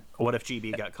 7. What if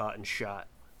GB got caught and shot?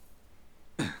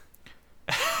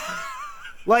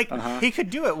 Like, he could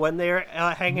do it when they're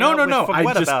hanging out with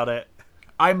Fawet about it.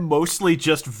 I'm mostly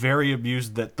just very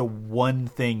amused that the one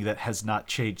thing that has not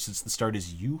changed since the start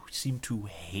is you seem to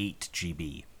hate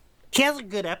GB. He has a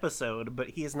good episode, but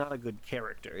he is not a good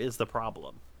character, is the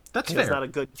problem. That's fair. He's not a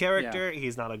good character. Yeah.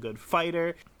 He's not a good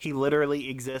fighter. He literally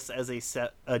exists as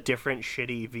a different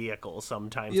shitty vehicle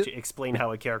sometimes to explain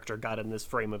how a character got in this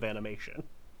frame of animation.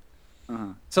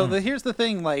 So here's the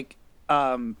thing, like,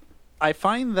 I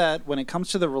find that when it comes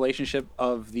to the relationship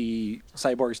of the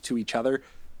cyborgs to each other,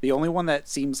 the only one that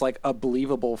seems like a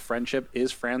believable friendship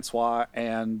is Francois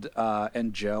and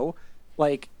Joe.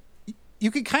 Like, you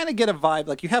could kind of get a vibe,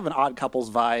 like you have an Odd Couples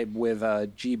vibe with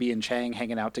GB and Chang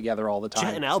hanging out together all the time.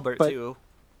 Jet and Albert too.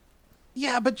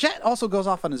 Yeah, but Jet also goes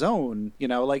off on his own, you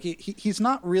know, like he's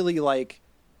not really like,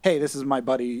 hey, this is my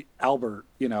buddy Albert,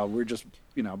 you know, we're just,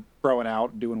 you know, broing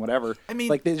out, doing whatever. I mean,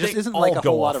 like there just they isn't all like a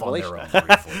go whole lot off of on their relationship. own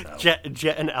briefly, though.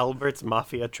 Jet and Albert's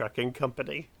Mafia Trucking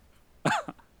Company.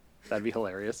 That'd be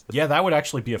hilarious. Yeah, that would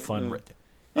actually be a fun.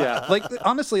 Yeah, like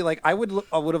honestly, like I would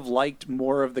have liked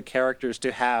more of the characters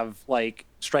to have like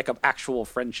strike up actual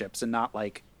friendships and not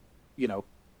like, you know,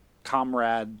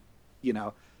 camaraderie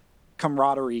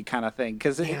kind of thing,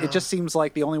 because it just seems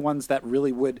like the only ones that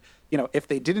really would, you know, if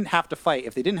they didn't have to fight,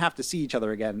 if they didn't have to see each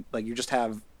other again, like you just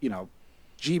have, you know,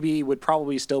 GB would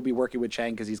probably still be working with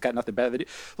Chang because he's got nothing better to do.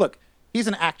 Look, he's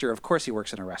an actor, of course he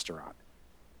works in a restaurant.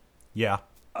 Yeah.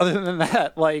 Other than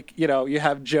that, like, you know, you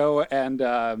have Joe and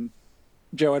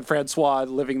Francois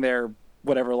living their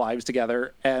whatever lives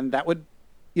together, and that would,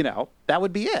 you know, that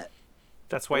would be it.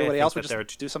 That's why Everybody I else think would that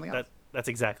just do something else. That's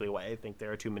exactly why I think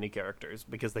there are too many characters,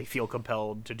 because they feel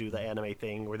compelled to do the anime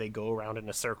thing where they go around in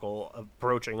a circle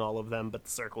approaching all of them, but the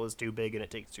circle is too big and it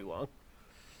takes too long.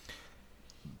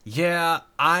 Yeah,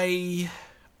 I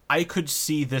could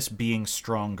see this being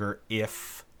stronger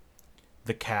if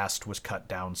the cast was cut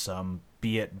down some,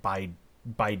 be it by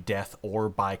death or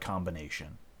by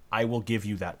combination. I will give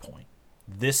you that point.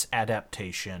 This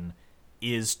adaptation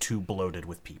is too bloated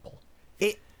with people.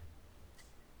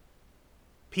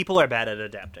 People are bad at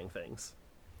adapting things.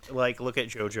 Like, look at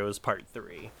JoJo's Part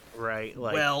 3, right?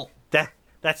 Like, Well,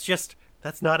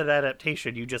 that's not an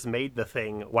adaptation. You just made the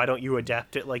thing. Why don't you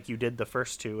adapt it like you did the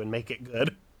first two and make it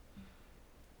good?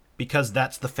 because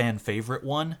that's the fan favorite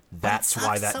one. That's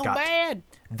why that so got bad.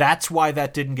 That's why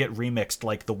that didn't get remixed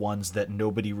like the ones that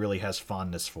nobody really has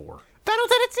fondness for. Battle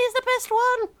Tendency is the best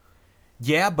one.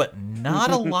 Yeah, but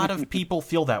not a lot of people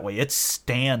feel that way. It's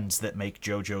stands that make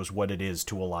JoJo's what it is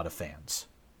to a lot of fans.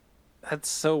 That's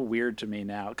so weird to me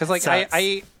now, because like Sucks.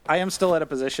 I am still at a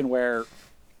position where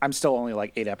I'm still only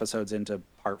like 8 episodes into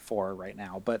Part 4 right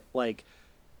now, but like,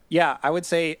 yeah, I would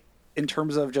say in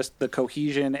terms of just the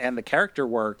cohesion and the character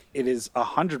work, it is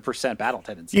 100% Battle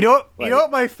Tendency. You know what? Like, You know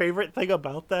what my favorite thing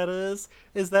about that is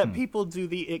that people do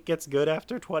the "it gets good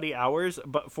after 20 hours,"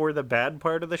 but for the bad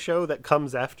part of the show that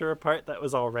comes after a part that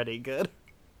was already good.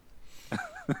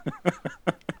 Just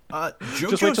wait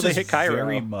JoJo's till they is hit Cairo.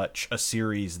 very much a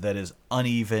series that is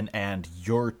uneven, and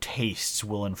your tastes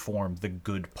will inform the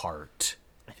good part.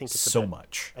 I think it's so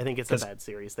much. I think it's a bad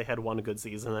series. They had one good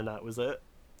season and that was it.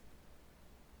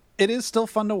 It is still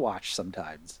fun to watch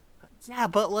sometimes. Yeah,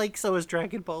 but like so is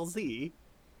Dragon Ball Z.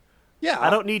 Yeah,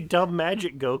 I don't need dumb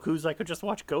magic Gokus. I could just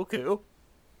watch Goku.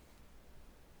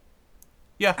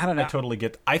 Yeah, I don't know. I totally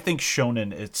get. I think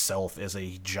shonen itself is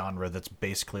a genre that's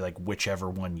basically like whichever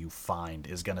one you find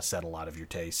is going to set a lot of your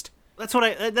taste. That's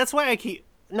why I keep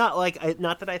not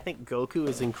that I think Goku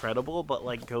is incredible, but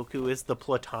like Goku is the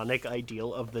platonic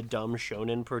ideal of the dumb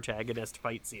shonen protagonist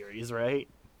fight series, right?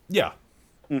 Yeah.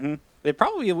 it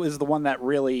probably was the one that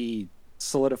really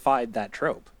solidified that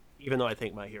trope. Even though I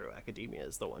think My Hero Academia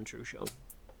is the one true show.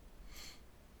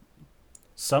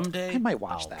 Someday I might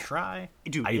watch I'll that. try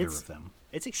Dude, either it's- of them.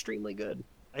 It's extremely good.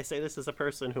 I say this as a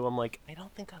person who I'm like, I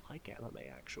don't think I like anime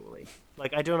actually.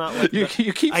 Like I do not like You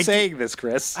keep I do- saying this,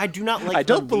 Chris. I do not like I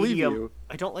don't the believe medium, you.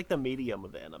 I don't like the medium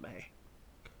of anime.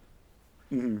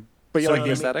 But you So, like I the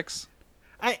mean- aesthetics?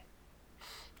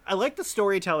 I like the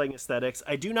storytelling aesthetics.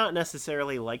 I do not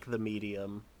necessarily like the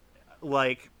medium.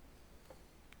 Like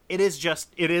it is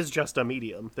just a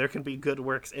medium. There can be good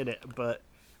works in it, but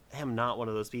I am not one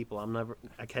of those people.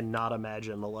 I cannot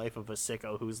imagine the life of a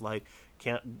sicko who's like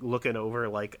looking over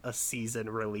like a season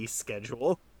release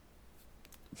schedule.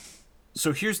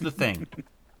 So here's the thing.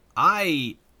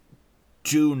 I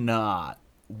do not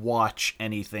watch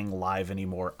anything live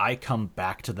anymore. I come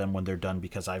back to them when they're done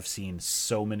because I've seen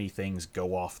so many things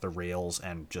go off the rails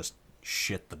and just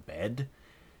shit the bed.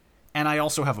 And I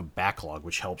also have a backlog,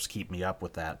 which helps keep me up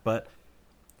with that. But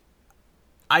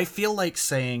I feel like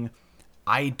saying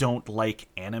I don't like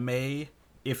anime,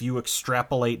 if you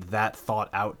extrapolate that thought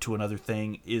out to another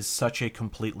thing, is such a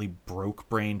completely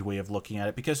broke-brained way of looking at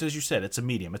it. Because as you said, it's a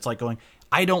medium. It's like going,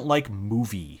 I don't like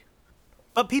movie.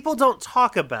 But people don't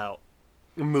talk about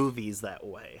movies that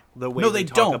way. The way No, they they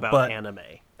talk don't, about but- anime.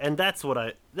 And that's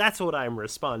what I'm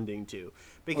responding to.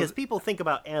 Because people think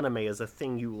about anime as a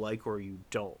thing you like or you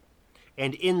don't.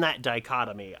 And in that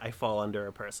dichotomy, I fall under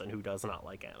a person who does not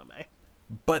like anime.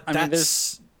 But I mean,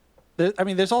 that's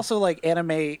there's also like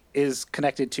anime is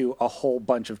connected to a whole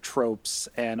bunch of tropes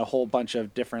and a whole bunch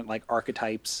of different like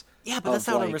archetypes. Yeah, but that's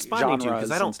not what I'm responding to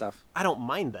because I don't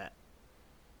mind that.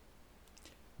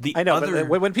 the I know, other.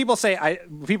 but when people say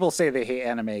they hate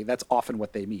anime, that's often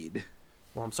what they mean.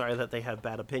 Well, I'm sorry that they have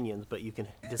bad opinions, but you can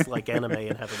dislike anime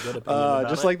and have a good opinion about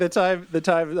Just it. like the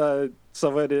time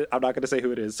someone, I'm not going to say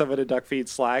who it is, someone in Duck Feed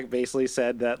Slack basically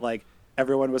said that like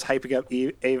everyone was hyping up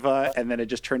Ava, and then it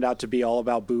just turned out to be all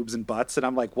about boobs and butts, and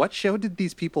I'm like, what show did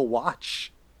these people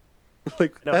watch?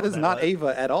 Like No, that is no, not that-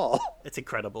 Ava at all. It's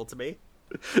incredible to me.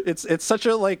 It's such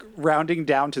a like rounding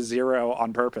down to zero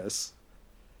on purpose.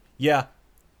 Yeah,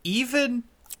 even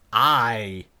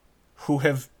I, who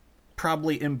have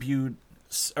probably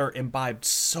imbibed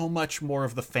so much more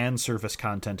of the fan service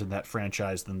content in that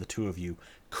franchise than the two of you,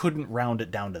 couldn't round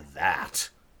it down to that.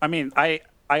 I mean, I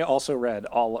also read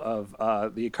all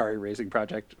of the Ikari Racing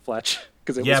Project, Fletch,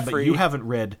 because it Yeah, was but free. you haven't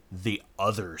read the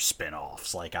other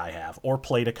spin-offs like I have, or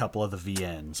played a couple of the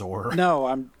VNs, or No,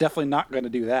 I'm definitely not going to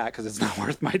do that because it's not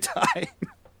worth my time.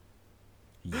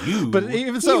 you. But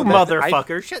even so, You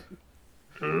motherfucker! Shit.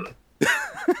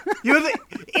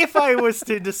 If I was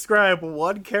to describe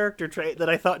one character trait that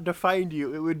I thought defined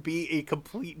you, it would be a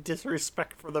complete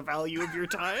disrespect for the value of your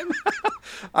time.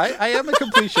 I am a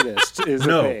completionist. Is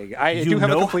No, the thing. I you do have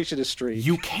a know- completionist streak.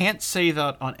 You can't say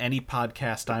that on any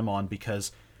podcast I'm on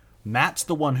because Matt's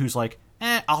the one who's like,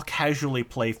 I'll casually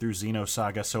play through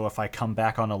Xenosaga, so if I come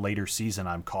back on a later season,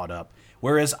 I'm caught up.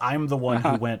 Whereas I'm the one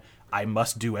who went, I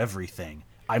must do everything.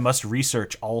 I must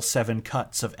research all 7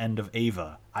 cuts of End of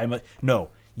Ava. No,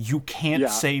 you can't Yeah.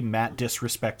 say Matt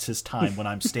disrespects his time when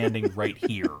I'm standing right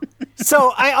here.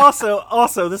 So I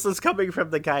also this is coming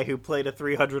from the guy who played a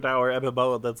 300-hour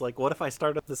MMO and that's like, what if I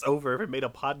started this over and made a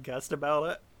podcast about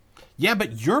it? Yeah,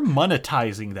 but you're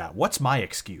monetizing that. What's my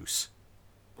excuse?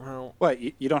 Well, What,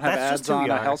 you don't have That's just ads who on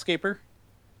you a are. Hellscaper?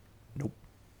 Nope.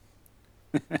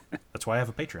 That's why I have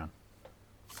a Patreon.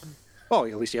 Well,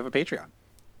 at least you have a Patreon.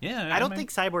 Yeah, I don't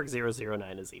think Cyborg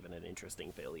 009 is even an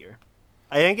interesting failure.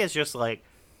 I think it's just like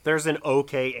there's an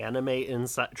okay anime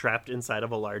trapped inside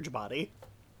of a large body.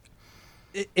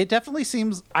 It definitely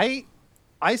seems... I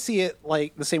see it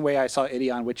like the same way I saw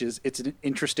Idion, which is it's an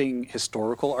interesting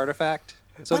historical artifact,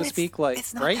 so to speak. Like,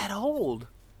 it's not right? that old.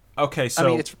 Okay, so I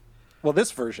mean, it's... Well,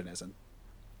 this version isn't.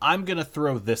 I'm gonna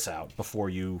throw this out before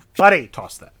you Buddy.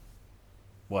 toss that.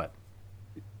 What?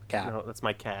 Cat. No, that's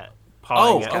my cat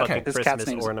pawing at okay. fucking His cat's Christmas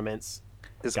name's- ornaments.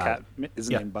 His Got cat is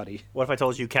Yeah. named Buddy. What if I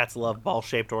told you cats love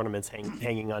ball-shaped ornaments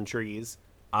hanging on trees?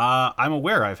 I'm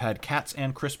aware I've had cats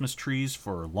and Christmas trees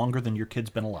for longer than your kid's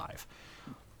been alive.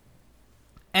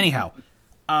 Anyhow,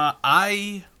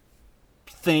 I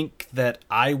think that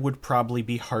I would probably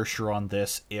be harsher on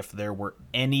this if there were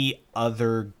any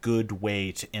other good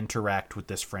way to interact with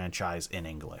this franchise in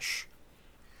English.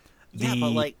 Yeah,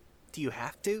 but like, do you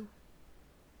have to?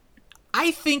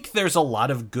 I think there's a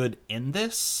lot of good in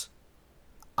this.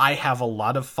 I have a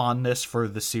lot of fondness for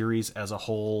the series as a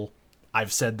whole.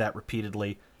 I've said that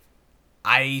repeatedly.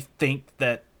 I think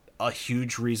that a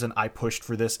huge reason I pushed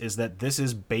for this is that this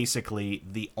is basically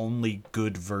the only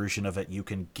good version of it you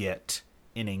can get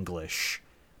in English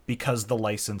because the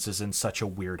license is in such a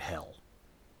weird hell.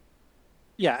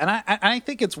 Yeah, and I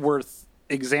think it's worth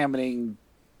examining,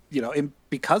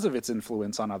 because of its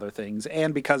influence on other things,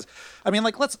 and because, I mean,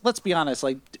 like let's be honest,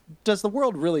 like, does the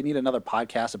world really need another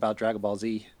podcast about Dragon Ball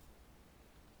Z?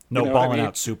 No, You know what I Ballin' mean?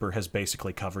 Out Super has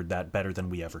basically covered that better than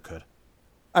we ever could.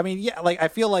 I mean, yeah, like I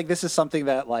feel like this is something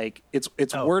that like it's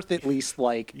Oh. worth at least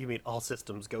like You mean All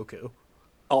Systems Goku?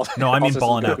 all. No, I mean all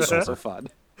Ballin' Out systems go Super. so fun.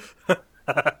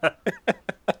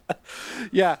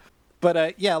 Yeah,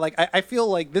 but yeah, like I feel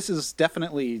like this is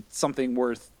definitely something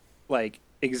worth like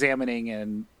examining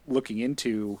and looking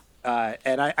into,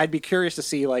 and I'd be curious to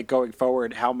see like going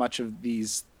forward how much of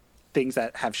these things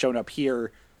that have shown up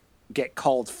here get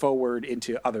called forward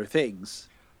into other things.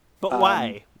 But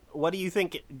why? What do you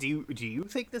think? Do you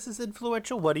think this is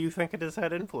influential? What do you think it has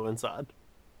had influence on?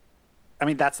 I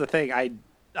mean, that's the thing. I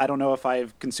don't know if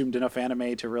I've consumed enough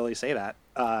anime to really say that.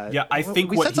 Yeah, I think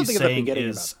we what said something he's at the saying beginning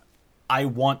is, about I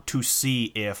want to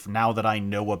see if, now that I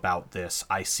know about this,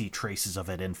 I see traces of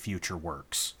it in future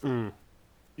works.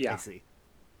 Yeah, I see.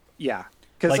 yeah.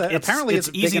 Because Like, apparently it's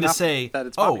big easy to enough say, that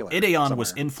it's oh, popular Ideon was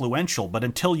somewhere. influential, but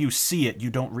until you see it, you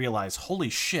don't realize, holy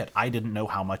shit, I didn't know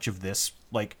how much of this,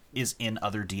 like, is in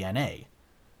other DNA.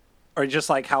 Or just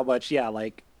like how much, yeah,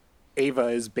 like Ava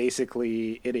is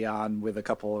basically Ideon with a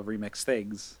couple of remixed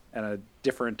things and a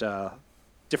different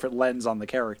lens on the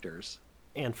characters.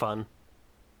 And fun.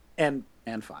 and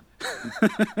fun.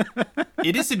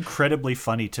 It is incredibly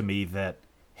funny to me that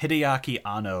Hideaki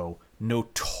Anno,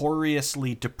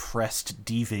 notoriously depressed,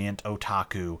 deviant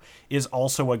otaku, is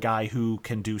also a guy who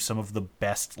can do some of the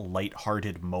best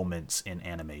lighthearted moments in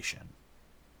animation.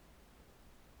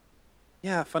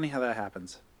 Yeah, funny how that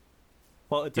happens.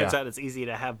 Well, it turns Yeah. out it's easy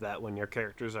to have that when your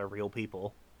characters are real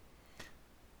people.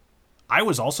 I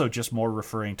was also just more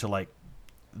referring to, like,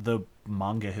 the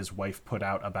manga his wife put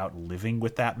out about living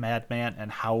with that madman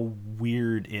and how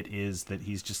weird it is that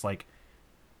he's just, like,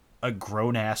 a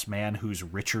grown-ass man who's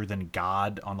richer than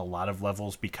God on a lot of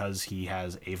levels because he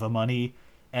has Ava money,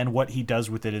 and what he does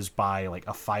with it is buy, like,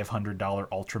 a $500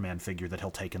 Ultraman figure that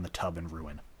he'll take in the tub and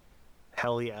ruin.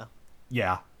 Hell yeah.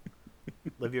 Yeah.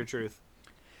 Live your truth.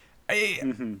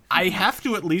 I have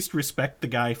to at least respect the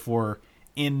guy for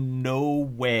in no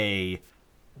way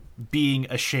being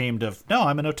ashamed of, no,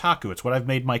 I'm an otaku. It's what I've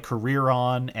made my career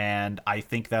on, and I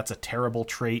think that's a terrible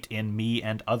trait in me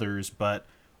and others, but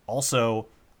also,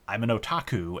 I'm an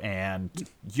otaku, and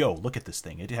yo, look at this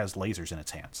thing. It has lasers in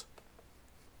its hands.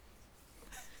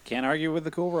 Can't argue with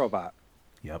the cool robot.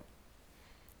 Yep.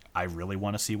 I really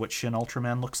want to see what Shin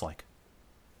Ultraman looks like.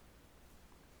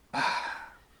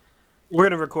 We're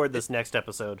going to record this next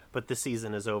episode, but this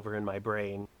season is over in my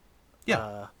brain.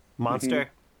 Yeah. Monster?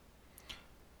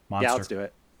 Monster. Yeah, let's do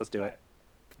it. Let's do it.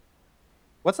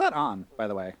 What's that on, by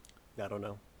the way? I don't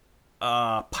know.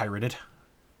 Pirated.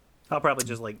 I'll probably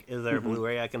just, like, is there a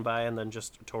Blu-ray I can buy and then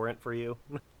just torrent for you?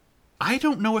 I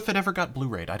don't know if it ever got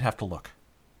Blu-rayed. I'd have to look.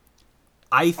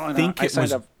 I think I it signed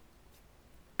was. up.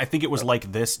 I think it was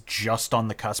like this, just on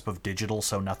the cusp of digital,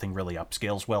 so nothing really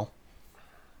upscales well.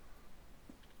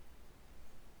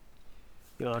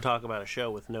 You want to talk about a show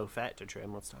with no fat to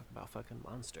trim? Let's talk about fucking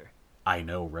Monster. I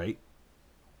know, right?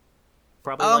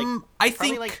 Probably I probably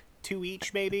think like 2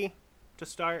 each, maybe, to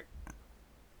start.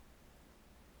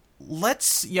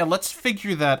 let's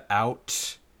figure that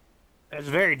out. It's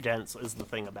very dense, is the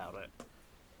thing about it.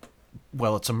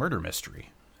 Well, it's a murder mystery.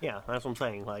 Yeah, that's what I'm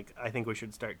saying. Like, I think we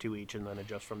should start 2 each and then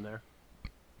adjust from there.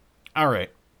 All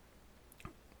right.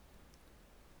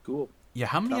 Cool. Yeah,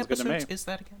 how many Sounds good to episodes me. is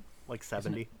that again? Like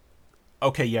 70.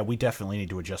 Okay, yeah, we definitely need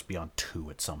to adjust beyond 2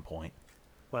 at some point.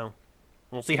 Well,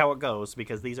 we'll see how it goes,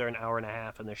 because these are an hour and a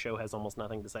half, and the show has almost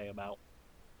nothing to say about.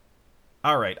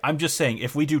 All right, I'm just saying,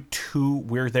 if we do 2,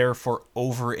 we're there for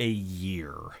over a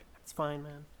year. That's fine,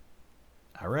 man.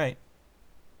 All right.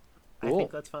 I Cool.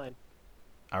 think that's fine.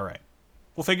 All right.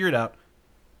 We'll figure it out.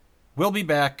 We'll be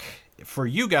back for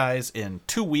you guys in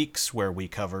 2 weeks where we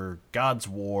cover God's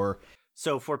War.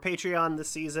 So for Patreon this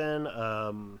season,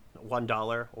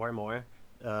 $1 or more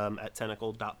at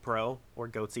tentacle.pro or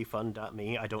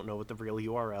goatseefun.me. I don't know what the real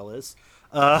URL is.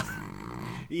 We're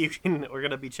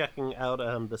going to be checking out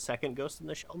the second Ghost in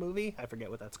the Shell movie. I forget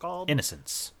what that's called.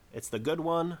 Innocence. It's the good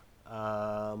one.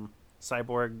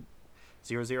 Cyborg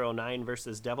 009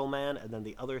 versus Devilman. And then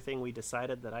the other thing we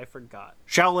decided that I forgot.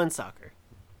 Shaolin Soccer.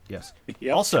 Yes.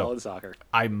 Yep, Also, Shaolin Soccer.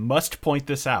 I must point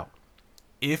this out.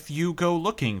 If you go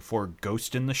looking for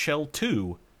Ghost in the Shell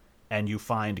 2 and you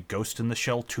find Ghost in the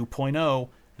Shell 2.0,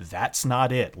 that's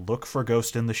not it. Look for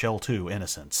Ghost in the Shell 2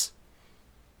 Innocence.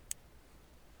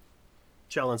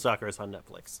 Shaolin Soccer is on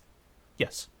Netflix.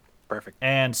 Yes. Perfect.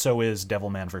 And so is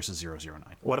Devilman versus 009.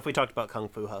 What if we talked about Kung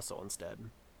Fu Hustle instead?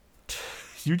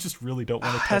 You just really don't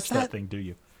want to Has touch that that- thing, do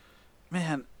you?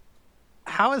 Man,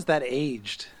 how has that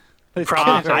aged? It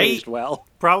Probably- can't have aged well.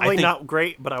 Probably I think- not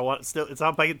great, but I want still. It's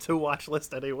on my to-watch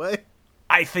list anyway.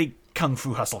 I think Kung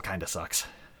Fu Hustle kind of sucks.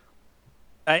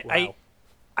 Wow.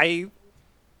 I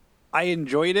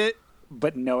enjoyed it,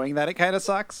 but knowing that it kind of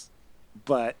sucks.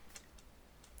 But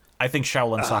I think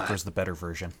Shaolin Soccer is the better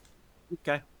version.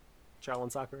 Okay,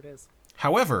 Shaolin Soccer it is.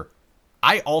 However,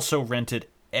 I also rented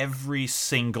every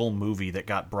single movie that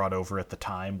got brought over at the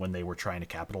time when they were trying to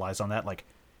capitalize on that. Like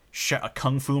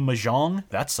Kung Fu Mahjong,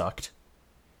 that sucked,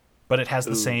 but it has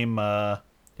the same.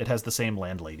 It has the same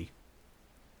landlady.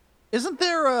 isn't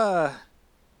there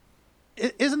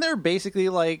basically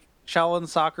like Shaolin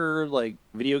Soccer like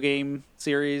video game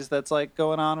series that's like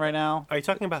going on right now? Are you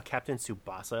talking about Captain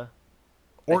Tsubasa?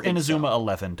 Or think Inazuma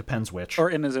 11, depends which.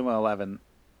 Or Inazuma 11?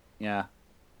 Yeah.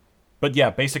 But yeah,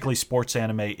 basically sports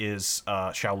anime is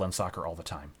Shaolin Soccer all the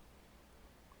time.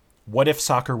 What if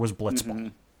soccer was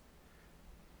Blitzball?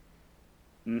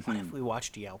 What if we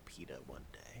watched Yaopita one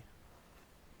day?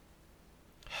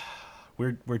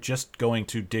 We're just going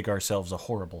to dig ourselves a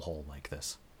horrible hole like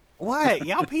this. What?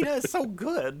 Yaopita is so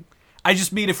good. I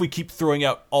just mean if we keep throwing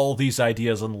out all these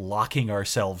ideas and locking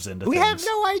ourselves into We things. have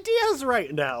no ideas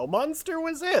right now. Monster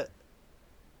was it.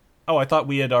 Oh, I thought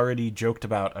we had already joked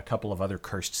about a couple of other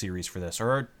cursed series for this.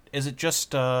 Or Is it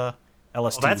just LST? Well,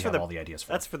 that's we for have the all the ideas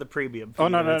for. That's for the premium. Oh,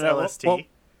 no, feed, no, it's no. LST.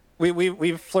 Well,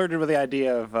 we've flirted with the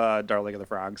idea of Darling of the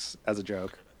Frogs as a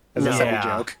joke. As a No. semi Yeah.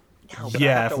 joke. No, but I'd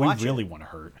Yeah, have if to we watch really it. want to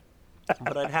hurt.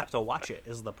 But I'd have to watch it.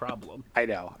 Is the problem? I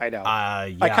know. Yeah.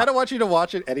 I kind of want you to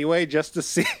watch it anyway, just to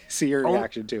see your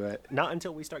reaction to it. Not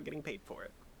until we start getting paid for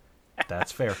it,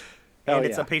 That's fair. Oh, and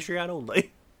it's yeah. a Patreon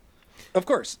only. Of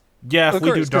course. Yeah, if Of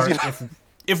we course, do 'cause, you know-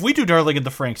 if we do Darling in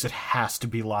the Franks, it has to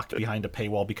be locked behind a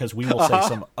paywall because we will say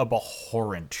some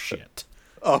abhorrent shit.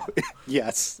 Oh,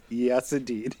 yes. Yes,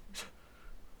 indeed.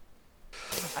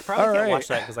 I probably All can't right. watch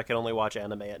that because I can only watch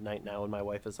anime at night now when my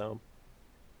wife is home.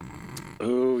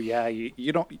 Ooh, yeah.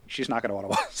 You don't. She's not going to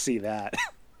want to see that.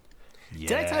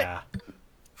 Yeah. I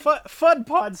tell Fun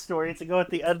pod story to go at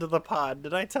the end of the pod.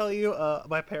 Did I tell you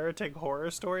my parenting horror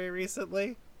story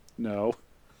recently? No.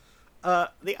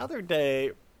 The other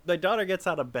day, my daughter gets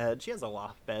out of bed. She has a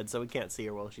loft bed, so we can't see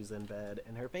her while she's in bed,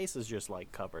 and her face is just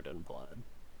like covered in blood.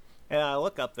 And I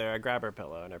look up there, I grab her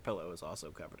pillow, and her pillow is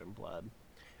also covered in blood.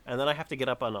 And then I have to get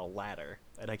up on a ladder,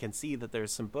 and I can see that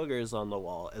there's some boogers on the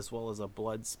wall as well as a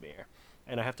blood smear.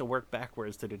 And I have to work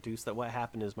backwards to deduce that what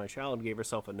happened is my child gave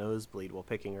herself a nosebleed while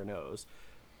picking her nose,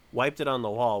 wiped it on the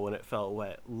wall when it felt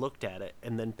wet, looked at it,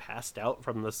 and then passed out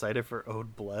from the sight of her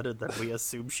own blood, and then we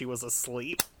assumed she was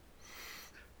asleep.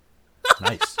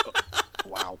 Nice.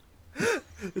 Wow.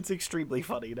 It's extremely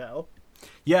funny now.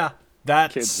 Yeah,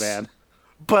 that's Kids, man.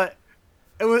 But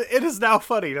it is now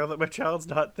funny now that my child's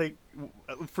not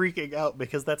freaking out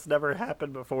because that's never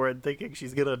happened before and thinking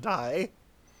she's gonna die.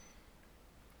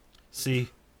 See,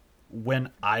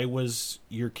 when I was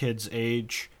your kid's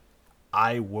age,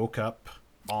 I woke up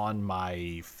on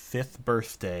my 5th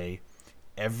birthday.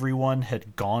 Everyone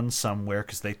had gone somewhere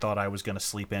because they thought I was going to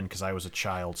sleep in because I was a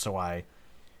child. So I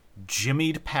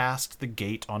jimmied past the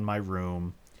gate on my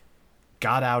room,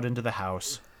 got out into the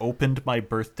house, opened my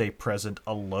birthday present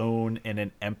alone in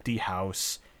an empty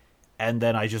house, and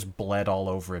then I just bled all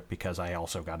over it because I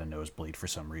also got a nosebleed for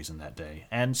some reason that day.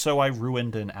 And so I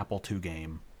ruined an Apple II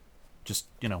game. Just,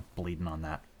 bleeding on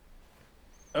that.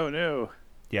 Oh, no.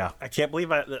 Yeah. I can't believe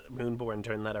that Moonborn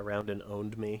turned that around and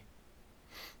owned me.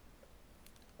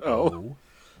 Oh.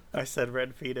 I said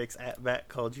Red Phoenix at Matt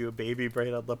called you a baby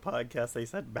brain on the podcast. They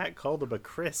said Matt called him a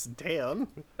Chris. Damn.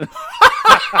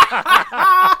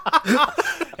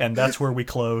 And that's where we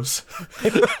close.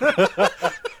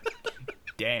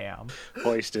 Damn.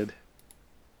 Hoisted.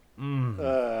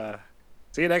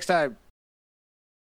 See you next time.